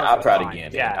 I'll try it. It'll be I'll try it perfectly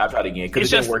again. fine. Yeah, I'll try it again because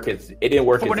It's it didn't just- work. It didn't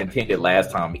work for as what it- intended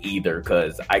last time either,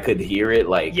 because I could hear it.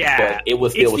 Like, Yeah. but it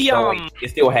was It's still the, showing.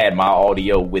 It still had my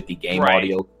audio with the game Right.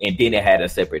 audio, and then it had a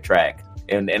separate track.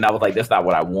 And I was like, that's not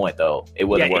what I want though. It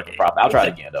wasn't Yeah, working properly. I'll try it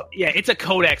it's again though. Yeah, it's a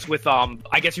codex with I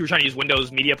guess you were trying to use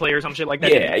Windows Media Player or some shit like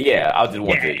that. Yeah. I'll just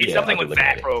want Yeah, to. it's yeah, something I'll with just look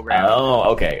that at it. program.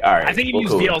 Oh, okay. All right. I think if you Well,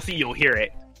 use cool. VLC, you'll hear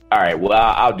it. All right. Well,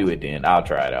 I'll do it then. I'll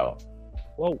try it out.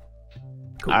 Whoa.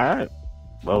 Cool. All right.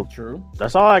 Well, True.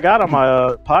 that's all I got on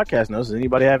my podcast notes. Does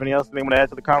anybody have any else they want to add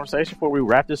to the conversation before we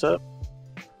wrap this up?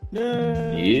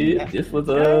 Yeah, this was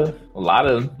a lot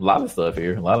of stuff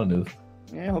here. A lot of news.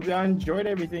 Yeah, hope y'all enjoyed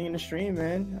everything in the stream,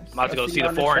 man. I'm about to go I'll see you The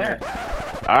on Foreigner. chat.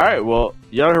 All right, well,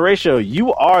 young Horatio,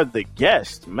 you are the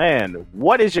guest, man.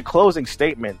 What is your closing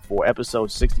statement for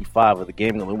episode 65 of the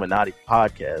Gaming Illuminati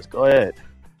podcast? Go ahead.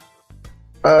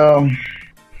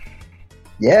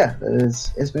 Yeah,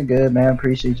 it's been good, man.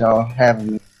 Appreciate y'all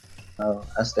having me.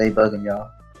 I stay bugging y'all.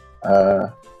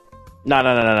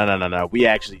 No. We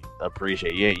actually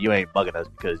appreciate you ain't bugging us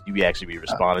because you actually be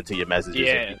responding to your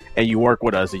messages. And you work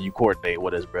with us and you coordinate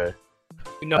with us, bro.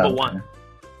 Number one.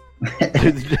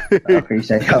 I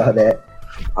appreciate all that.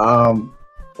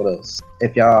 What else?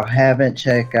 If y'all haven't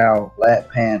checked out Black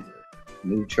Panther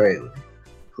new trailer,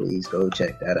 please go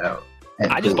check that out.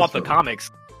 And I just bought the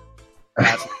comics.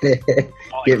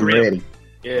 Get ready.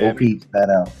 Yeah, go peep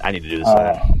that out. I need to do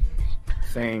the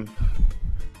same.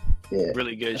 Yeah,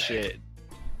 really good shit.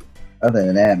 Other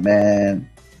than that, man,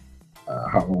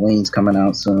 Halloween's coming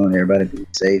out soon. Everybody be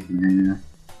safe, man.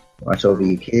 Watch over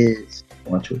your kids.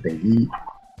 Watch what they eat.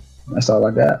 That's all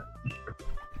I got.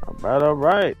 All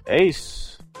right.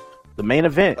 Ace, the main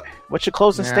event. What's your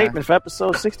closing statement for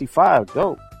episode 65?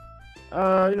 Go.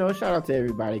 Shout out to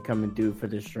everybody coming through for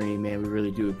the stream, man. We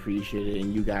really do appreciate it.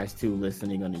 And you guys too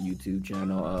listening on the YouTube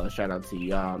channel. Shout out to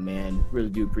y'all, man. Really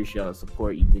do appreciate all the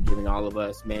support you've been giving all of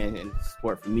us, man, and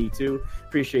support from me too.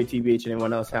 Appreciate TBH and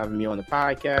anyone else having me on the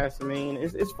podcast. I mean,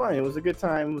 it's fun. It was a good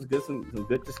time. It was good, some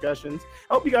good discussions.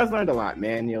 I hope you guys learned a lot,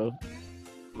 man.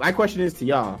 My question is to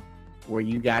y'all, were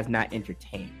you guys not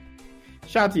entertained?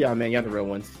 Shout out to y'all, man. Y'all the real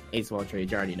ones. Ace of all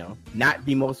trades, you already know. Not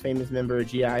the most famous member of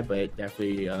GI, but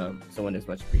definitely someone that's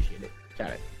much appreciated.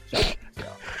 Shout out to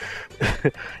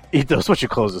y'all. Ethos, what's your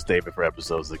closing statement for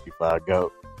episode 65?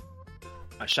 Go.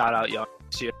 Shout out, y'all.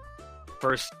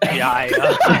 First GI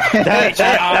actually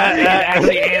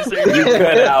answered.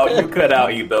 You cut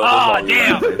out, Ethos. Oh,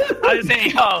 damn. I was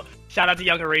saying, shout out to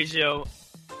Young Horatio.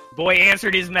 Boy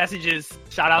answered his messages.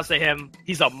 Shout outs to him.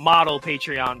 He's a model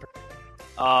Patreon.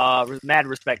 Mad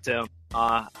respect to him.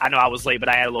 I know I was late, but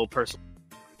I had a little personal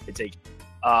to take.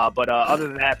 But other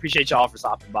than that, appreciate y'all for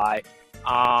stopping by.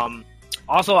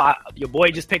 Also, your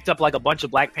boy just picked up like a bunch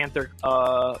of Black Panther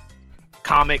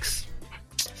comics.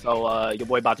 So your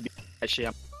boy about to be that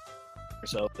shit.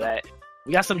 So that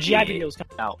we got some GI videos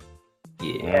coming out.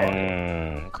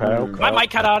 Yeah. Okay. My mic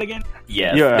cut out again?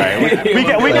 Yes. Yeah, right.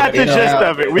 we got the gist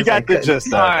of it. We got the gist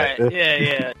of it. All right.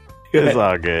 Yeah. It's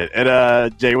all good.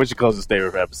 And Jay, what's your closing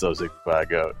statement for episode 65?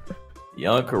 Go.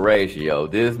 Young Horatio,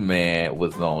 this man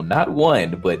was on not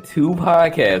one, but 2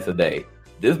 podcasts a day.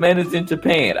 This man is in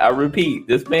Japan. I repeat,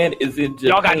 this man is in Japan.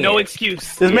 Y'all got no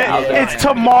excuse. This man, it's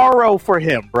tomorrow for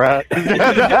him, bruh. In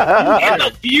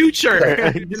the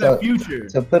future.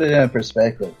 To put it in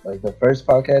perspective, like the first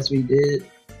podcast we did,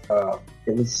 I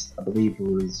believe it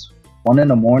was 1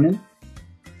 a.m,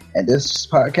 and this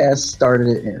podcast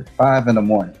started at 5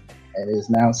 a.m, and it's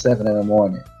now 7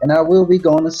 a.m, and I will be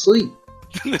going to sleep.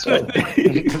 So,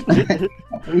 I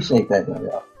appreciate that, though,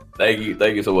 y'all. Thank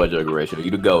you so much, Young Horatio.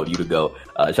 You to go.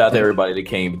 Shout out to everybody that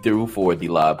came through for the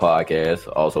live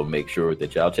podcast. Also, make sure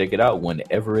that y'all check it out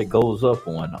whenever it goes up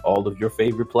on all of your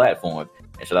favorite platforms.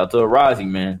 And shout out to Arazi,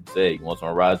 man. Say you want some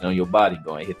Arazi on your body,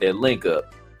 go and hit that link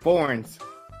up. Foreigns.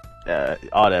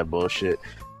 All that bullshit.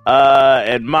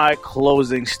 And my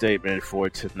closing statement for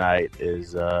tonight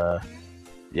is, I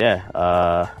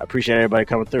appreciate everybody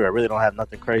coming through. I really don't have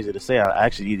nothing crazy to say. I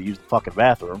actually need to use the fucking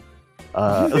bathroom.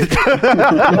 I've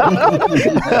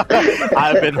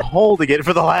been holding it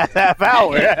for the last half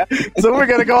hour, so we're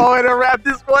gonna go ahead and wrap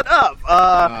this one up.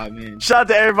 Shout out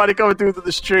to everybody coming through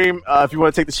the stream. If you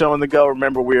want to take the show on the go,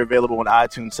 remember we're available on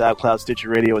iTunes, SoundCloud, Stitcher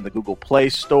Radio, and the Google Play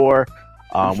Store.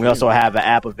 We also have an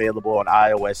app available on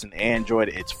iOS and Android.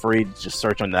 It's free. Just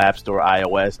search on the App Store,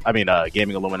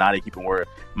 Gaming Illuminati. Keep in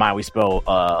mind we spell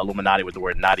Illuminati with the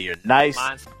word naughty or nice.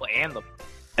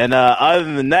 And other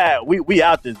than that, we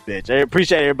out this bitch. I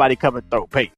appreciate everybody coming through. Peace.